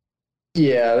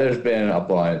 Yeah, there's been a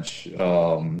bunch. You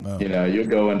know, you'll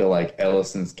go into like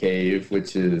Ellison's Cave,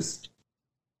 which is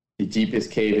the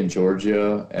deepest cave in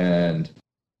Georgia and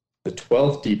the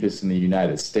 12th deepest in the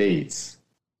United States.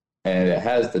 And it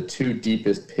has the 2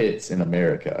 deepest pits in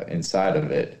America inside of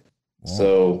it. Wow.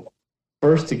 So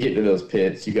first, to get to those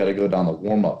pits, you got to go down the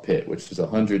warm-up pit, which is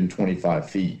 125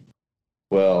 feet.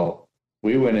 Well,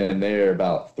 we went in there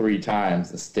about 3 times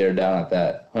and stared down at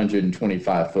that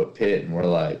 125-foot pit, and we're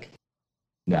like,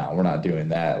 no, we're not doing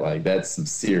that. Like, that's some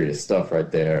serious stuff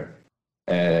right there.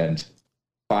 And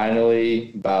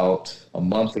finally, about a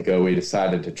month ago, we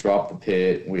decided to drop the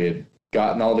pit. We had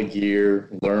gotten all the gear,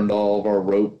 learned all of our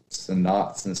ropes and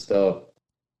knots and stuff,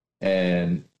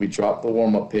 and we dropped the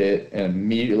warm-up pit and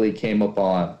immediately came up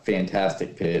on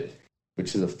fantastic pit.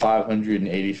 which is a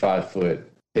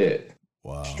 585-foot pit.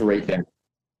 Wow. Straight down.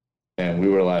 And we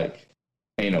were like,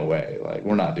 ain't no way. Like,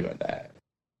 we're not doing that.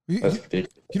 That's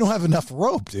ridiculous. You don't have enough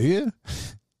rope, do you?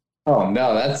 Oh,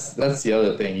 no, that's the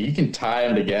other thing. You can tie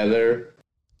them together,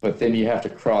 but then you have to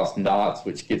cross knots,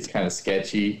 which gets kind of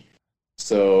sketchy.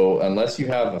 So unless you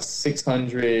have a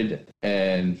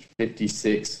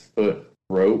 656-foot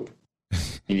rope,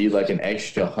 you need like an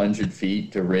extra 100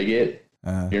 feet to rig it.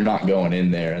 You're not going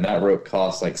in there. And that rope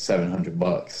costs like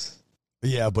 $700.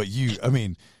 Yeah, but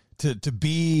to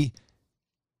be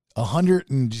 100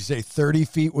 and did you say 30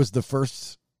 feet was the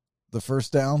first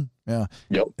down? Yeah.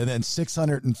 Yep. And then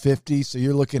 650. So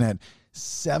you're looking at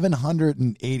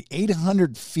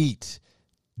 800 feet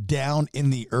down in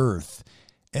the earth.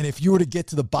 And if you were to get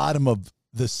to the bottom of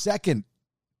the second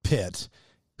pit,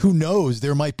 who knows?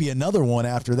 There might be another one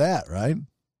after that, right?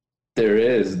 There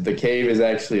is. The cave is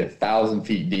actually 1,000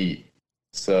 feet deep.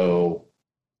 So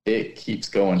it keeps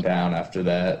going down after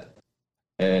that.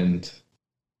 And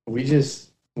we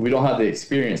don't have the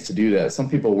experience to do that. Some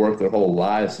people work their whole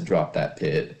lives to drop that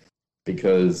pit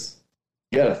because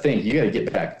you got to think, you got to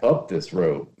get back up this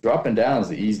rope. Dropping down is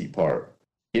the easy part.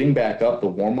 Getting back up the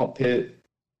warm-up pit,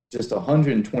 just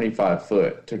 125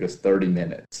 foot, took us 30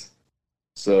 minutes.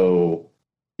 So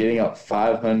getting up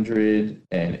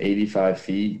 585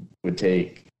 feet would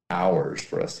take hours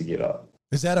for us to get up.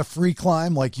 Is that a free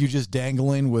climb, like you just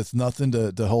dangling with nothing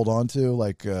to hold on to?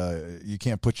 Like you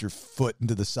can't put your foot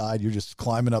into the side. You're just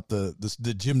climbing up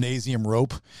the gymnasium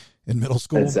rope in middle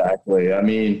school? Exactly. I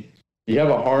mean, you have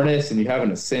a harness and you have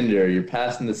an ascender. You're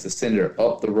passing this ascender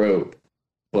up the rope,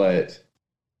 but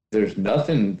there's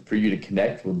nothing for you to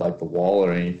connect with like the wall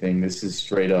or anything. This is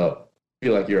straight up. I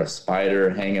feel like you're a spider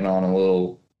hanging on a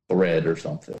little thread or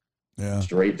something. Yeah.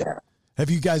 Straight down. Have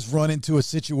you guys run into a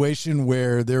situation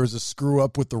where there was a screw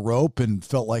up with the rope and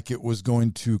felt like it was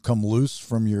going to come loose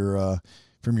from your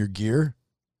gear?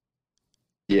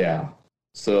 Yeah.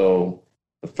 So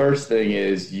the first thing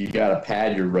is you got to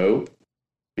pad your rope,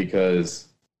 because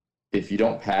if you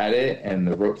don't pad it and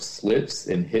the rope slips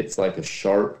and hits like a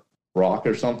sharp rock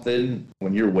or something,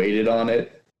 when you're weighted on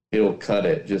it, it'll cut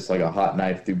it just like a hot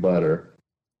knife through butter.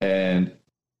 And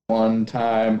one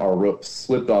time our rope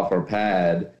slipped off our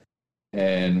pad,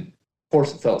 and of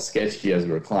course it felt sketchy as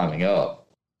we were climbing up.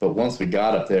 But once we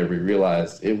got up there, we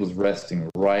realized it was resting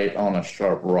right on a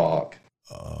sharp rock,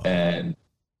 and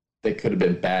it could have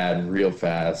been bad real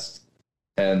fast.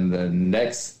 And the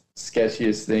next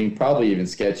sketchiest thing, probably even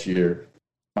sketchier,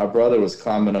 my brother was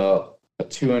climbing up a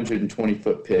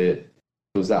 220-foot pit.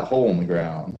 It was that hole in the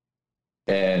ground.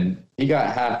 And he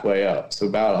got halfway up, so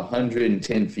about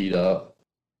 110 feet up.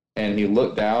 And he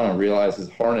looked down and realized his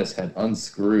harness had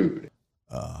unscrewed.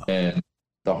 And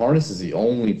the harness is the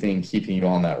only thing keeping you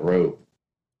on that rope.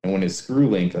 And when his screw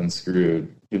link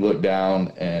unscrewed, he looked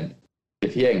down, and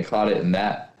if he hadn't caught it in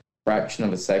that fraction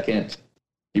of a second,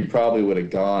 he probably would have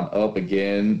gone up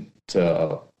again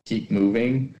to keep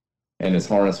moving, and his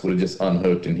harness would have just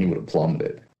unhooked and he would have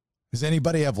plummeted. Does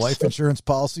anybody have life insurance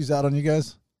policies out on you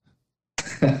guys?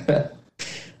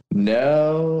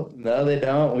 No, they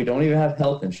don't. We don't even have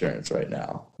health insurance right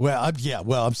now. Well,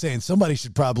 I'm saying somebody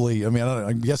should probably,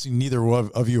 I'm guessing neither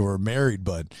of you are married,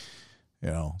 but,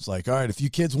 it's like, all right, if you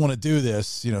kids want to do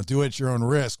this, do it at your own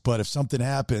risk. But if something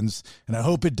happens, and I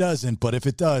hope it doesn't, but if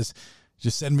it does,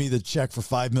 just send me the check for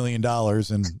 $5 million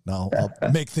and I'll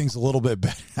make things a little bit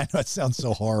better. I know it sounds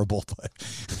so horrible, but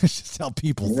it's just how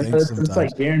people think sometimes. It's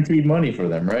like guaranteed money for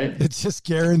them, right? It's just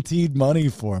guaranteed money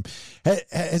for them.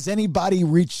 Has anybody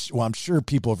reached, well, I'm sure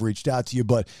people have reached out to you,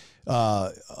 but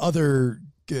other,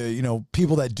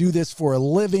 people that do this for a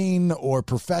living or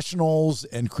professionals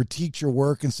and critiqued your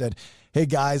work and said, hey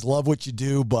guys, love what you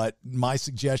do, but my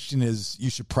suggestion is you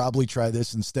should probably try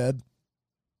this instead?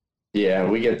 Yeah,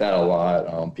 we get that a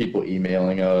lot. People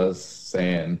emailing us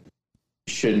saying,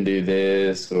 you shouldn't do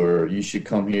this, or you should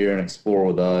come here and explore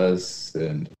with us.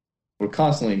 And we're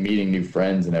constantly meeting new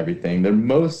friends and everything. They're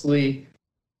mostly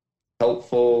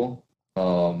helpful.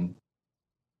 And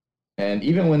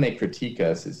even when they critique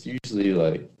us, it's usually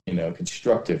like,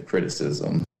 constructive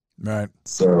criticism. Right.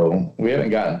 So we haven't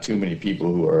gotten too many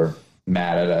people who are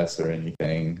mad at us or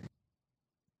anything.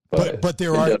 But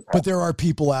there are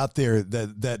people out there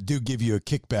that do give you a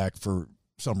kickback for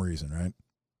some reason, right?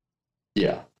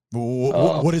 Yeah.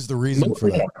 What is the reason for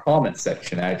that? In our comment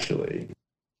section, actually.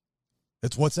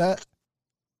 It's what's that?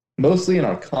 Mostly in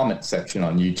our comment section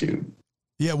on YouTube.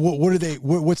 Yeah. What are they?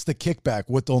 What's the kickback?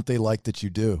 What don't they like that you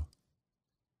do?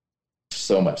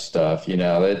 So much stuff.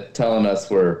 They're telling us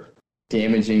we're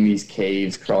damaging these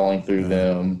caves, crawling through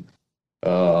them.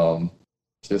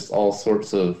 just all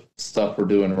sorts of stuff we're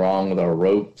doing wrong with our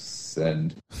ropes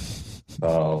and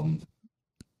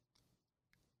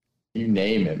you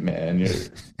name it, man.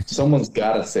 Someone's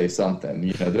got to say something.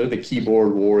 You know, they're the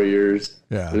keyboard warriors.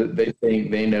 Yeah. They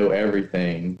think they know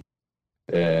everything.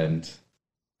 And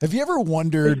have you ever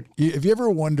wondered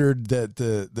that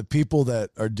the people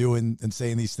that are doing and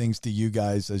saying these things to you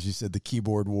guys, as you said, the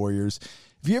keyboard warriors,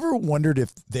 have you ever wondered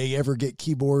if they ever get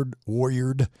keyboard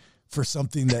warriored for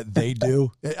something that they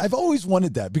do? I've always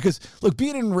wanted that because, look,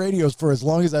 being in radio for as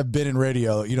long as I've been in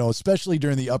radio, you know, especially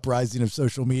during the uprising of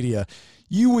social media,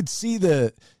 you would see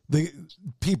the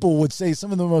people would say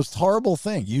some of the most horrible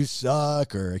things. You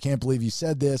suck, or I can't believe you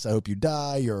said this. I hope you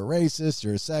die. You're a racist.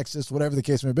 You're a sexist, whatever the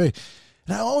case may be.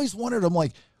 And I always wondered, I'm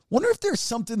like, wonder if there's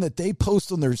something that they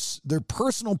post on their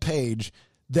personal page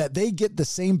that they get the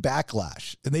same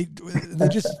backlash. And they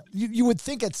just, you would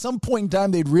think at some point in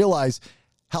time they'd realize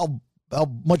how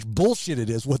much bullshit it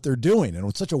is what they're doing. And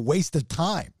it's such a waste of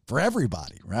time for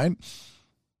everybody, right?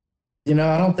 You know,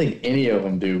 I don't think any of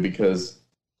them do because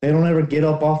they don't ever get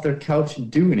up off their couch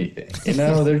and do anything. You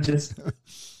know,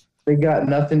 they got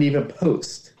nothing to even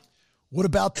post. What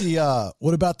about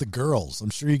the girls? I'm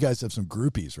sure you guys have some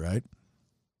groupies, right?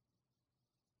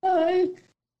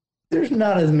 There's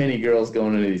not as many girls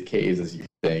going into these caves as you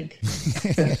think.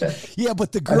 Yeah,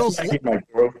 but the girls.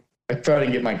 I try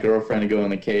to get my girlfriend to go in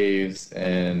the caves,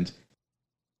 and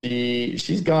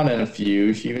she's gone in a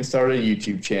few. She even started a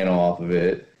YouTube channel off of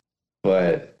it,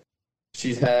 but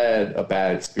she's had a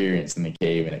bad experience in the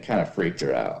cave, and it kind of freaked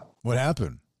her out. What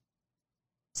happened?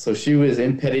 So she was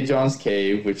in Petty John's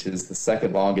Cave, which is the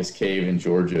second longest cave in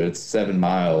Georgia. It's 7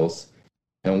 miles,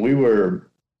 and we were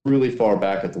really far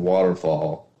back at the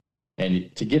waterfall.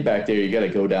 And to get back there, you got to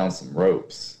go down some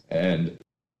ropes. And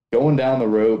going down the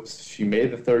ropes, she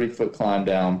made the 30-foot climb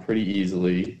down pretty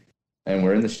easily. And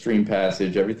we're in the stream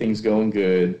passage. Everything's going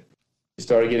good. It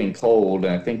started getting cold,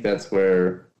 and I think that's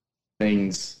where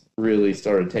things really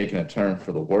started taking a turn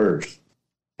for the worse.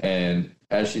 And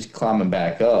as she's climbing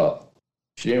back up,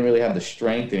 she didn't really have the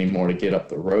strength anymore to get up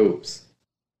the ropes.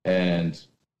 And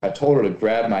I told her to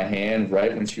grab my hand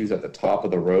right when she was at the top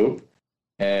of the rope.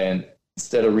 And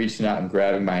instead of reaching out and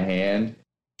grabbing my hand,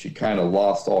 she kind of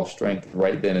lost all strength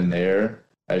right then and there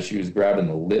as she was grabbing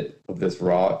the lip of this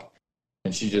rock.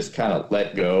 And she just kind of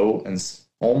let go and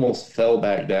almost fell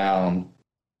back down,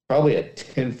 probably a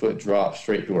 10-foot drop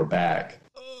straight to her back.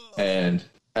 And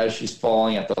as she's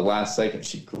falling at the last second,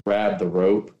 she grabbed the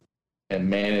rope and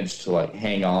managed to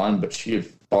hang on, but she had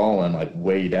fallen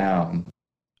way down.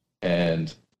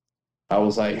 And I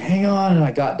was like, hang on. And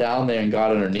I got down there and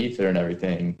got underneath her and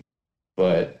everything.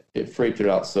 But it freaked her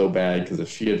out so bad because if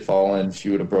she had fallen, she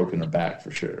would have broken her back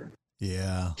for sure.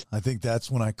 Yeah, I think that's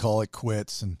when I call it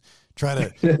quits and try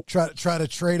to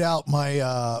trade out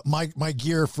my my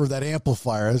gear for that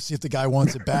amplifier. Let's see if the guy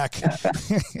wants it back.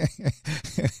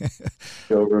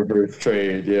 Go reverse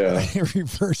trade, yeah.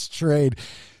 Reverse trade.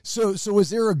 So is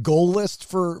there a goal list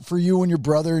for you and your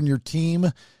brother and your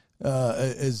team?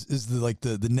 Is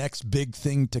the next big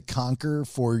thing to conquer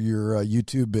for your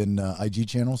YouTube and IG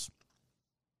channels?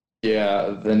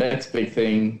 Yeah, the next big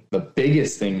thing, the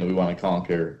biggest thing that we want to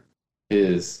conquer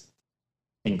is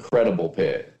Incredible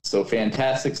Pit. So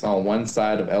Fantastic's on one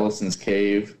side of Ellison's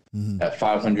Cave at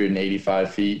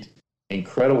 585 feet.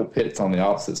 Incredible Pit's on the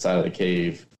opposite side of the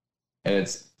cave, and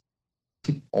it's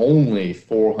only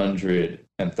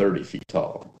 430 feet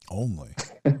tall. Only.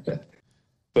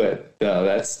 But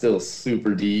that's still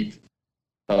super deep.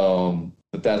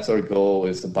 But that's our goal,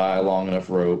 is to buy a long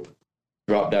enough rope,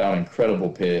 drop down Incredible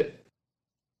Pit,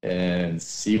 and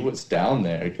see what's down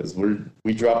there. Because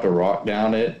we dropped a rock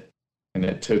down it, and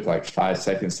it took 5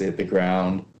 seconds to hit the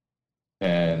ground.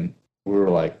 And we were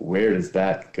like, where does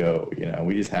that go?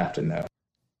 We just have to know.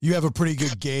 You have a pretty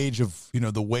good gauge of,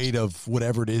 the weight of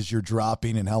whatever it is you're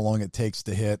dropping and how long it takes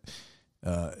to hit,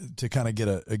 to kind of get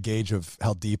a gauge of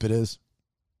how deep it is.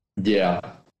 Yeah.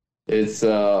 It's,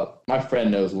 my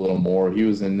friend knows a little more. He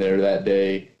was in there that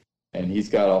day, and he's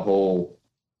got a whole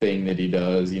thing that he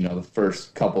does, the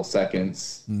first couple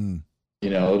seconds,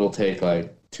 it'll take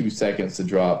 2 seconds to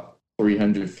drop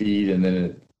 300 feet, and then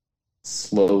it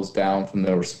slows down from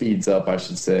there, or speeds up, I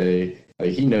should say.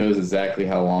 He knows exactly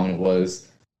how long it was,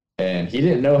 and he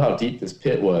didn't know how deep this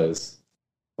pit was,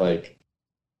 like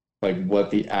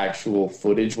what the actual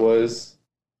footage was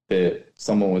that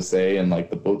someone would say in the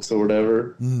books or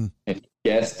whatever, and he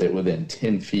guessed it within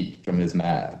 10 feet from his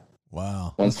math.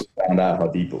 Wow. Once we found out how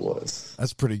deep it was.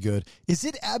 That's pretty good. Is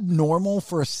it abnormal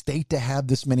for a state to have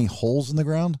this many holes in the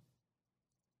ground?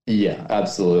 Yeah,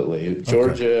 absolutely.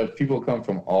 Georgia, people come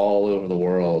from all over the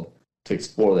world to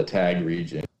explore the tag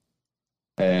region.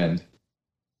 And,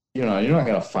 you're not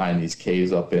going to find these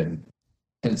caves up in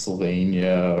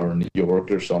Pennsylvania or New York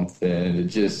or something. It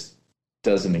just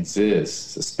doesn't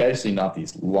exist, especially not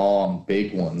these long,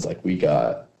 big ones like we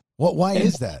got. Why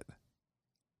is that?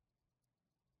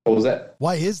 What was that?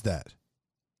 Why is that?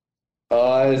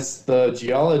 It's the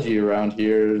geology around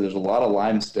here. There's a lot of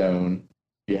limestone.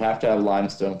 You have to have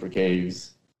limestone for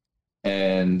caves.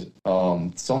 And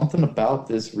something about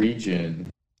this region,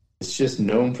 it's just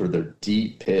known for their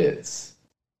deep pits.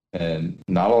 And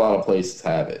not a lot of places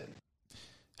have it.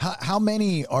 How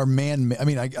many are man-made? I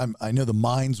mean, I know the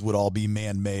mines would all be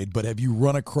man-made, but have you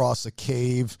run across a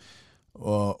cave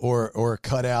or a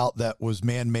cutout that was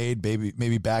man-made,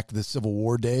 maybe back to the Civil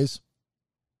War days?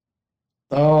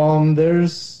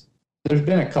 There's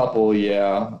been a couple,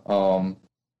 yeah.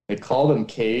 They call them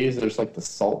caves. There's like the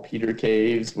saltpeter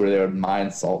caves where they would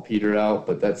mine saltpeter out,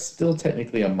 but that's still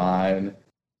technically a mine.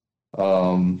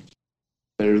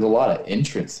 There's a lot of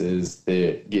entrances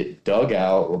that get dug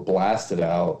out or blasted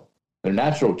out. They're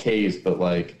natural caves, but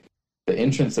like the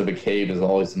entrance of a cave is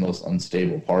always the most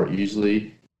unstable part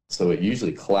usually. So it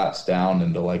usually collapses down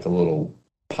into like a little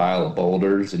pile of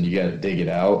boulders and you got to dig it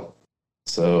out.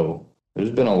 So there's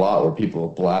been a lot where people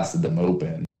have blasted them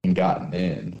open and gotten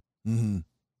in. Mm-hmm.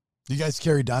 You guys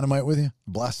carry dynamite with you?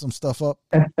 Blast some stuff up?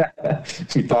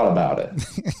 We thought about it.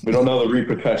 We don't know the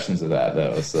repercussions of that,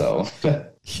 though. So,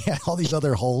 yeah, all these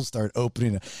other holes start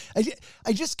opening.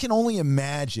 I just can only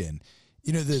imagine,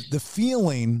 the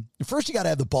feeling. First, you got to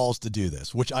have the balls to do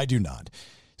this, which I do not.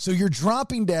 So you're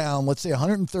dropping down, let's say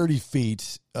 130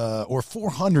 feet or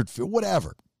 400 feet,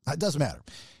 whatever. It doesn't matter.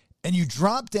 And you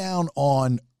drop down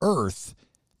on earth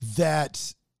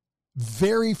that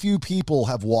very few people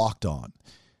have walked on.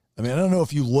 I mean, I don't know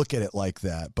if you look at it like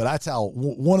that, but that's how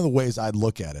one of the ways I'd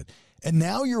look at it. And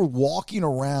now you're walking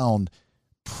around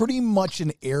pretty much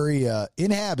an area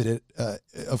inhabited,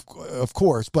 of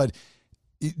course, but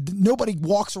nobody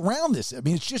walks around this. I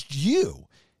mean, it's just you.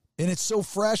 And it's so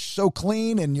fresh, so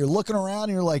clean, and you're looking around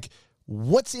and you're like,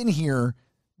 what's in here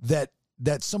that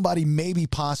somebody maybe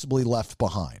possibly left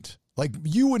behind? Like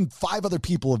you and 5 other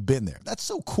people have been there. That's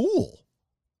so cool.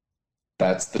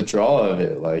 That's the draw of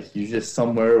it. Like you're just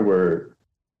somewhere where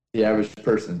the average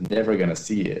person's never going to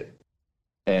see it.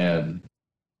 And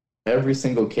every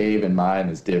single cave and mine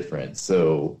is different.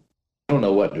 So you don't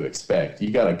know what to expect. You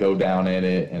got to go down in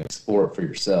it and explore it for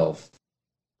yourself.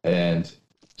 And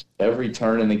every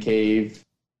turn in the cave,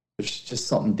 there's just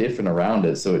something different around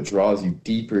it. So it draws you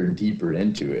deeper and deeper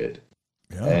into it.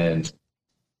 Yeah. And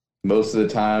most of the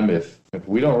time, if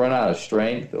we don't run out of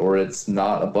strength or it's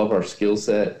not above our skill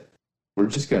set, we're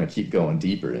just going to keep going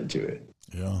deeper into it.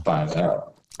 Yeah. Find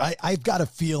out. I've got a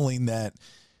feeling that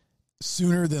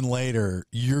sooner than later,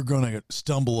 you're going to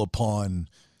stumble upon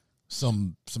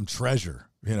some treasure,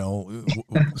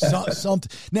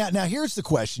 something. Now here's the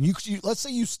question. You let's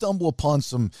say you stumble upon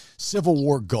some Civil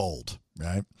War gold,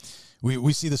 right?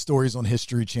 We see the stories on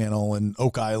History Channel and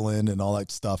Oak Island and all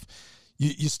that stuff.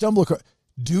 You stumble across,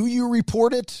 do you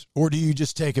report it or do you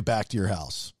just take it back to your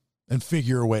house and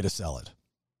figure a way to sell it?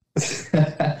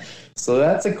 So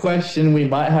that's a question we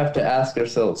might have to ask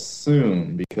ourselves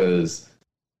soon, because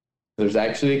there's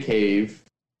actually a cave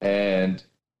and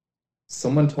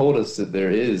someone told us that there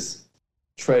is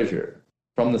treasure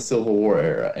from the Civil War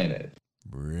era in it.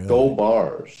 Really? Gold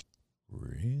bars.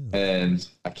 Really? And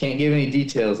I can't give any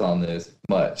details on this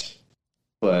much,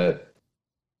 but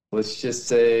let's just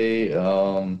say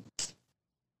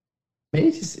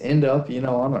maybe just end up,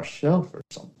 on our shelf or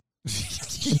something.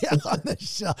 Yeah, on the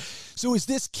shelf. So is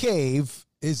this cave,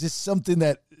 is this something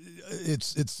that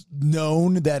it's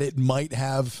known that it might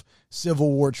have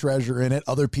Civil War treasure in it?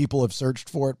 Other people have searched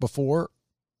for it before?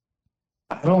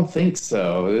 I don't think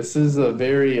so. This is a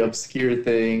very obscure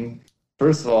thing.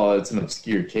 First of all, it's an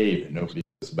obscure cave that nobody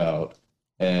knows about.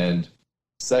 And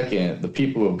second, the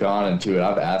people who have gone into it,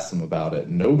 I've asked them about it.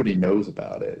 Nobody knows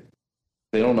about it.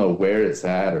 They don't know where it's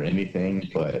at or anything,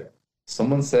 but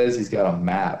someone says he's got a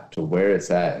map to where it's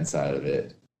at inside of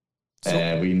it.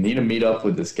 And we need to meet up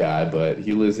with this guy, but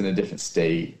he lives in a different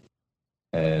state.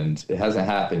 And it hasn't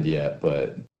happened yet,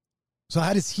 but... So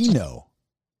how does he know?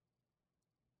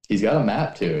 He's got a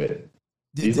map to it.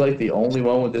 He's like the only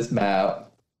one with this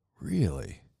map.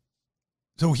 Really?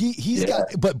 So he's got...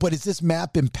 But has this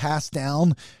map been passed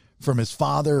down from his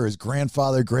father or his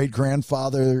grandfather,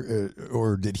 great-grandfather,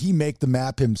 or did he make the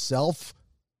map himself?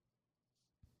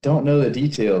 Don't know the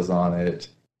details on it.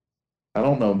 I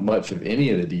don't know much of any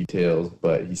of the details,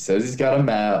 but he says he's got a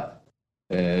map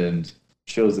and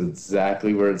shows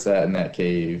exactly where it's at in that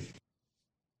cave.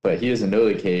 but he doesn't know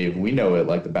the cave. We know it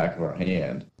like the back of our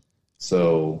hand.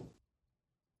 So,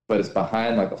 but it's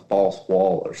behind like a false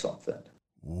wall or something.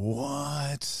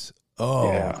 What?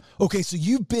 Oh, yeah. Okay, so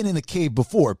you've been in the cave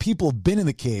before. People have been in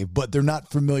the cave, but they're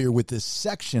not familiar with this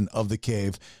section of the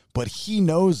cave, but he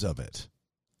knows of it.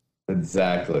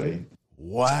 Exactly.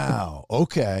 Wow.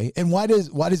 Okay. And why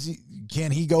does he,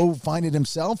 can't he go find it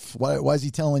himself? Why is he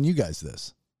telling you guys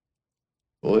this?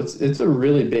 Well, it's a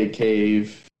really big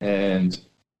cave, and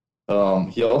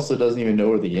he also doesn't even know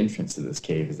where the entrance to this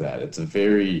cave is at. It's a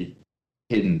very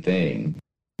hidden thing.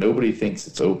 Nobody thinks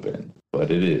it's open, but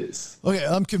it is. Okay,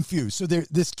 I'm confused. So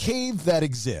this cave that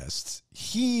exists,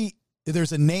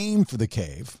 there's a name for the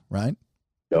cave, right?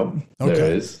 Yep, okay.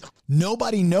 There is.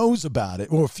 Nobody knows about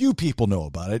it, or a few people know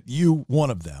about it. You, one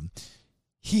of them.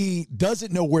 He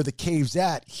doesn't know where the cave's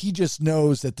at. He just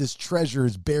knows that this treasure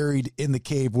is buried in the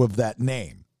cave with that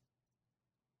name.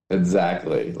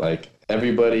 Exactly. Like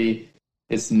everybody,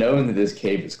 it's known that this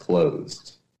cave is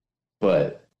closed,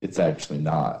 but it's actually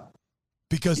not.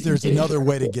 Because there's another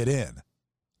way to get in.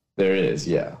 There is,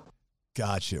 yeah.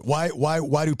 Gotcha.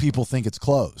 Why do people think it's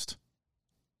closed?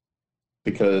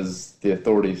 Because the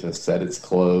authorities have said it's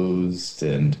closed,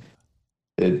 and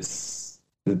it's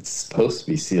supposed to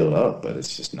be sealed up, but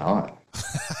it's just not.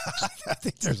 I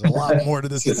think there's a lot more to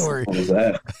this story.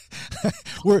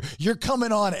 You're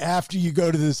coming on after you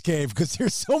go to this cave, because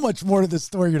there's so much more to this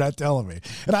story you're not telling me,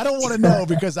 and I don't want to know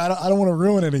because I don't want to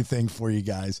ruin anything for you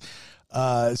guys.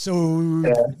 Gotta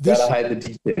hide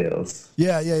the details.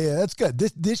 Yeah. That's good.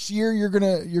 This year you're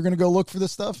gonna go look for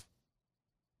this stuff.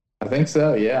 I think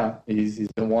so. Yeah, he's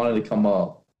been wanting to come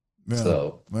up. Yeah.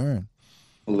 So, all right.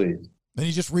 Believe. Then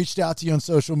he just reached out to you on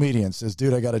social media and says,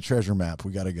 "Dude, I got a treasure map.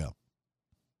 We got to go."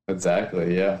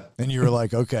 Exactly. Yeah. And you were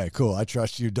like, "Okay, cool. I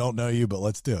trust you. Don't know you, but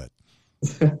let's do it."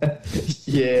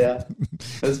 Yeah,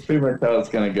 that's pretty much how it's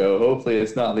gonna go. Hopefully,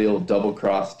 it's not the old double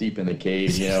cross deep in the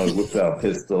cave. You know, he whips out a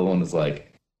pistol and is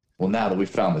like, "Well, now that we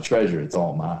found the treasure, it's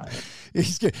all mine."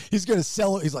 He's gonna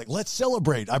sell it. He's like, "Let's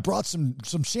celebrate. I brought some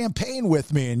champagne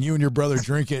with me," and you and your brother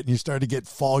drink it, and you start to get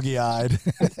foggy eyed.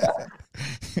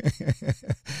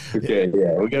 Okay,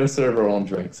 yeah, we gotta serve our own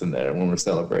drinks in there when we're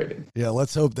celebrating. Yeah,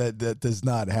 let's hope that does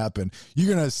not happen.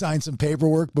 You're gonna sign some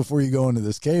paperwork before you go into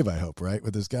this cave, I hope, right,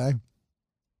 with this guy?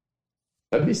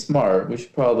 That'd be smart. We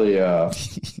should probably write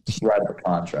a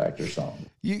contract or something.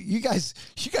 You guys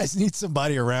need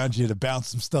somebody around you to bounce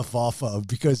some stuff off of,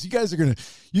 because you guys are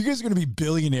gonna be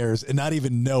billionaires and not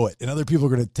even know it, and other people are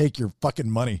gonna take your fucking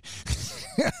money.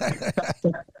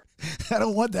 I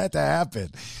don't want that to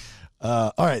happen.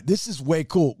 All right, this is way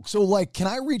cool. So, like, can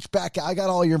I reach back? I got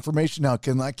all your information now.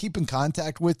 Can I keep in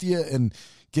contact with you and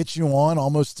get you on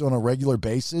almost on a regular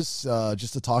basis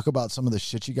just to talk about some of the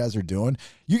shit you guys are doing?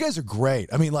 You guys are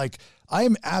great. I mean, like, I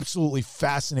am absolutely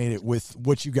fascinated with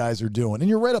what you guys are doing. And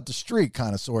you're right up the street,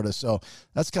 kind of, sort of. So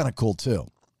that's kind of cool, too.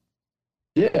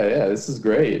 Yeah, this is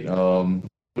great. We'll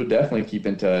definitely keep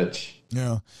in touch.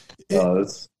 Yeah. We're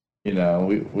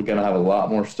going to have a lot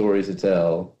more stories to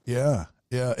tell. Yeah.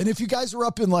 Yeah, and if you guys are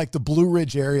up in, like, the Blue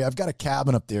Ridge area, I've got a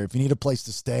cabin up there. If you need a place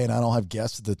to stay and I don't have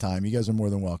guests at the time, you guys are more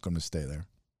than welcome to stay there.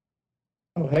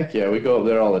 Oh, heck yeah. We go up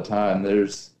there all the time.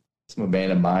 There's some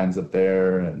abandoned mines up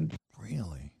there, and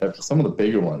really, some of the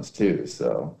bigger ones, too.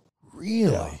 So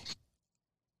really?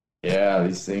 Yeah,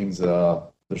 these things,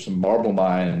 there's some marble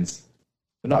mines.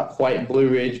 They're not quite in Blue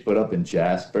Ridge, but up in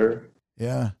Jasper.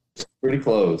 Yeah. Pretty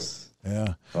close.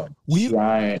 Yeah.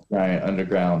 Giant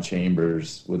underground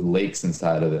chambers with lakes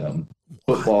inside of them,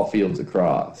 football fields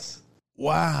across.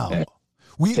 Wow. And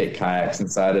we take kayaks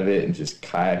inside of it and just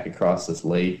kayak across this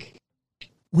lake.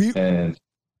 We've got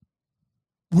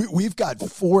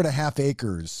 4.5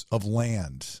 acres of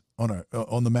land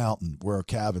on the mountain where our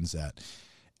cabin's at.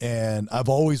 And I've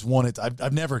always wanted to,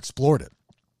 I've never explored it.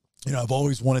 You know, I've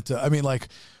always wanted to. I mean, like,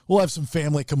 we'll have some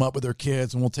family come up with their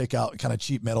kids and we'll take out kind of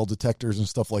cheap metal detectors and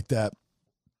stuff like that.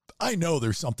 I know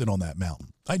there's something on that mountain.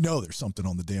 I know there's something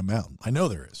on the damn mountain. I know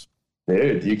there is.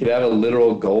 Dude, you could have a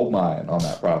literal gold mine on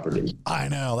that property. I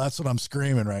know. That's what I'm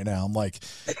screaming right now. I'm like,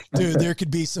 dude, there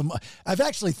could be some. I've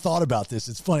actually thought about this.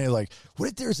 It's funny. Like, what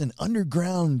if there's an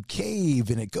underground cave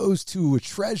and it goes to a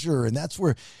treasure, and that's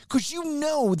where, because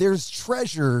there's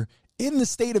treasure in the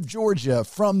state of Georgia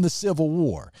from the Civil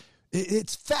War.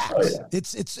 It's facts. Oh,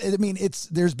 yeah.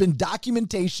 There's been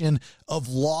documentation of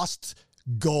lost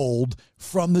gold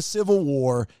from the Civil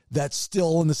War that's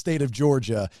still in the state of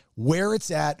Georgia. Where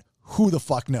it's at, who the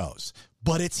fuck knows?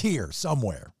 But it's here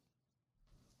somewhere.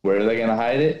 Where are they going to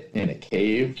hide it? In a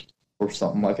cave or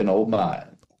something like an old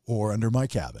mine? or under my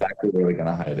cabin. Exactly where we're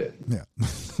gonna hide it. Yeah.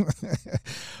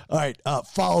 All right.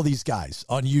 Follow these guys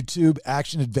on YouTube,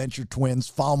 Action Adventure Twins.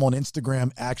 Follow them on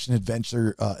Instagram, Action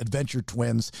Adventure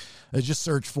Twins. Just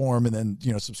search for them and then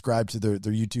subscribe to their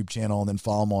YouTube channel and then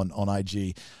follow them on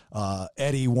IG.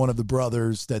 Eddie, one of the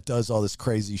brothers that does all this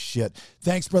crazy shit.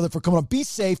 Thanks, brother, for coming on. Be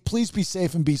safe. Please be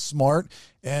safe and be smart.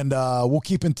 And we'll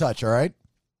keep in touch. All right.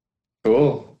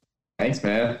 Cool. Thanks,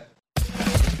 man.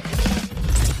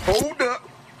 Hold up.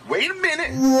 Wait a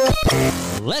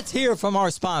minute. Let's hear from our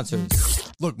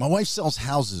sponsors. Look, my wife sells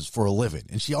houses for a living,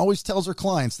 and she always tells her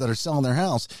clients that are selling their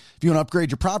house, if you want to upgrade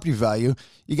your property value,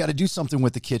 you got to do something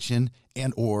with the kitchen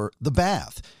and or the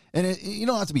bath. And you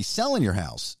don't have to be selling your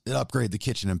house to upgrade the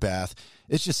kitchen and bath.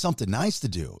 It's just something nice to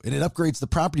do, and it upgrades the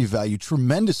property value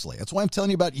tremendously. That's why I'm telling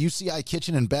you about UCI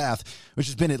Kitchen and Bath, which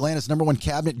has been Atlanta's #1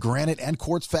 cabinet, granite, and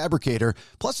quartz fabricator,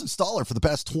 plus installer for the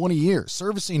past 20 years,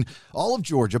 servicing all of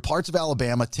Georgia, parts of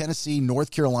Alabama, Tennessee,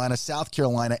 North Carolina, South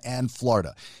Carolina, and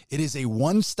Florida. It is a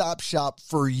one-stop shop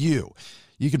for you.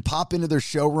 You can pop into their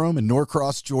showroom in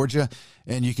Norcross, Georgia,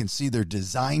 and you can see their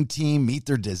design team, meet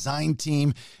their design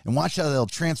team, and watch how they'll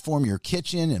transform your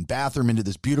kitchen and bathroom into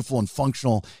this beautiful and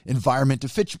functional environment to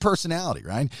fit your personality,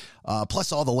 right?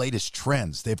 Plus all the latest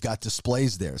trends. They've got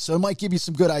displays there, so it might give you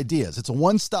some good ideas. It's a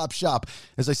one-stop shop.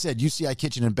 As I said, UCI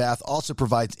Kitchen and Bath also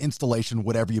provides installation,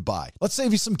 whatever you buy. Let's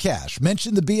save you some cash.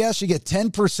 Mention the BS, you get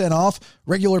 10% off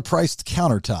regular priced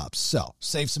countertops. So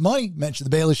save some money. Mention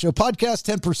the Bailey Show podcast,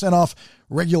 10% off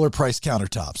regular price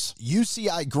countertops.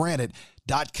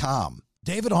 UCIGranite.com.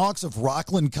 David Hawks of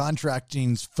Rockland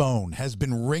Contracting's phone has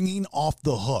been ringing off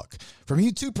the hook from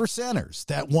you 2%ers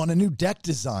that want a new deck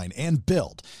design and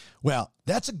build. Well,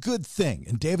 that's a good thing,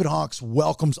 and David Hawks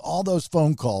welcomes all those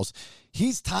phone calls.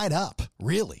 He's tied up,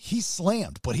 really. He's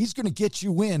slammed, but he's going to get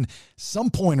you in some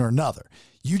point or another.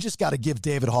 You just got to give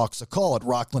David Hawks a call at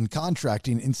Rockland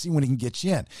Contracting and see when he can get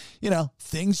you in.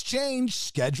 Things change,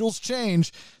 schedules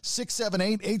change.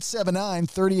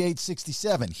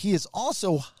 678-879-3867. He is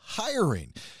also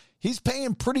hiring. He's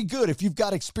paying pretty good if you've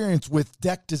got experience with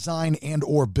deck design and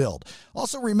or build.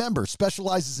 Also remember,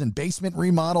 specializes in basement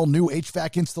remodel, new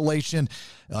HVAC installation,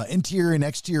 interior and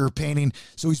exterior painting.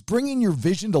 So he's bringing your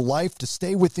vision to life to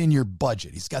stay within your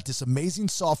budget. He's got this amazing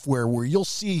software where you'll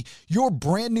see your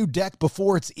brand new deck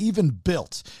before it's even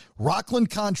built.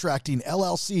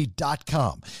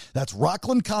 RocklandContractingLLC.com. That's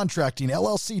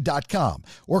RocklandContractingLLC.com.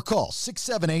 Or call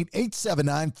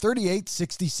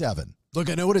 678-879-3867. Look,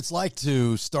 I know what it's like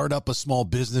to start up a small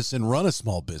business and run a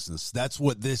small business. That's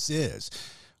what this is.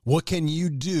 What can you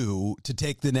do to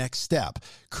take the next step?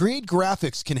 Create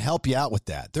Graphics can help you out with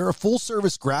that. They're a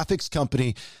full-service graphics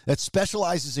company that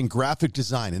specializes in graphic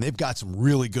design, and they've got some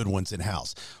really good ones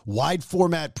in-house. Wide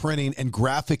format printing and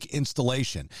graphic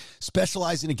installation.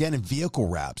 Specializing, again, in vehicle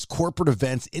wraps, corporate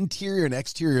events, interior and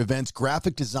exterior events,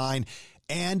 graphic design,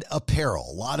 and apparel.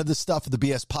 A lot of the stuff of the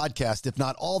BS podcast, if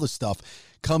not all the stuff,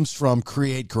 comes from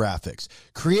Create Graphics.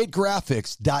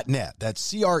 CreateGraphics.net.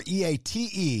 That's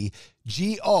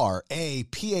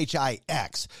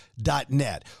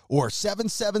CreateGraphics.net or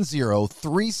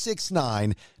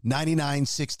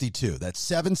 770-369-9962.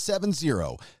 That's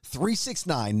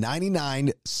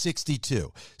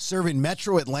 770-369-9962. Serving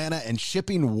Metro Atlanta and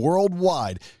shipping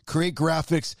worldwide. Create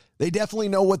Graphics, they definitely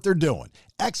know what they're doing.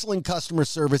 Excellent customer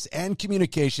service and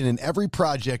communication in every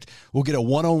project. Will get a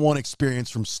one-on-one experience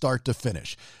from start to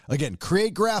finish. Again,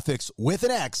 Create Graphics with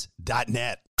an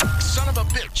X.net. Son of a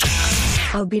bitch.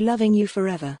 I'll be loving you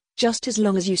forever, just as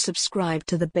long as you subscribe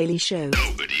to The Bailey Show.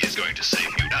 Nobody is going to save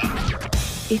you now.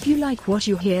 If you like what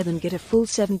you hear, then get a full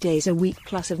 7 days a week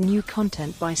plus of new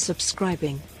content by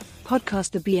subscribing.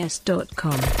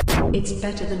 PodcastTheBS.com. It's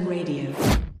better than radio.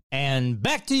 And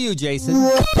back to you, Jason.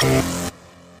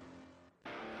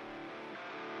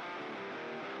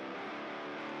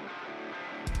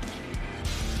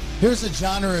 Here's a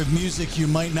genre of music you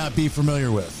might not be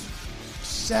familiar with.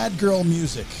 Sad girl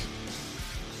music.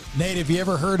 Nate, have you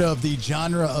ever heard of the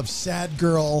genre of sad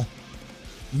girl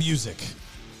music?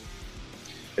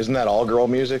 Isn't that all girl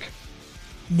music?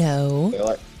 No.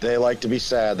 They like to be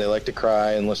sad. They like to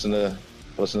cry and listen to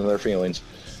their feelings.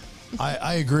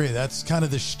 I agree. That's kind of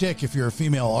the shtick if you're a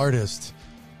female artist,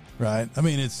 right? I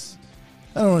mean, I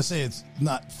don't want to say it's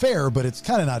not fair, but it's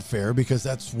kind of not fair because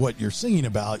that's what you're singing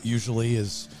about usually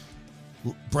is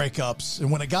breakups.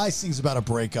 And when a guy sings about a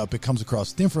breakup, it comes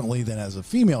across differently than as a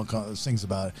female sings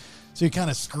about it. So you're kind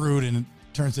of screwed and it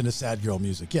turns into sad girl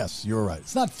music. Yes, you're right.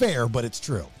 It's not fair, but it's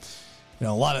true.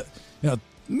 A lot of,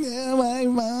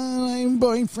 my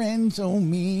boyfriend told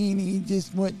me he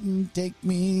just wouldn't take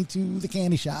me to the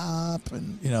candy shop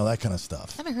and, that kind of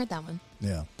stuff. I haven't heard that one.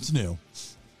 Yeah, it's new.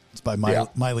 It's by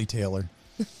Miley Taylor.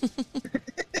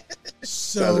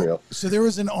 So there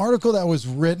was an article that was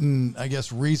written, I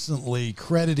guess, recently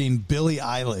crediting Billie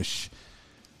Eilish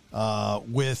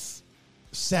with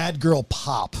sad girl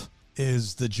pop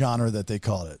is the genre that they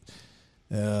call it.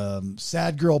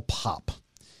 Sad girl pop.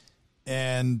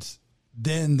 And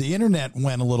then the internet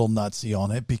went a little nutsy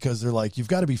on it because they're like, you've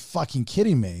got to be fucking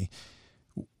kidding me.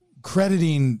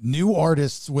 Crediting new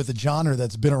artists with a genre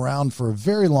that's been around for a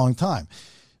very long time.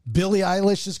 Billie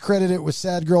Eilish is credited with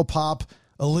sad girl pop.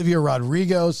 Olivia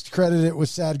Rodrigo's credited with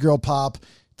sad girl pop.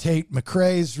 Tate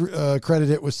McRae's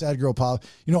credited with sad girl pop.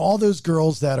 You know, all those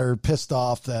girls that are pissed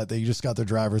off that they just got their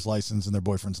driver's license and their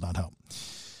boyfriend's not home.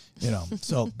 You know,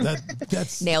 so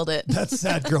that's nailed it. That's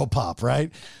sad girl pop,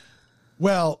 right?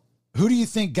 Well, who do you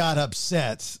think got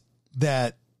upset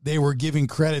that they were giving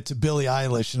credit to Billie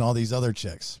Eilish and all these other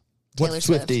chicks? Taylor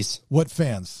Swifties. What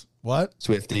fans? What?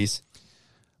 Swifties.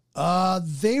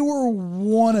 They were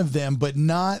one of them, but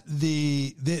not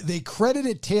they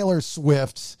credited Taylor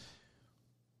Swift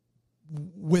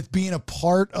with being a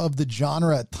part of the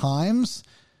genre at times,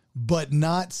 but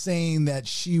not saying that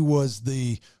she was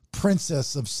the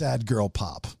princess of sad girl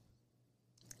pop.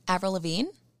 Avril Lavigne?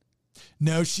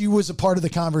 No, she was a part of the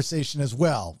conversation as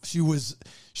well. She was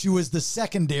the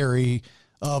secondary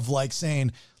of like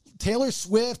saying Taylor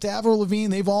Swift, Avril Lavigne,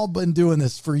 they've all been doing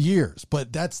this for years,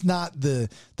 but that's not the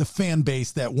fan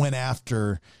base that went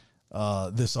after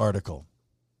this article.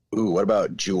 Ooh, what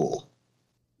about Jewel?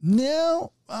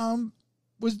 No,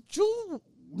 was Jewel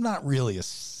not really yeah,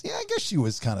 I guess she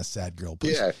was kind of sad girl.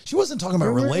 Yeah. She wasn't talking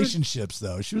about relationships,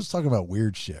 though. She was talking about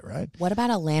weird shit, right? What about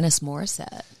Alanis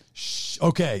Morissette?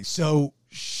 Okay, so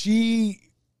she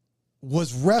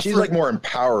was referenced. She's like more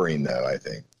empowering, though, I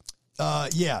think.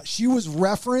 Yeah, she was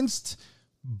referenced,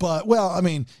 but, well, I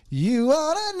mean, you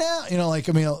oughta know, you know, like,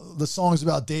 I mean, the songs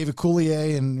about David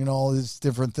Coulier and, you know, all these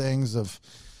different things of,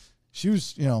 she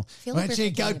was, you know, when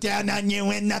she go down on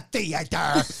you in the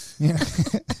theater. You know?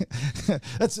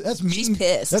 that's mean. She's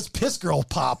pissed. That's piss girl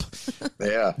pop.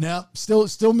 Yeah. No,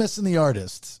 still missing the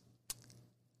artist.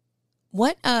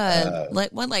 What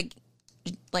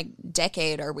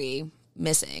decade are we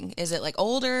missing? Is it like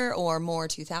older or more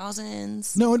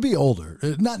 2000s? No, it'd be older.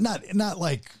 Not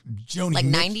like Joni. Like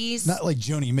 90s? Not like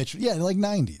Joni Mitchell. Yeah, like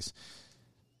 90s.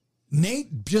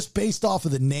 Nate, just based off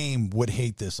of the name, would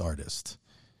hate this artist.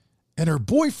 And her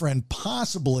boyfriend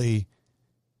possibly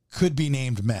could be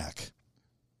named Mac.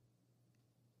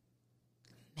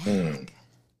 Mac.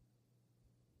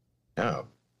 No.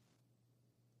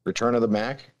 Return of the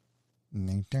Mac?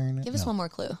 Give us one more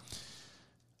clue.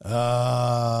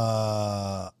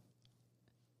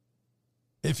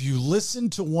 If you listen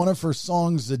to one of her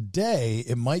songs a day,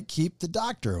 it might keep the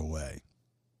doctor away.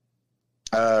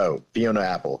 Oh, Fiona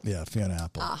Apple. Yeah, Fiona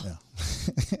Apple.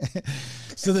 Yeah.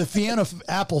 So the Fiona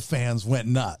Apple fans went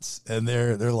nuts, and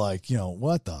they're like, you know,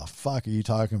 what the fuck are you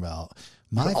talking about?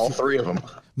 All three of them.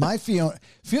 My Fiona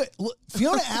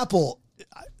Apple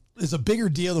is a bigger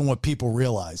deal than what people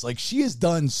realize. Like, she has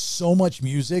done so much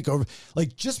music over,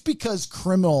 like, just because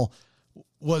Criminal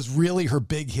was really her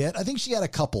big hit. I think she had a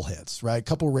couple hits, right? A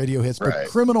couple radio hits, but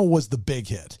Criminal was the big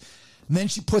hit. And then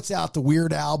she puts out the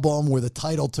weird album where the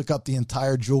title took up the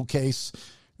entire jewel case,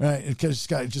 right? Because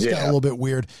it just got a little bit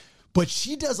weird. But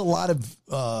she does a lot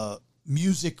of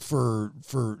music for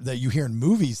that you hear in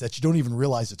movies that you don't even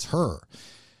realize it's her.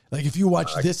 Like, if you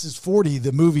watch This Is 40,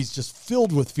 the movie's just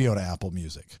filled with Fiona Apple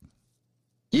music.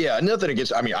 Yeah, nothing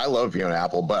against, I mean, I love Fiona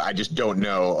Apple, but I just don't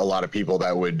know a lot of people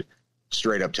that would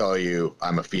straight up tell you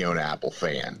I'm a Fiona Apple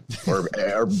fan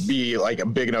or be like a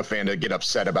big enough fan to get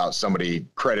upset about somebody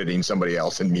crediting somebody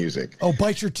else in music. Oh,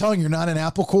 bite your tongue. You're not an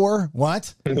Apple core?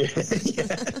 What?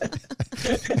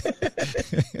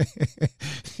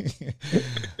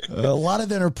 A lot of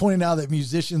them are pointing out that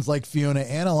musicians like Fiona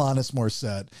and Alanis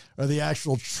Morissette are the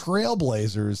actual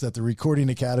trailblazers that the Recording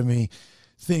Academy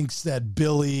thinks that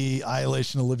Billie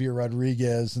Eilish and Olivia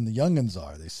Rodrigo and the young'uns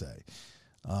are, they say.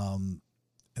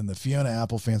 And the Fiona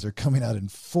Apple fans are coming out in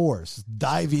force,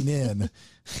 diving in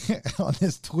on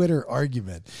this Twitter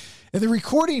argument. And the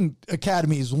Recording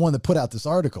Academy is the one that put out this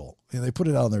article. And they put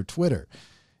it out on their Twitter.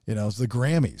 You know, it's the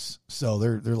Grammys. So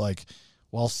they're like,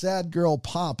 while sad girl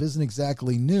pop isn't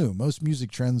exactly new, most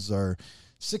music trends are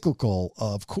cyclical,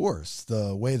 of course,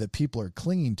 the way that people are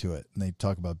clinging to it. And they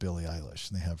talk about Billie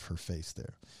Eilish, and they have her face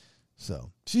there.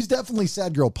 So she's definitely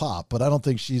sad girl pop, but I don't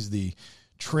think she's the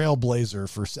trailblazer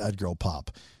for sad girl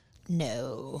pop.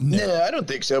 No, I don't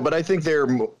think so. But I think they're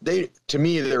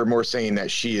more saying that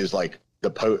she is like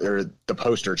the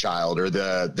poster child or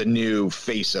the new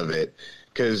face of it.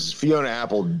 Because Fiona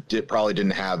Apple probably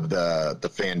didn't have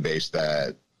the fan base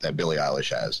that that Billie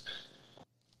Eilish has.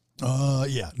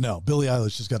 Yeah, no, Billie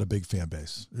Eilish has got a big fan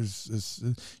base.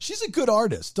 She's a good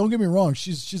artist. Don't get me wrong.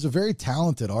 She's a very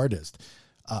talented artist.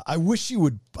 I wish she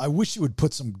would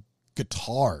put some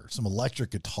guitar, some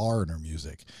electric guitar in her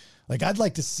music. Like, I'd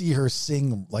like to see her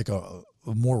sing like a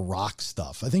more rock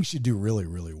stuff. I think she'd do really,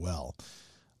 really well.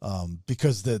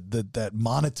 Because that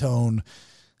monotone,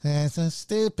 that's so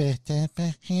stupid, and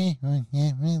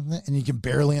you can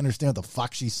barely understand what the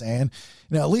fuck she's saying.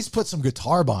 You know, at least put some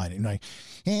guitar behind it. And like,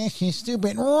 she's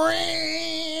stupid.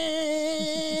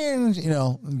 You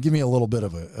know, give me a little bit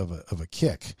of a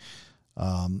kick.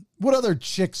 What other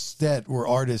chicks that were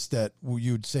artists that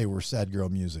you'd say were sad girl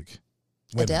music?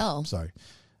 Adele. Sorry.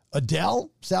 Adele?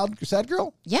 Sad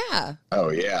girl? Yeah. Oh,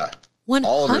 yeah. 100%.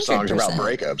 All of her songs are about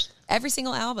breakups. Every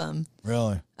single album.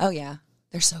 Really? Oh, yeah.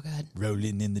 They're so good.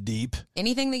 Rolling in the deep.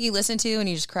 Anything that you listen to and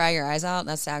you just cry your eyes out,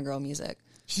 that's sad girl music.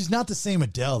 She's not the same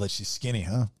Adele that she's skinny,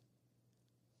 huh?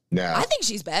 No. I think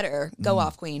she's better. Go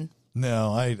off, Queen.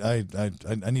 No, I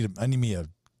need me a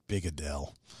big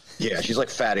Adele. Yeah, she's like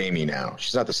Fat Amy now.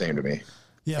 She's not the same to me.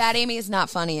 Yeah. Fat Amy is not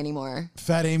funny anymore.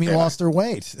 Fat Amy lost her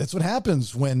weight. That's what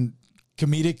happens when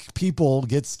comedic people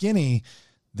get skinny.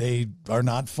 They are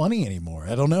not funny anymore.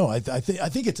 I don't know. I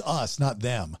think it's us, not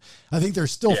them. I think they're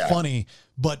still funny,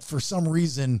 but for some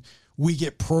reason we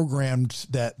get programmed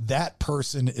that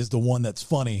person is the one that's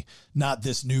funny, not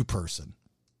this new person.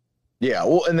 Yeah,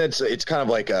 well, and it's kind of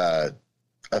like a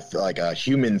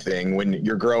human thing when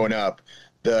you're growing up.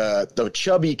 The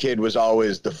chubby kid was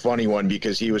always the funny one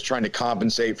because he was trying to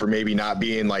compensate for maybe not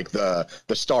being like the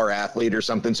star athlete or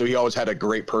something. So he always had a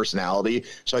great personality.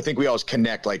 So I think we always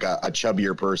connect like a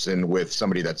chubbier person with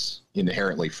somebody that's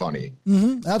inherently funny.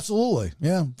 Mm-hmm, absolutely.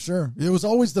 Yeah, sure. It was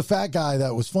always the fat guy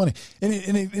that was funny. And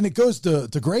it goes to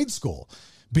grade school,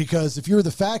 because if you're the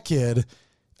fat kid,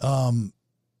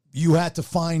 you had to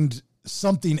find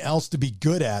something else to be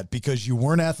good at because you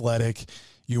weren't athletic,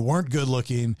 you weren't good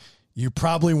looking, you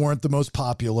probably weren't the most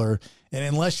popular, and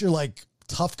unless you're like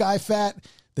tough guy fat,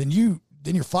 then you're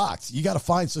fucked. You got to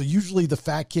find. So usually the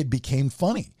fat kid became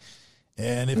funny,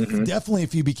 and definitely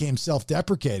if you became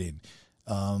self-deprecating,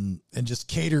 and just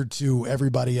catered to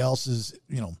everybody else's,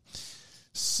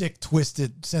 sick,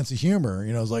 twisted sense of humor.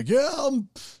 It's like, yeah, I'm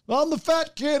the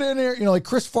fat kid in here. Like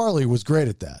Chris Farley was great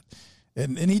at that.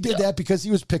 And he did that because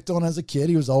he was picked on as a kid.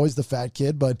 He was always the fat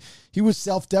kid, but he was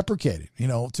self-deprecating,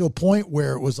 to a point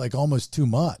where it was like almost too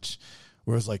much,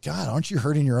 where it was like, God, aren't you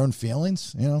hurting your own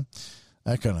feelings?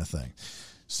 That kind of thing.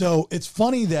 So it's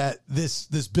funny that this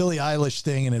Billie Eilish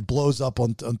thing, and it blows up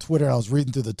on Twitter. I was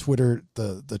reading through the Twitter,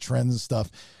 the trends and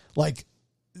stuff. Like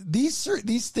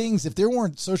these things, if there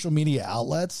weren't social media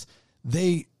outlets,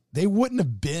 they wouldn't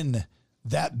have been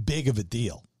that big of a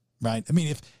deal. Right. I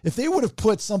mean, if they would have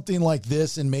put something like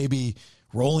this in maybe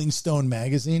Rolling Stone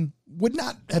magazine, would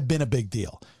not have been a big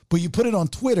deal. But you put it on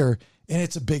Twitter and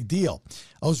it's a big deal.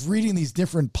 I was reading these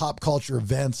different pop culture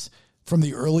events from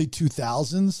the early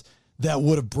 2000s that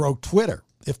would have broke Twitter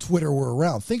if Twitter were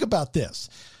around. Think about this.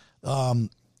 Some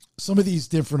of these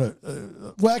different,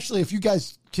 well, actually, if you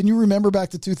guys, can you remember back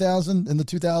to 2000, in the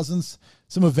 2000s,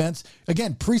 some events,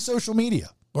 again, pre-social media,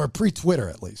 or pre-Twitter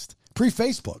at least,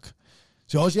 pre-Facebook.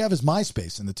 So all you have is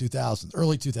MySpace in the 2000s,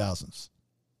 early 2000s.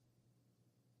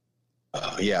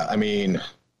 Yeah, I mean,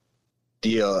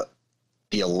 the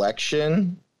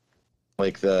election,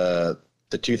 like the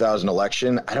 2000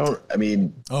 election.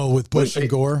 With Bush and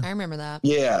Gore. I remember that.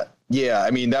 Yeah.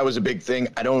 I mean, that was a big thing.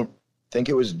 I don't think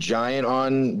it was giant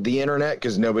on the internet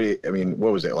because nobody. I mean,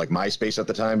 what was it, like MySpace at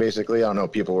the time? Basically, I don't know.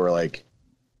 People were like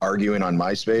arguing on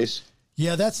MySpace.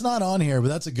 Yeah, that's not on here, but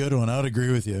that's a good one. I would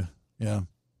agree with you. Yeah.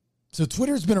 So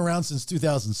Twitter's been around since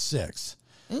 2006.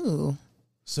 Ooh.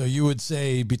 So you would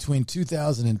say between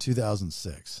 2000 and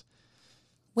 2006.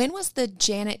 When was the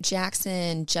Janet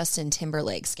Jackson, Justin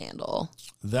Timberlake scandal?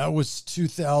 That was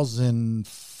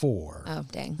 2004. Oh,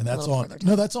 dang. And that's on.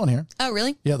 No, that's on here. Oh,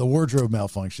 really? Yeah, the wardrobe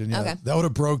malfunction. Yeah, okay. That would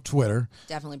have broke Twitter.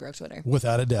 Definitely broke Twitter.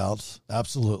 Without a doubt.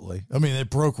 Absolutely. I mean, it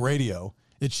broke radio.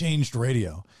 It changed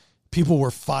radio. People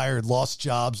were fired, lost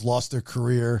jobs, lost their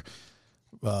career.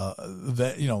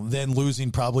 Then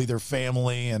losing probably their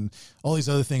family and all these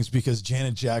other things because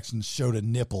Janet Jackson showed a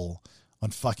nipple on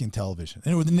fucking television.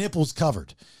 And the nipples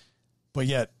covered, but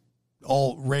yet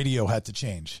all radio had to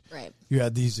change. Right. You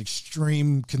had these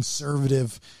extreme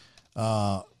conservative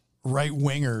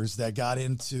right-wingers that got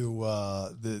into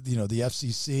the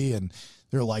FCC, and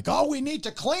they're like, oh, we need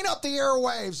to clean up the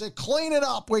airwaves. They clean it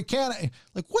up. We can't.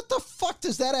 Like, what the fuck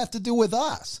does that have to do with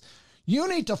us? You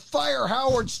need to fire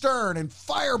Howard Stern and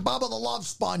fire Bubba the Love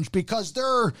Sponge because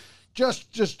they're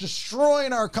just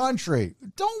destroying our country.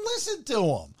 Don't listen to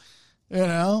them. You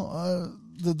know,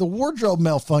 the wardrobe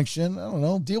malfunction, I don't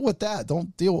know, deal with that.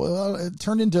 Don't deal with it.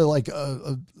 Turned into like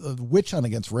a witch hunt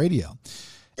against radio.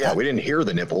 Yeah, we didn't hear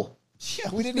the nipple. Yeah,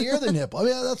 we didn't hear the nipple. I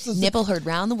mean, that's the nipple heard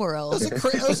round the world.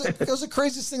 That was the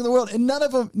craziest thing in the world. And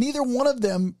neither one of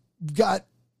them got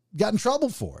in trouble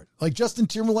for it. Like Justin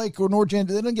Timberlake or Norjan,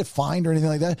 they didn't get fined or anything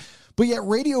like that. But yet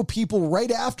radio people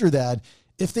right after that,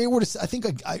 if they were to, I think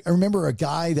I remember a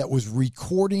guy that was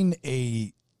recording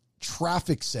a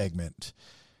traffic segment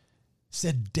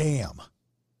said, damn.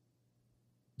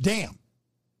 And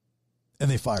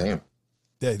they fired him.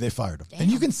 They fired him. Damn.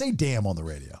 And you can say damn on the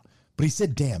radio. But he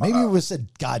said damn. Maybe it was said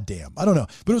goddamn. I don't know.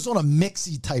 But it was on a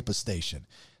mixy type of station.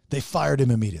 They fired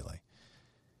him immediately.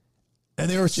 And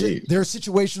there are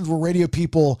situations where radio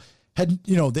people had,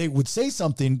 you know, they would say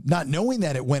something not knowing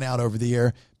that it went out over the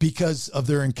air because of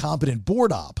their incompetent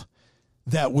board op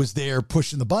that was there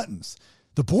pushing the buttons.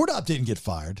 The board op didn't get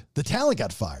fired. The talent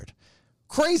got fired.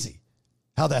 Crazy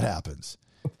how that happens,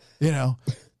 you know.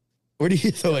 Where do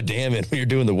you throw a damn in when you're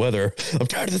doing the weather? I'm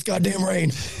tired of this goddamn rain.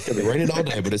 It's been raining all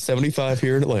day, but it's 75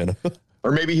 here in Atlanta.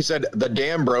 Or maybe he said the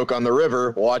dam broke on the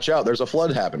river. Watch out, there's a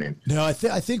flood happening. No, I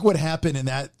think what happened in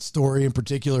that story in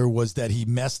particular was that he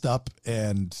messed up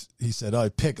and he said, "Oh,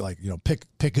 pick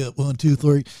up 1, 2,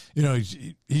 3." You know,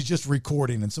 he's just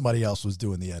recording and somebody else was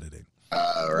doing the editing,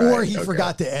 right, or he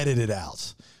forgot to edit it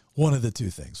out. One of the two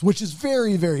things, which is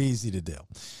very, very easy to do.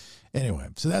 Anyway,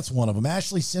 so that's one of them.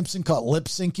 Ashley Simpson caught lip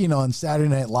syncing on Saturday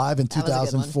Night Live in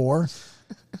 2004.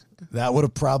 That would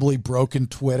have probably broken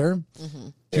Twitter. Mm-hmm.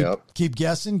 Keep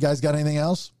guessing. Guys got anything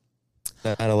else?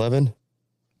 9/11?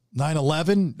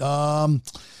 9/11.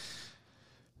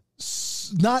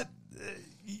 It's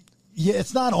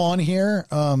not on here.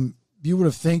 You would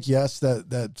have think, yes,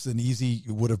 that's an easy,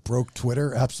 would have broke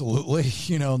Twitter. Absolutely.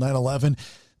 You know, 9/11.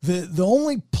 The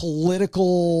only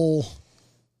political,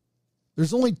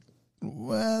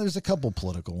 there's a couple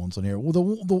political ones on here. Well, the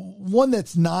one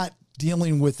that's not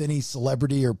dealing with any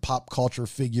celebrity or pop culture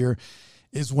figure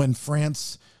is when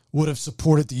France would have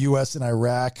supported the U.S. in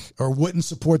Iraq, or wouldn't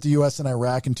support the U.S. in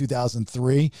Iraq in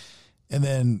 2003. And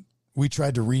then we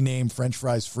tried to rename French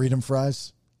fries Freedom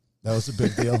Fries. That was a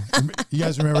big deal. You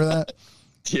guys remember that?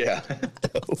 Yeah.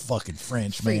 Fucking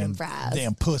French, Freedom man. fries.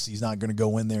 Damn pussy's not going to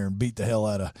go in there and beat the hell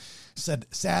out of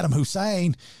Saddam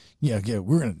Hussein. Yeah,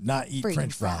 we're going to not eat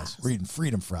French fries. We're eating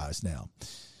Freedom Fries now.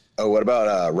 Oh, what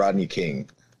about Rodney King?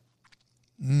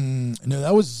 No,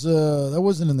 that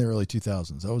wasn't in the early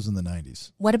 2000s. That was in the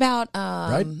 90s. What about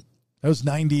right? That was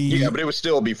 90. Yeah, but it was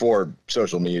still before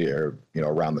social media, or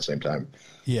around the same time.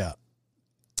 Yeah.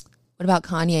 What about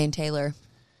Kanye and Taylor?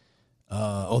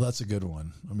 That's a good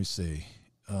one. Let me see.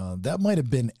 That might have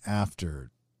been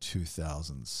after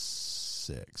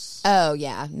 2006. Oh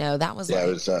yeah, no, that was it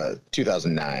was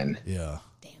 2009. Yeah.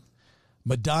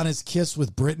 Madonna's kiss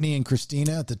with Britney and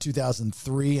Christina at the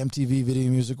 2003 MTV Video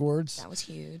Music Awards. That was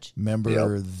huge.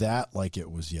 Remember that like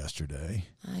it was yesterday.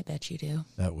 I bet you do.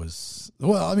 That was,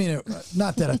 well, I mean,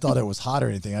 not that I thought it was hot or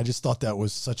anything. I just thought that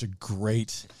was such a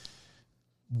great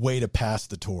way to pass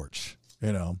the torch,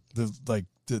 you know,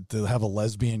 to have a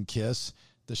lesbian kiss.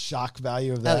 The shock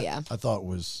value of that, oh, yeah. I thought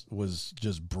was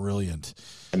just brilliant.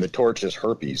 And the torch is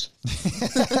herpes.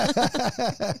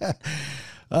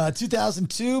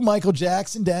 2002, Michael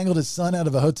Jackson dangled his son out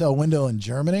of a hotel window in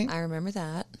Germany. I remember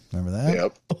that. Remember that?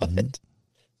 Yep. What?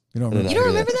 You don't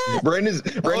remember that? Brandon's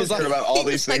heard about all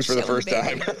these things for the first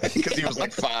baby. time because he was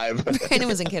like 5. Brandon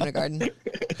was in kindergarten.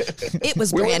 It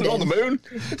was we Brandon. wasn't on the moon.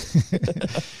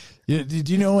 Did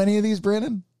you know any of these,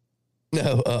 Brandon?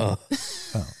 No. Oh.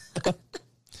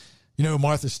 You know who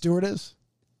Martha Stewart is?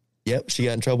 Yep, she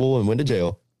got in trouble and went to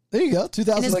jail. There you go.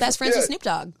 2000. And his best friend's with Snoop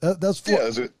Dogg. That's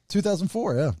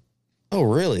 2004. Yeah. Oh,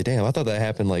 really? Damn, I thought that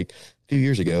happened like a few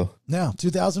years ago. No,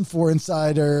 2004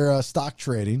 insider stock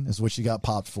trading is what she got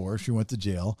popped for. She went to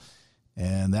jail,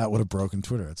 and that would have broken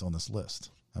Twitter. It's on this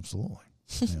list. Absolutely.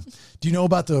 Yeah. Do you know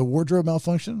about the wardrobe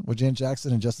malfunction with Janet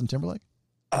Jackson and Justin Timberlake?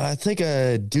 I think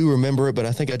I do remember it, but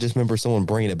I think I just remember someone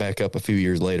bringing it back up a few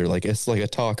years later. Like it's like a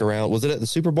talk around. Was it at the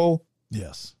Super Bowl?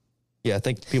 Yes. Yeah, I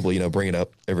think people, bring it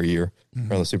up every year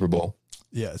around the Super Bowl.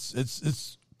 Yes,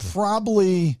 it's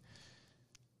probably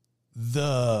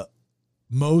the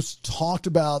most talked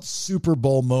about Super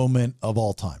Bowl moment of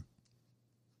all time.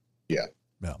 Yeah.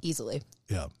 Easily.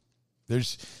 Yeah.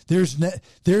 There's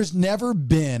never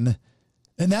been,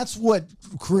 and that's what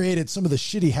created some of the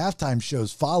shitty halftime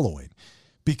shows following,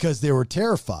 because they were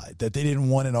terrified that they didn't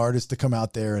want an artist to come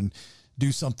out there and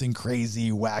do something crazy,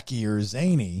 wacky, or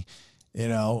zany.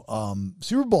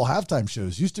 Super Bowl halftime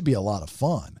shows used to be a lot of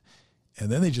fun. And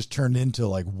then they just turned into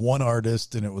like one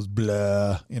artist, and it was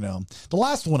blah. The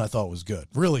last one I thought was good,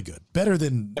 really good, better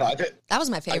than. That was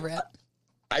my favorite.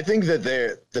 I think that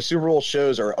the Super Bowl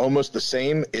shows are almost the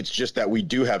same. It's just that we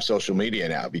do have social media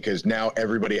now, because now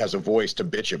everybody has a voice to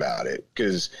bitch about it,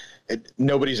 because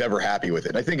nobody's ever happy with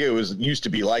it. I think it used to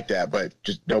be like that, but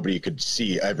just nobody could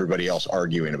see everybody else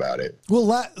arguing about it.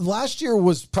 Well, last year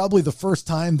was probably the first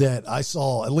time that I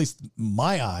saw, at least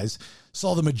my eyes,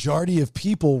 saw the majority of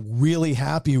people really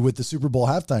happy with the Super Bowl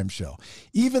halftime show.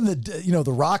 Even the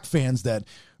rock fans that,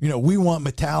 we want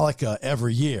Metallica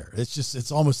every year.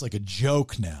 It's almost like a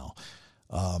joke now.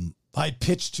 I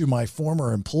pitched to my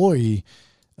former employee,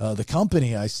 the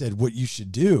company. I said, what you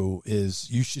should do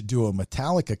is you should do a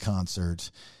Metallica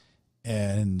concert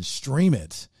and stream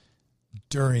it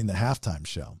during the halftime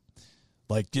show,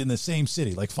 like in the same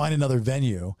city, like find another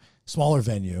venue, smaller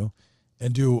venue,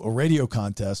 and do a radio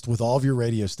contest with all of your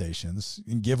radio stations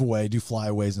and give away, do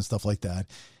flyaways and stuff like that,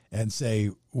 and say,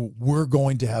 we're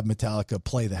going to have Metallica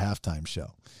play the halftime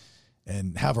show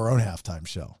and have our own halftime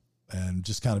show, and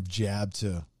just kind of jab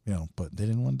to, but they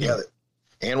didn't want to do it.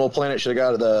 Animal Planet should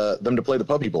have got them to play the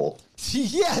Puppy Bowl.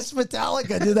 Yes,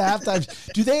 Metallica did the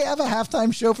halftime. Do they have a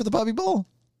halftime show for the Puppy Bowl?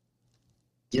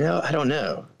 I don't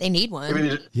know. They need one.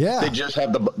 They just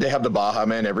have the Baja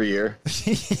Men every year.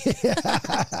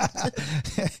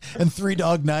 And Three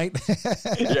Dog Night.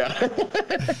 Yeah.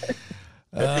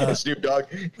 Snoop Dogg.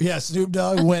 Yeah, Snoop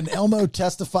Dogg. When Elmo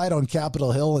testified on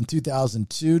Capitol Hill in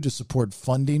 2002 to support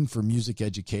funding for music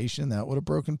education, that would have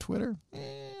broken Twitter. I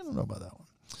don't know about that one.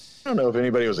 I don't know if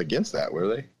anybody was against that,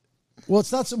 were they? Well,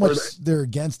 it's not so much they're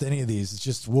against any of these. It's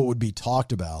just what would be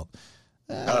talked about.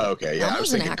 Oh, okay. Yeah, I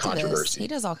was thinking controversy. He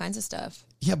does all kinds of stuff.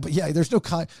 Yeah, but there's no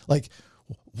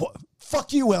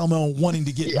fuck you, Elmo, wanting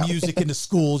to get music into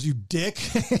schools, you dick.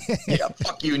 Yeah,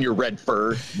 fuck you and your red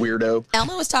fur, weirdo.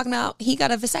 Elmo was talking about he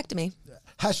got a vasectomy.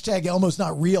 Hashtag Elmo's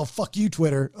not real. Fuck you,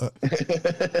 Twitter.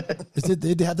 Did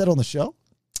they have that on the show?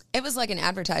 It was like an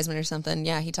advertisement or something.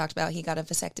 Yeah, he talked about he got a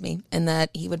vasectomy and that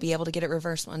he would be able to get it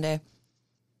reversed one day.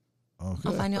 Okay.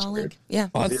 I'll find y'all a link. Yeah.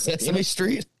 On Sesame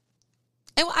Street?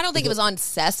 I don't think it was on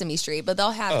Sesame Street, but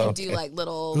they'll have him do like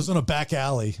little. It was on a back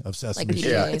alley of Sesame Street.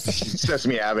 Yeah,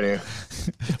 Sesame Avenue.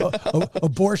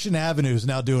 Abortion Avenue is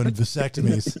now doing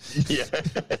vasectomies.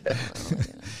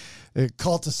 Yeah.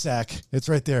 Cul-de-sac. It's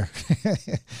right there.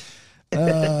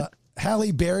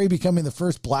 Halle Berry becoming the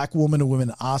first black woman to win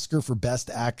an Oscar for Best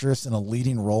Actress in a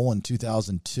leading role in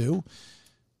 2002.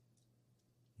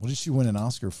 What did she win an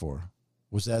Oscar for?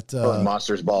 Was that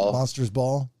Monsters Ball? Monsters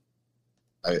Ball?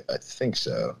 I think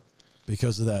so.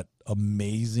 Because of that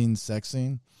amazing sex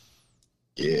scene?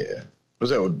 Yeah.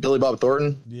 Was that with Billy Bob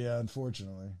Thornton? Yeah,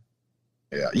 unfortunately.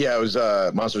 Yeah, it was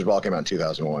Monsters Ball came out in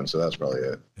 2001, so that's probably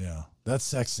it. Yeah. That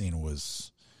sex scene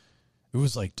was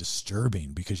like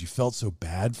disturbing because you felt so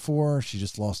bad for her. She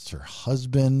just lost her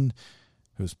husband,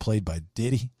 who was played by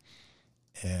Diddy,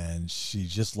 and she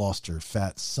just lost her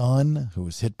fat son, who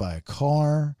was hit by a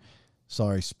car.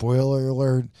 Sorry, spoiler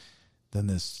alert. Then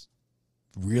this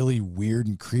really weird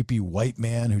and creepy white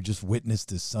man who just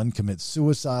witnessed his son commit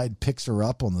suicide picks her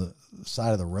up on the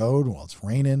side of the road while it's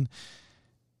raining,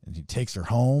 and he takes her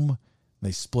home.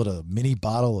 They split a mini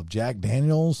bottle of Jack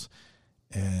Daniels,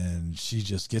 and she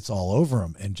just gets all over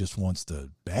him and just wants to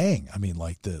bang. I mean,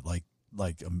 like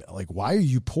why are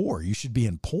you poor? You should be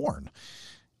in porn.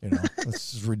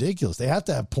 This is ridiculous. They have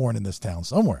to have porn in this town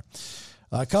somewhere.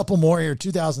 A couple more here.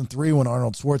 2003, when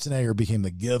Arnold Schwarzenegger became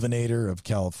the governor of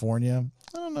California.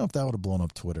 I don't know if that would have blown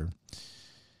up Twitter.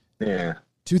 Yeah.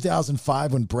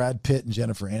 2005, when Brad Pitt and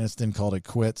Jennifer Aniston called it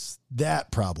quits.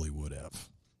 That probably would have.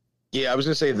 Yeah, I was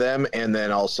going to say them, and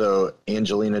then also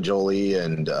Angelina Jolie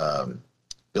and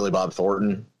Billy Bob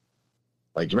Thornton.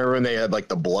 Like, do you remember when they had like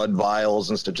the blood vials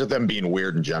and stuff? Just them being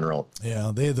weird in general.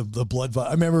 Yeah, they had the blood vial.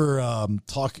 I remember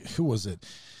who was it?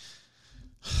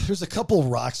 There's a couple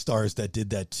rock stars that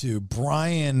did that too.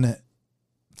 Brian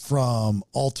from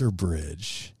Alter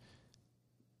Bridge,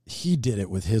 he did it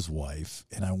with his wife.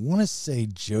 And I want to say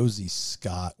Josie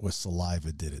Scott with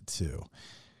Saliva did it too.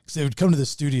 Because they would come to the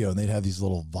studio and they'd have these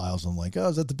little vials. I'm like, oh,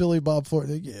 is that the Billy Bob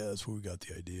Thornton? Like, yeah, that's where we got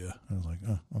the idea. I was like,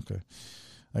 oh, okay.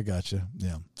 I got you.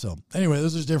 Yeah. So anyway,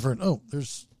 those are different. Oh,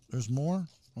 there's more.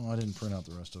 Oh, I didn't print out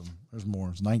the rest of them. There's more.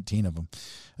 There's 19 of them.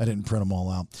 I didn't print them all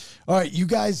out. All right, you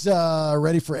guys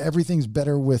ready for Everything's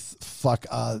Better with Fuck?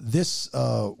 This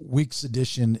week's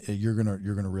edition you're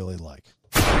gonna really like.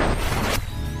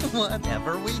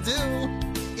 Whatever we do,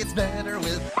 it's better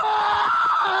with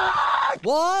fuck.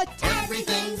 What?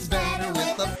 Everything's better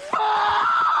with the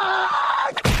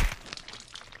fuck.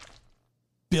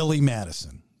 Billy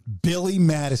Madison. Billy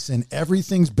Madison.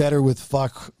 Everything's better with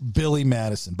fuck Billy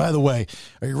Madison. By the way,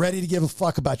 are you ready to give a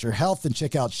fuck about your health? Then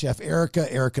check out Chef Erica,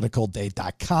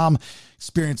 ericanicoleday.com.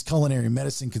 Experienced culinary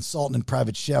medicine consultant and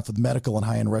private chef with medical and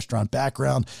high-end restaurant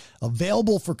background.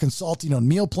 Available for consulting on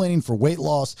meal planning for weight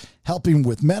loss, helping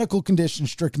with medical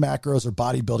conditions, strict macros, or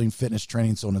bodybuilding, fitness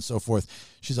training, so on and so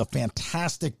forth. She's a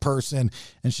fantastic person,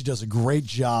 and she does a great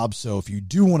job. So if you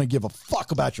do want to give a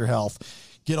fuck about your health,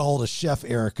 get a hold of Chef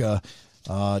Erica.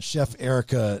 Chef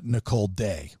Erica Nicole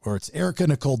Day, or it's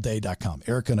ericanicoleday.com,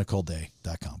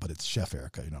 ericanicoleday.com, but it's Chef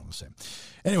Erica, you know what I'm saying.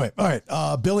 Anyway, all right,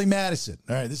 Billy Madison.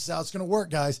 All right, this is how it's going to work,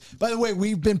 guys. By the way,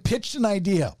 we've been pitched an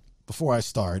idea before I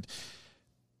start.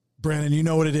 Brandon, you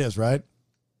know what it is, right?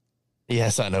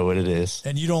 Yes, I know what it is.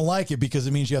 And you don't like it because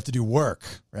it means you have to do work,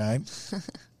 right?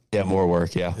 Yeah, more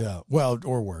work, yeah. Yeah, well,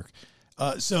 or work.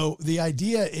 So the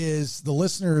idea is the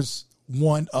listeners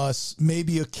want us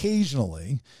maybe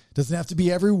occasionally, doesn't have to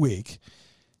be every week,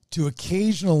 to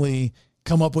occasionally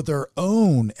come up with their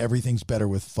own Everything's Better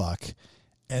with Fuck,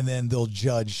 and then they'll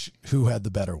judge who had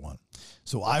the better one.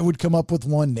 So I would come up with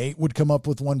one, Nate would come up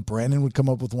with one, Brandon would come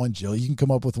up with one, Jill, you can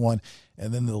come up with one,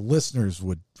 and then the listeners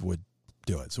would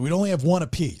do it. So we'd only have one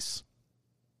apiece.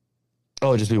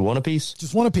 Oh, just be one apiece?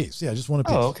 Just one apiece. Yeah, just one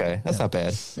apiece. Oh, okay. That's not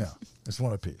bad. Yeah, just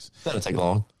one apiece. That'll take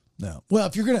long. No. Well,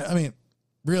 if you're going to, I mean,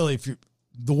 really, if you,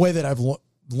 the way that I've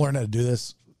learned how to do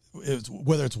this,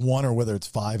 whether it's one or whether it's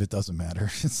five, it doesn't matter.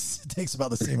 It takes about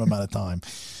the same amount of time.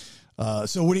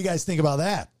 So what do you guys think about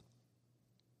that?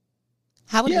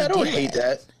 How would I don't do hate it?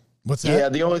 that. What's that? Yeah,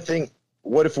 the only thing,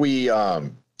 what if we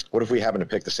happen to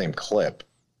pick the same clip?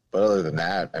 But other than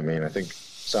that, I mean, I think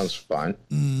sounds fun.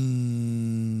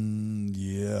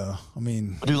 Yeah. I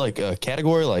mean, Do like a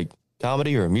category like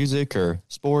comedy or music or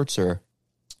sports or...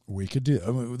 We could do.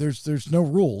 I mean, there's no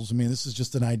rules. I mean, this is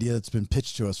just an idea that's been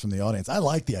pitched to us from the audience. I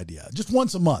like the idea. Just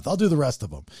once a month. I'll do the rest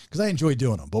of them because I enjoy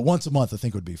doing them. But once a month, I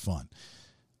think would be fun.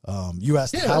 You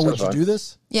asked, how would you do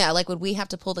this? Yeah, like would we have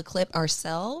to pull the clip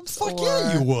ourselves? Fuck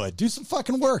yeah, you would. Do some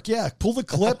fucking work. Yeah, pull the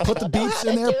clip, put the beeps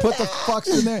in there, put the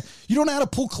fucks in there. You don't know how to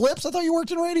pull clips? I thought you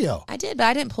worked in radio. I did, but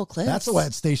I didn't pull clips. That's why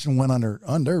that station went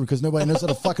under because nobody knows how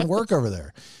to fucking work over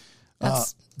there.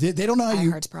 They don't know how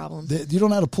iHeart's problem. You don't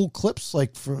know how to pull clips you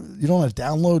don't know how to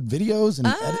download videos and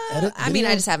edit. I mean,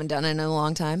 I just haven't done it in a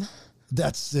long time.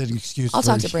 That's an excuse. I'll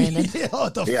talk to Brandon.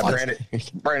 What the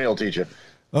fuck? Brandon will teach you.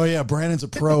 Oh yeah, Brandon's a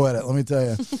pro at it. Let me tell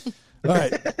you. All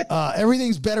right,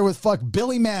 Everything's Better with Fuck.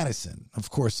 Billy Madison, of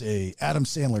course, a Adam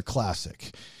Sandler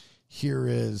classic. Here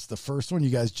is the first one. You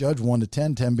guys judge 1 to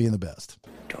 10, 10 being the best.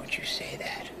 Don't you say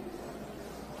that.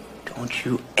 Don't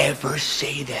you ever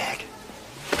say that.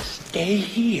 Stay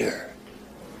here.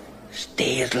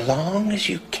 Stay as long as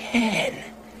you can.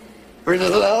 For the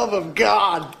love of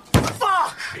God.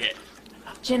 Fuck it.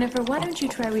 Jennifer, why don't you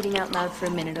try reading out loud for a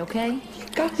minute, okay? You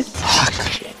got it.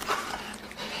 Fuck it.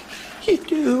 You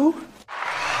do.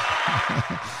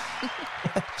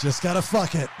 Just gotta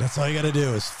fuck it. That's all you gotta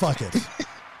do is fuck it.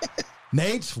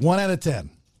 Nate, 1 out of 10.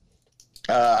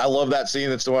 I love that scene.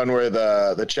 That's the one where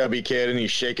the chubby kid and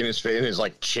he's shaking his face and his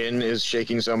like chin is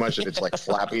shaking so much that it's like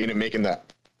flapping and making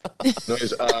that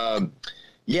noise.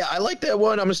 Yeah, I like that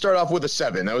one. I'm gonna start off with a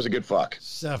 7. That was a good fuck.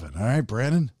 7. All right,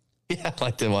 Brandon. Yeah, I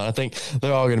like that one. I think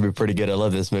they're all going to be pretty good. I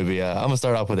love this movie. I'm going to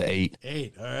start off with an 8.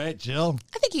 8. All right, Jill.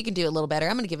 I think you can do a little better.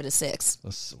 I'm going to give it a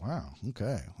 6. Wow.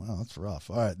 Okay. Wow, that's rough.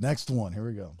 All right, next one. Here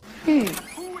we go. Who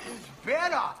is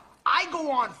better? I go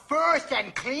on first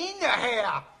and clean the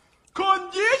hair.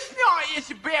 Conditioner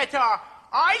is better.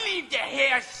 I leave the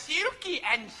hair silky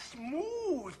and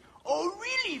smooth. Oh,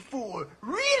 really, fool?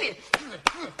 Really?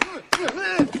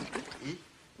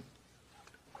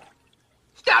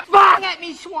 Stop fucking at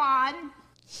me, Swan.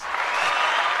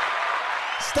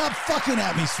 Stop fucking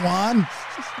at me, Swan.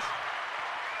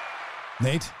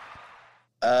 Nate?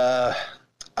 I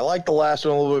like the last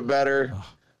one a little bit better.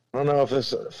 I don't know if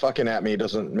this fucking at me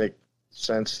doesn't make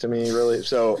sense to me, really.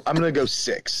 So I'm going to go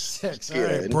 6. 6. All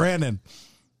right, Brandon.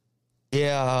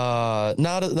 Yeah,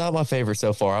 not my favorite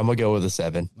so far. I'm going to go with a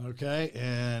 7. Okay,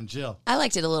 and Jill. I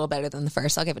liked it a little better than the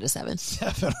first. I'll give it a 7.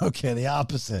 7. Okay, the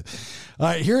opposite. All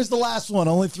right, here's the last one.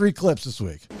 Only 3 clips this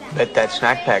week. Bet that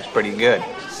snack pack's pretty good.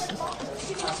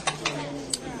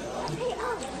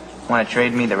 Want to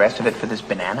trade me the rest of it for this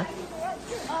banana?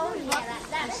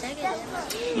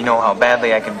 You know how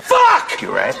badly I can fuck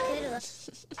you, right?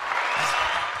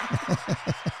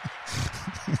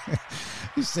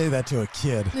 You say that to a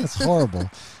kid. That's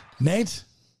horrible. Nate?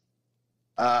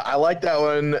 I like that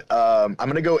one. I'm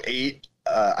going to go 8.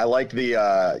 I like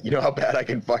the, you know how bad I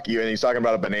can fuck you. And he's talking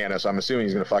about a banana, so I'm assuming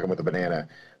he's going to fuck him with a banana.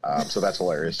 So that's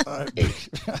hilarious. 8.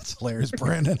 That's hilarious,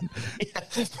 Brandon. Yeah,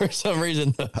 for some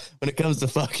reason, when it comes to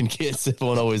fucking kids, it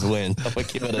won't always win. I'm going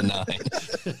to give it a 9.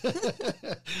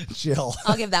 Chill.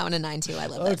 I'll give that one a 9 too. I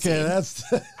love that scene.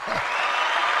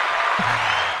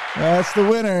 That's the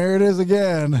winner. Here it is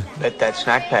again. Bet that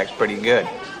snack pack's pretty good.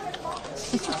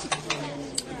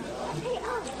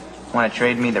 Want to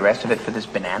trade me the rest of it for this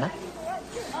banana?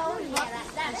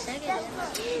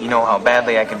 You know how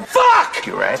badly I can fuck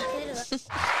you, right?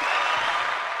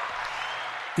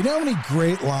 You know how many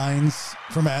great lines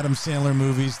from Adam Sandler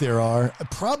movies there are?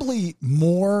 Probably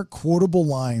more quotable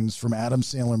lines from Adam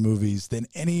Sandler movies than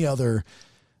any other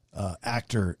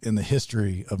actor in the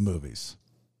history of movies.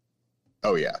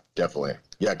 Oh, yeah, definitely.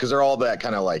 Yeah, because they're all that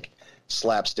kind of like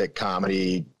slapstick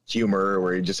comedy humor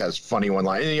where he just has funny one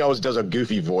line. And he always does a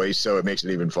goofy voice, so it makes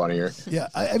it even funnier. Yeah,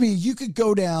 I mean, you could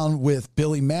go down with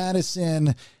Billy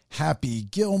Madison, Happy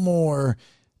Gilmore,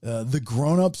 the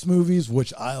Grown Ups movies,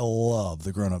 which I love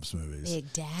the Grown Ups movies.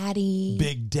 Big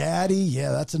Daddy.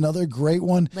 Yeah, that's another great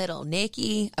one. Little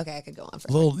Nicky. Okay, I could go on for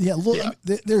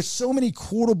There's so many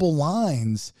quotable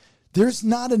lines. There's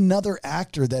not another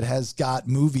actor that has got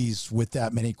movies with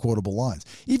that many quotable lines.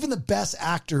 Even the best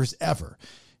actors ever,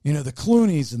 you know, the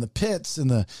Clooneys and the Pitts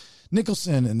and the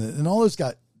Nicholson and all those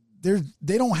guys,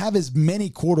 they don't have as many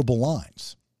quotable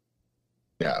lines.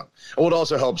 Yeah. Well, it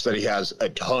also helps that he has a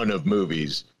ton of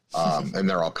movies, and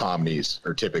they're all comedies,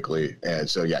 or typically. And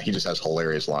so, yeah, he just has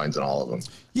hilarious lines in all of them.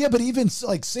 Yeah, but even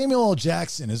like Samuel L.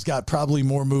 Jackson has got probably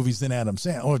more movies than Adam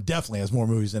Sandler, or definitely has more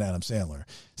movies than Adam Sandler.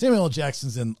 Samuel L.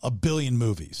 Jackson's in a billion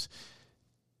movies.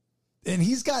 And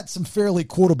he's got some fairly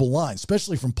quotable lines,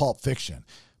 especially from Pulp Fiction.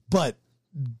 But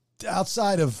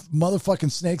outside of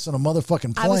motherfucking snakes on a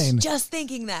motherfucking plane. I was just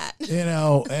thinking that. You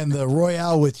know, and the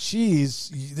Royale with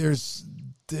cheese, there's,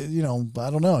 you know, I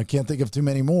don't know. I can't think of too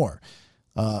many more.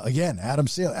 Again, Adam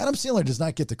Sandler. Adam Sandler does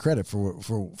not get the credit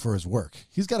for his work.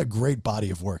 He's got a great body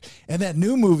of work. And that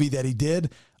new movie that he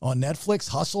did on Netflix,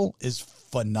 Hustle, is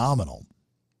phenomenal.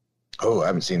 Oh, I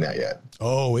haven't seen that yet.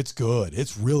 Oh, it's good.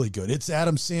 It's really good. It's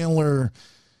Adam Sandler.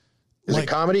 Is it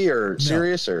comedy or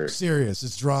serious or serious?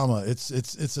 It's drama. It's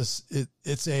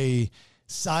a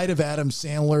side of Adam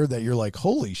Sandler that you're like,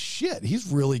 holy shit,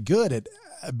 he's really good at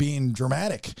being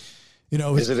dramatic. You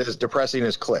know, is it as depressing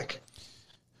as Click?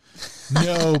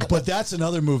 No, but that's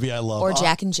another movie I love. Or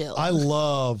Jack and Jill. I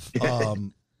love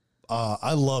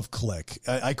Click.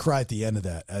 I cry at the end of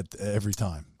that every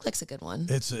time. Click's a good one.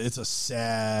 It's a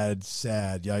sad.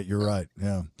 Yeah, you're right.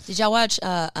 Yeah. Did y'all watch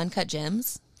Uncut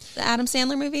Gems, the Adam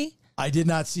Sandler movie? I did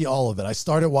not see all of it. I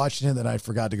started watching it, then I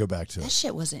forgot to go back to it. That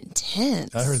shit was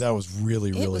intense. I heard that was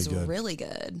really good. It was really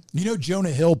good. You know, Jonah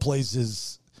Hill plays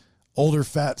his older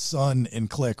fat son in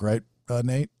Click, right,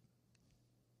 Nate?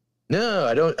 No,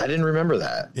 I didn't remember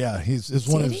that. Yeah, it's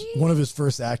one of his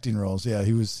first acting roles. Yeah,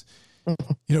 he was, you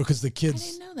know, because the kids. I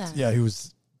didn't know that. Yeah, he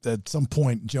was at some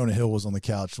point. Jonah Hill was on the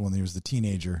couch when he was the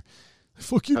teenager.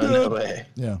 Fuck you, Oh, Dad. no way.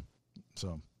 Yeah.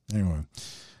 So anyway,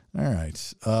 all right.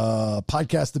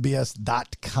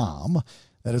 Podcastthebs.com.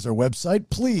 That is our website.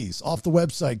 Please, off the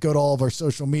website, go to all of our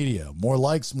social media. More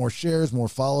likes, more shares, more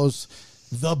follows,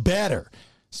 the better.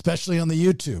 Especially on the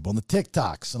YouTube, on the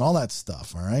TikToks, and all that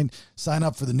stuff, all right? Sign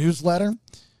up for the newsletter.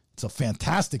 It's a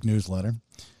fantastic newsletter.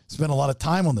 Spend a lot of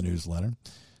time on the newsletter.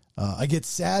 I get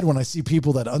sad when I see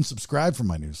people that unsubscribe from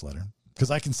my newsletter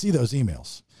because I can see those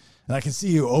emails, and I can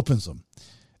see who opens them.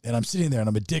 And I'm sitting there, and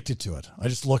I'm addicted to it. I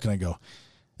just look, and I go,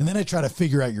 and then I try to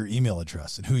figure out your email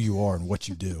address and who you are and what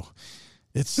you do.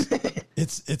 It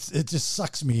just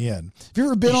sucks me in. Have you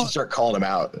ever been on? Start calling him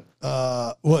out.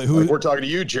 We're talking to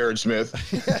you, Jared Smith.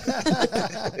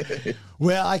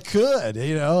 Well, I could.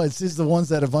 You know, it's just the ones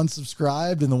that have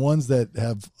unsubscribed and the ones that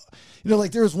have, you know,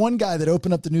 like there was one guy that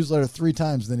opened up the newsletter 3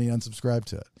 times, and then he unsubscribed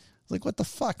to it. I was like, what the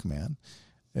fuck, man?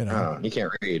 You know, you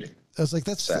can't read. I was like,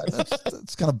 that's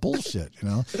kind of bullshit, you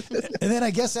know. And then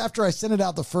I guess after I sent it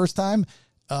out the first time,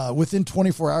 within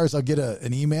 24 hours, I'll get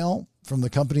an email from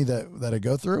the company that I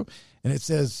go through, and it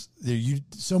says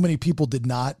so many people did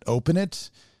not open it,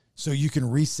 so you can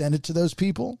resend it to those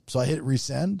people. So I hit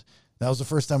resend. That was the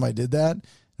first time I did that. And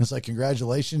it's like,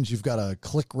 congratulations, you've got a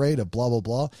click rate of blah, blah,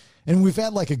 blah. And we've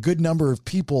had like a good number of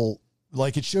people,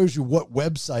 like it shows you what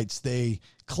websites they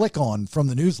click on from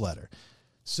the newsletter.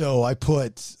 So I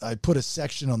put a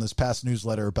section on this past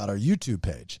newsletter about our YouTube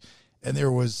page, and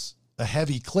there was a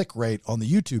heavy click rate on the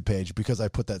YouTube page because I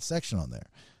put that section on there.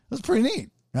 That's pretty neat,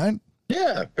 right?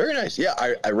 Yeah, very nice. Yeah,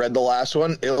 I read the last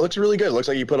one. It looks really good. It looks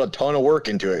like you put a ton of work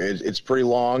into it. It's pretty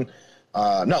long.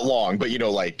 not long, but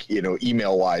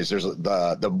email wise, there's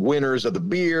the winners of the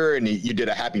beer, and you did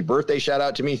a happy birthday shout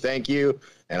out to me. Thank you.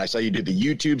 And I saw you did the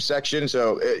YouTube section.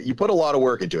 So you put a lot of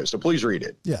work into it. So please read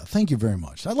it. Yeah. Thank you very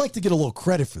much. I'd like to get a little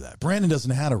credit for that. Brandon doesn't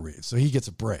know how to read, so he gets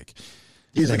a break.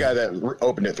 He's the guy that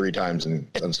opened it 3 times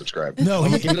and unsubscribed. No,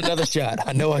 I'm gonna give it another shot.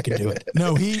 I know I can do it.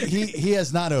 No, he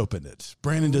has not opened it.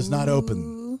 Brandon does not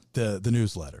open the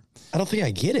newsletter. I don't think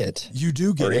I get it. You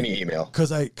do get or it. any email.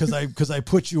 Because I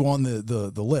put you on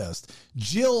the list.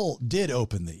 Jill did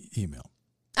open the email.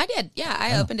 I did. Yeah,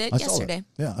 I opened it yesterday.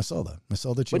 Yeah, I saw that. I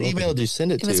saw that you What opened email did you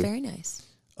send it to? It was very nice.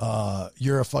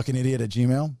 You're a fucking idiot at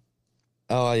Gmail.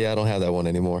 Oh, yeah, I don't have that one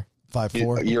anymore.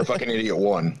 54. You're a fucking idiot 1.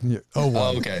 One.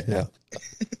 Oh, okay. Yeah.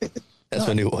 That's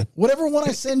my new one. Whatever one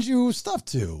I send you stuff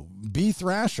to. B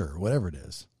Thrasher, whatever it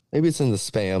is. Maybe it's in the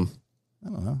spam. I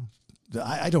don't know.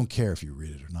 I don't care if you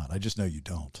read it or not. I just know you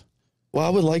don't. Well, I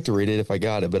would like to read it if I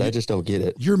got it, but I just don't get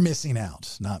it. You're missing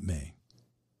out, not me.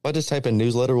 If I just type in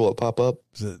newsletter, will it pop up?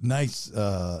 It's a nice.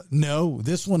 No,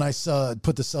 this one I saw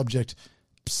put the subject.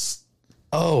 Psst.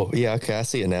 Oh, yeah. Okay. I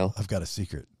see it now. I've got a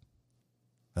secret.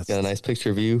 That's got a nice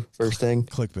picture of you, first thing.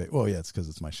 Clickbait. Well, yeah, it's because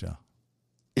it's my show.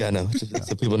 Yeah, I know.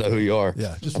 So people know who you are.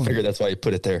 Yeah, I figured that's why you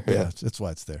put it there. Yeah, that's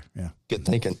why it's there. Yeah, good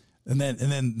thinking. And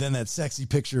then that sexy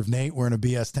picture of Nate wearing a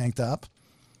BS tank top.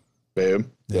 Boom.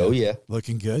 Yeah. Oh yeah,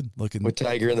 looking good. Looking with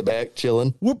Tiger in the back,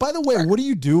 chilling. Well, by the way, what are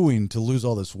you doing to lose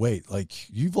all this weight? Like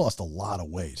you've lost a lot of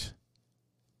weight.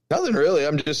 Nothing really.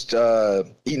 I'm just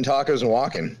eating tacos and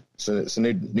walking. It's a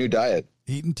new diet.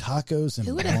 Eating tacos and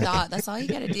who would have thought? That's all you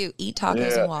got to do: eat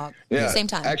tacos and walk at the same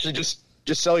time. Actually, just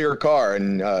sell your car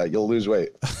and you'll lose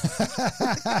weight.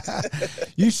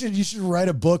 You should write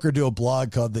a book or do a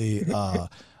blog called the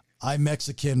I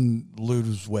Mexican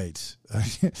Lose Weight.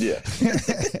 Yeah.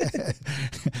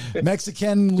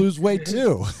 Mexican lose weight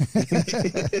too.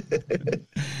 That's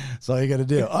all you got to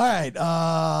do. All right,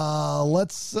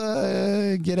 let's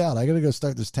get out. I got to go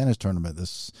start this tennis tournament.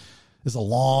 This is a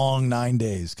long 9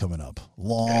 days coming up.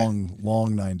 Long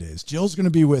 9 days. Jill's going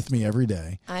to be with me every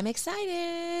day. I'm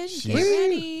excited. Get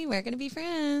ready. We're going to be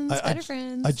friends. Better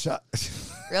friends.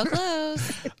 Real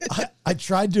close. I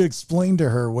tried to explain to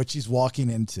her what she's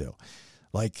walking into.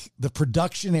 Like the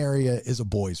production area is a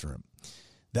boys' room.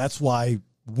 That's why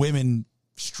women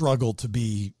struggle to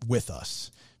be with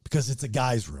us because it's a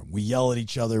guy's room. We yell at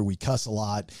each other. We cuss a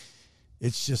lot.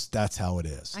 It's just, that's how it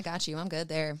is. I got you. I'm good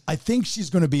there. I think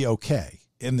she's going to be okay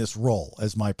in this role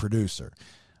as my producer.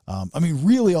 I mean,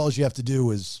 really all you have to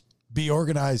do is be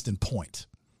organized and point.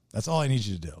 That's all I need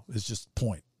you to do is just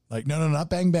point. Like, no, not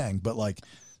bang, bang, but like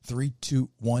 3, 2,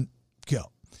 1,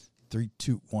 go. 3,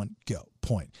 2, 1, go.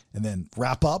 Point. And then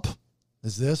wrap up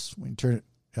is this. When you turn it,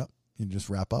 you just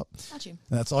wrap up. Got you.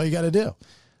 And that's all you got to do.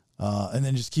 And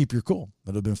then just keep your cool.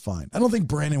 It'll have been fine. I don't think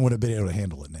Brandon would have been able to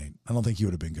handle it, Nate. I don't think he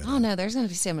would have been good. Oh, no, there's going to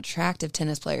be some attractive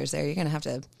tennis players there. You're going to have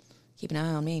to keep an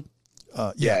eye on me.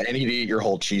 Yeah, and he'd eat your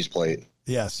whole cheese plate.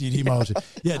 Yes, you'd eat my whole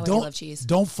cheese. Yeah,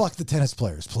 don't fuck the tennis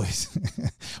players, please.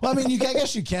 Well, I mean, I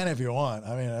guess you can if you want.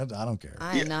 I mean, I don't care.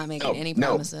 I am not making any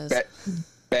promises.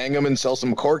 Bang them and sell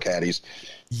some core caddies.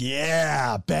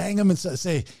 Yeah, bang them and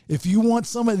say, if you want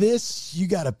some of this, you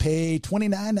got to pay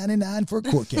 $29.99 for a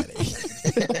court caddy.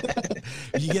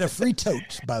 You get a free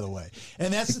tote, by the way.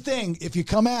 And that's the thing. If you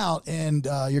come out and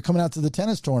you're coming out to the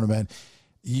tennis tournament,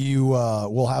 you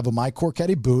will have a My Court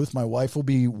Caddy booth. My wife will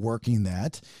be working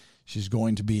that. She's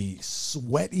going to be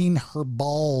sweating her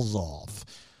balls off.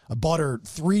 I bought her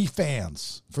 3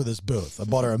 fans for this booth. I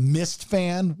bought her a mist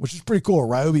fan, which is pretty cool. A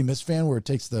Ryobi mist fan where it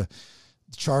takes the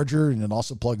charger and it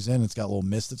also plugs in. It's got a little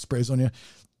mist that sprays on you.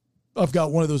 I've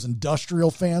got one of those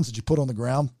industrial fans that you put on the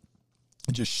ground.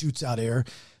 It just shoots out air.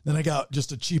 Then I got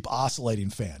just a cheap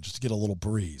oscillating fan just to get a little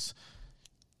breeze.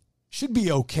 Should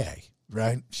be okay,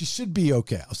 right? She should be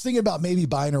okay. I was thinking about maybe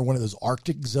buying her one of those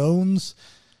Arctic zones,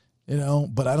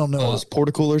 but I don't know. Those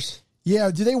porta-coolers?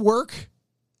 Yeah, do they work?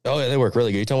 Oh, yeah, they work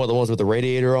really good. You talking about the ones with the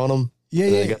radiator on them?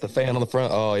 Yeah, They got the fan on the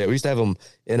front. Oh, yeah. We used to have them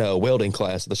in a welding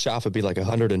class. The shop would be like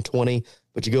 120,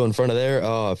 but you go in front of there.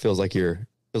 Oh, it feels like you're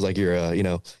in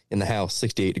the house,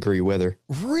 68-degree weather.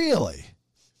 Really?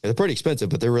 Yeah, they're pretty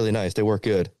expensive, but they're really nice. They work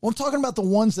good. Well, I'm talking about the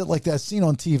ones that like that seen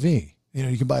on TV.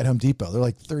 You can buy at Home Depot. They're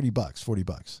like $30,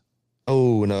 $40.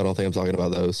 Oh, no, I don't think I'm talking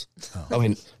about those. Oh. I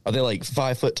mean, are they like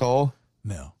 5 foot tall?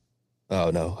 No. Oh,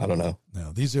 no, I don't know.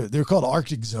 No, they're called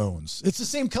Arctic Zones. It's the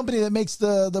same company that makes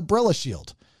the Brella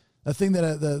Shield, that thing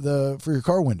that the for your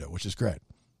car window, which is great.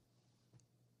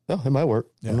 Oh, it might work.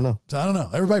 Yeah. I don't know. So I don't know.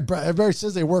 Everybody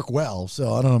says they work well,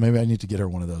 so I don't know. Maybe I need to get her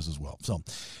one of those as well. So,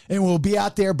 and we'll be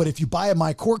out there. But if you buy a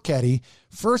My Court Caddy,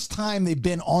 first time they've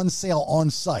been on sale on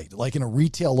site, like in a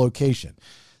retail location.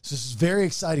 So this is very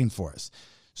exciting for us.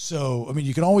 So, I mean,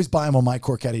 you can always buy them on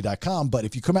mycourtcaddy.com, but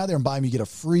if you come out there and buy them, you get a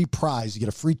free prize. You get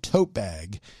a free tote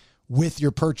bag with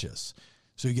your purchase.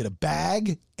 So you get a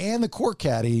bag and the Court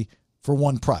Caddy for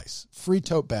one price. Free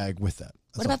tote bag with that.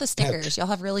 What about the stickers? Y'all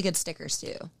have really good stickers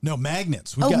too. No,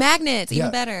 magnets. Magnets,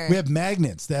 even better. We have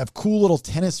magnets that have cool little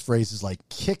tennis phrases like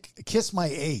kiss my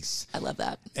ace. I love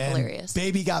that. And hilarious.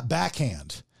 Baby got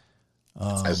backhand.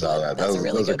 I saw that.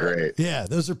 Those are great. Yeah,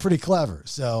 those are pretty clever.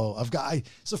 So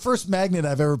it's the first magnet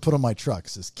I've ever put on my truck. It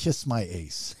says "Kiss My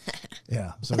Ace."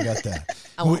 Yeah, so we got that.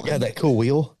 We got that cool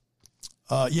wheel.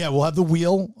 Yeah, we'll have the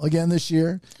wheel again this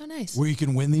year. Oh, nice. Where you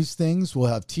can win these things.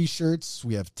 We'll have T-shirts.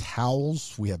 We have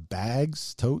towels. We have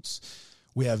bags, totes.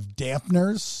 We have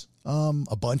dampeners,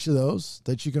 a bunch of those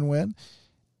that you can win,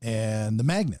 and the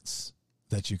magnets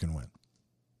that you can win.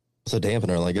 So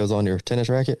dampener like goes on your tennis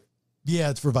racket?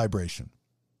 Yeah, it's for vibration.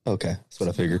 Okay, that's what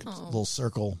I figured. Little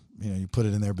circle, you put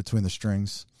it in there between the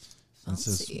strings. And it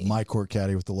says My Court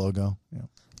Caddy with the logo. Yeah.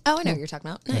 Oh, I know what you're talking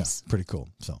about. Nice. Yeah, pretty cool.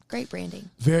 So great branding.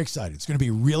 Very excited. It's going to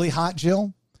be really hot,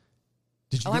 Jill.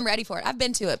 I'm ready for it. I've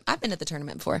been to it. I've been at the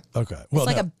tournament before. Okay. Well, it's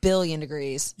like 1 billion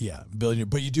degrees. Yeah, 1 billion.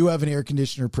 But you do have an air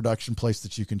conditioner production place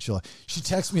that you can chill at. She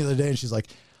texted me the other day and she's like,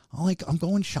 I'm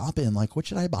going shopping. Like, what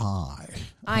should I buy?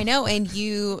 I know. And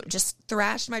you just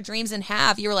thrashed my dreams in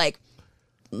half. You were like,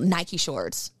 Nike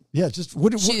shorts. Yeah, just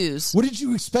shoes. What did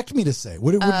you expect me to say?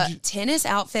 What did you... Tennis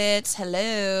outfits.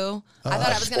 Hello. I thought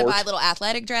I was going to buy little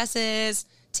athletic dresses,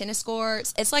 tennis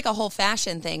courts. It's like a whole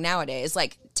fashion thing nowadays.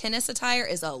 Like tennis attire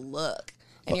is a look.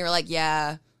 And you were like,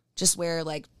 yeah, just wear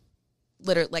like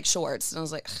shorts. And I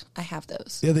was like, I have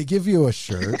those. Yeah, they give you a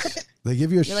shirt. They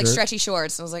give you a shirt. Like stretchy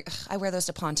shorts. And I was like, I wear those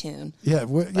to pontoon. Yeah.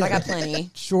 But I got plenty.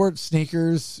 Short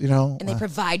sneakers, And they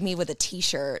provide me with a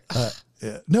T-shirt.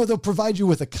 Yeah. No, they'll provide you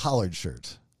with a collared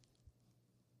shirt.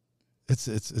 It's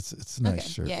a nice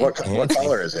shirt. Yeah. What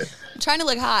color is it? I'm trying to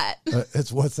look hot.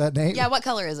 What's that, Nate? Yeah, what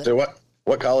color is it? So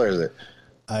what color is it?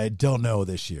 I don't know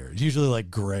this year. It's usually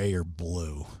like gray or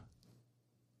blue.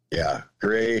 Yeah,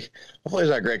 gray. Hopefully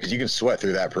it's not gray because you can sweat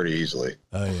through that pretty easily.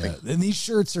 Oh, yeah. And these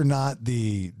shirts are not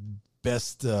the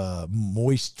best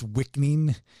moist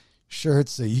wickening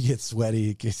shirts, so you get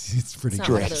sweaty. It's pretty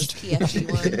great. Those PFG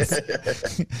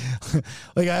ones.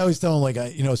 Like I always tell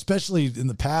them, especially in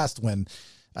the past when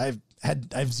I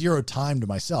have zero time to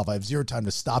myself. I have zero time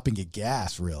to stop and get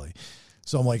gas, really.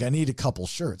 So I'm like, I need a couple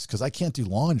shirts because I can't do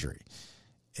laundry,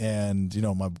 and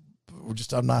I'm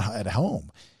not at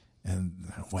home.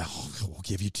 And we'll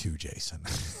give you 2, Jason.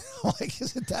 Like,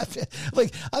 isn't that bad?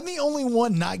 Like, I'm the only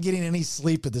one not getting any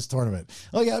sleep at this tournament.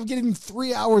 Like, I'm getting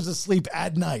 3 hours of sleep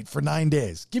at night for 9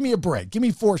 days. Give me a break. Give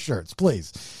me 4 shirts,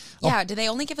 please. Yeah. Do they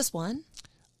only give us 1?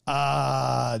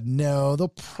 No, they'll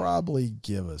probably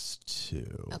give us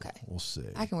 2. Okay. We'll see.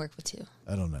 I can work with 2.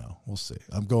 I don't know. We'll see.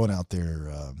 I'm going out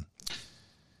there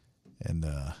and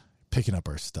picking up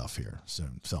our stuff here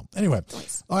soon. So anyway,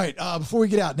 nice. All right. Before we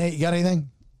get out, Nate, you got anything?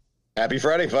 Happy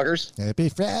Friday, fuckers. Happy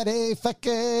Friday,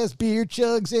 fuckers. Beer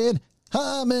chugs in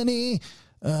harmony.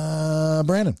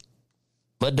 Brandon.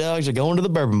 My dogs are going to the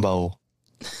bourbon bowl.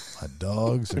 My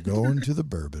dogs are going to the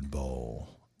bourbon bowl.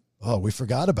 Oh, we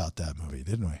forgot about that movie,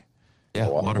 didn't we? Yeah,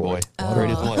 Waterboy.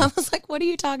 I was like, what are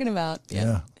you talking about?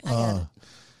 Yeah.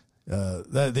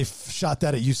 They shot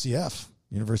that at UCF,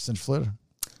 University of Central Florida.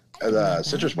 The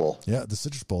Citrus Bowl. Yeah, the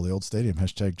Citrus Bowl, the old stadium.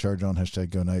 # Charge On, #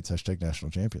 Go Knights, #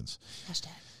 National Champions.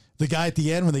 The guy at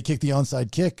the end when they kicked the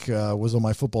onside kick was on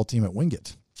my football team at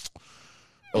Wingate.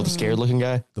 Oh, the scared looking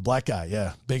guy? The black guy,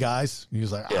 yeah. Big eyes. He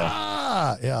was like,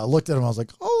 Yeah, I looked at him. I was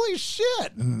like, holy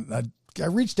shit. And I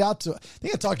reached out to, I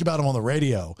think I talked about him on the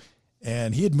radio,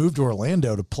 and he had moved to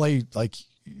Orlando to play. Like,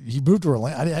 he moved to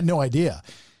Orlando. I had no idea.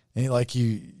 And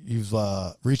he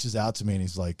reaches out to me and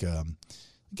he's like,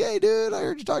 okay, dude, I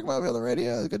heard you talking about me on the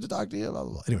radio. Good to talk to you. Blah,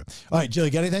 blah, blah. Anyway. All right, Jill,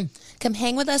 you got anything? Come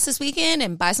hang with us this weekend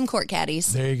and buy some court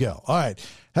caddies. There you go. All right.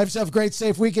 Have yourself a great,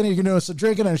 safe weekend. You can do some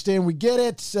drinking. I understand we get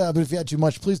it. But if you had too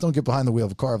much, please don't get behind the wheel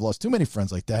of a car. I've lost too many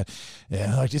friends like that.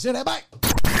 And I'd like to say that. Bye.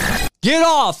 Get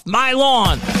off my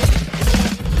lawn.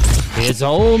 It's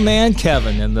old man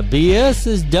Kevin, and the BS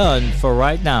is done for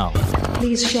right now.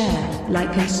 Please share,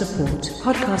 like, and support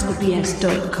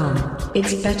podcastthebs.com.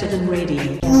 It's better than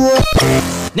radio.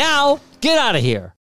 Now, get out of here.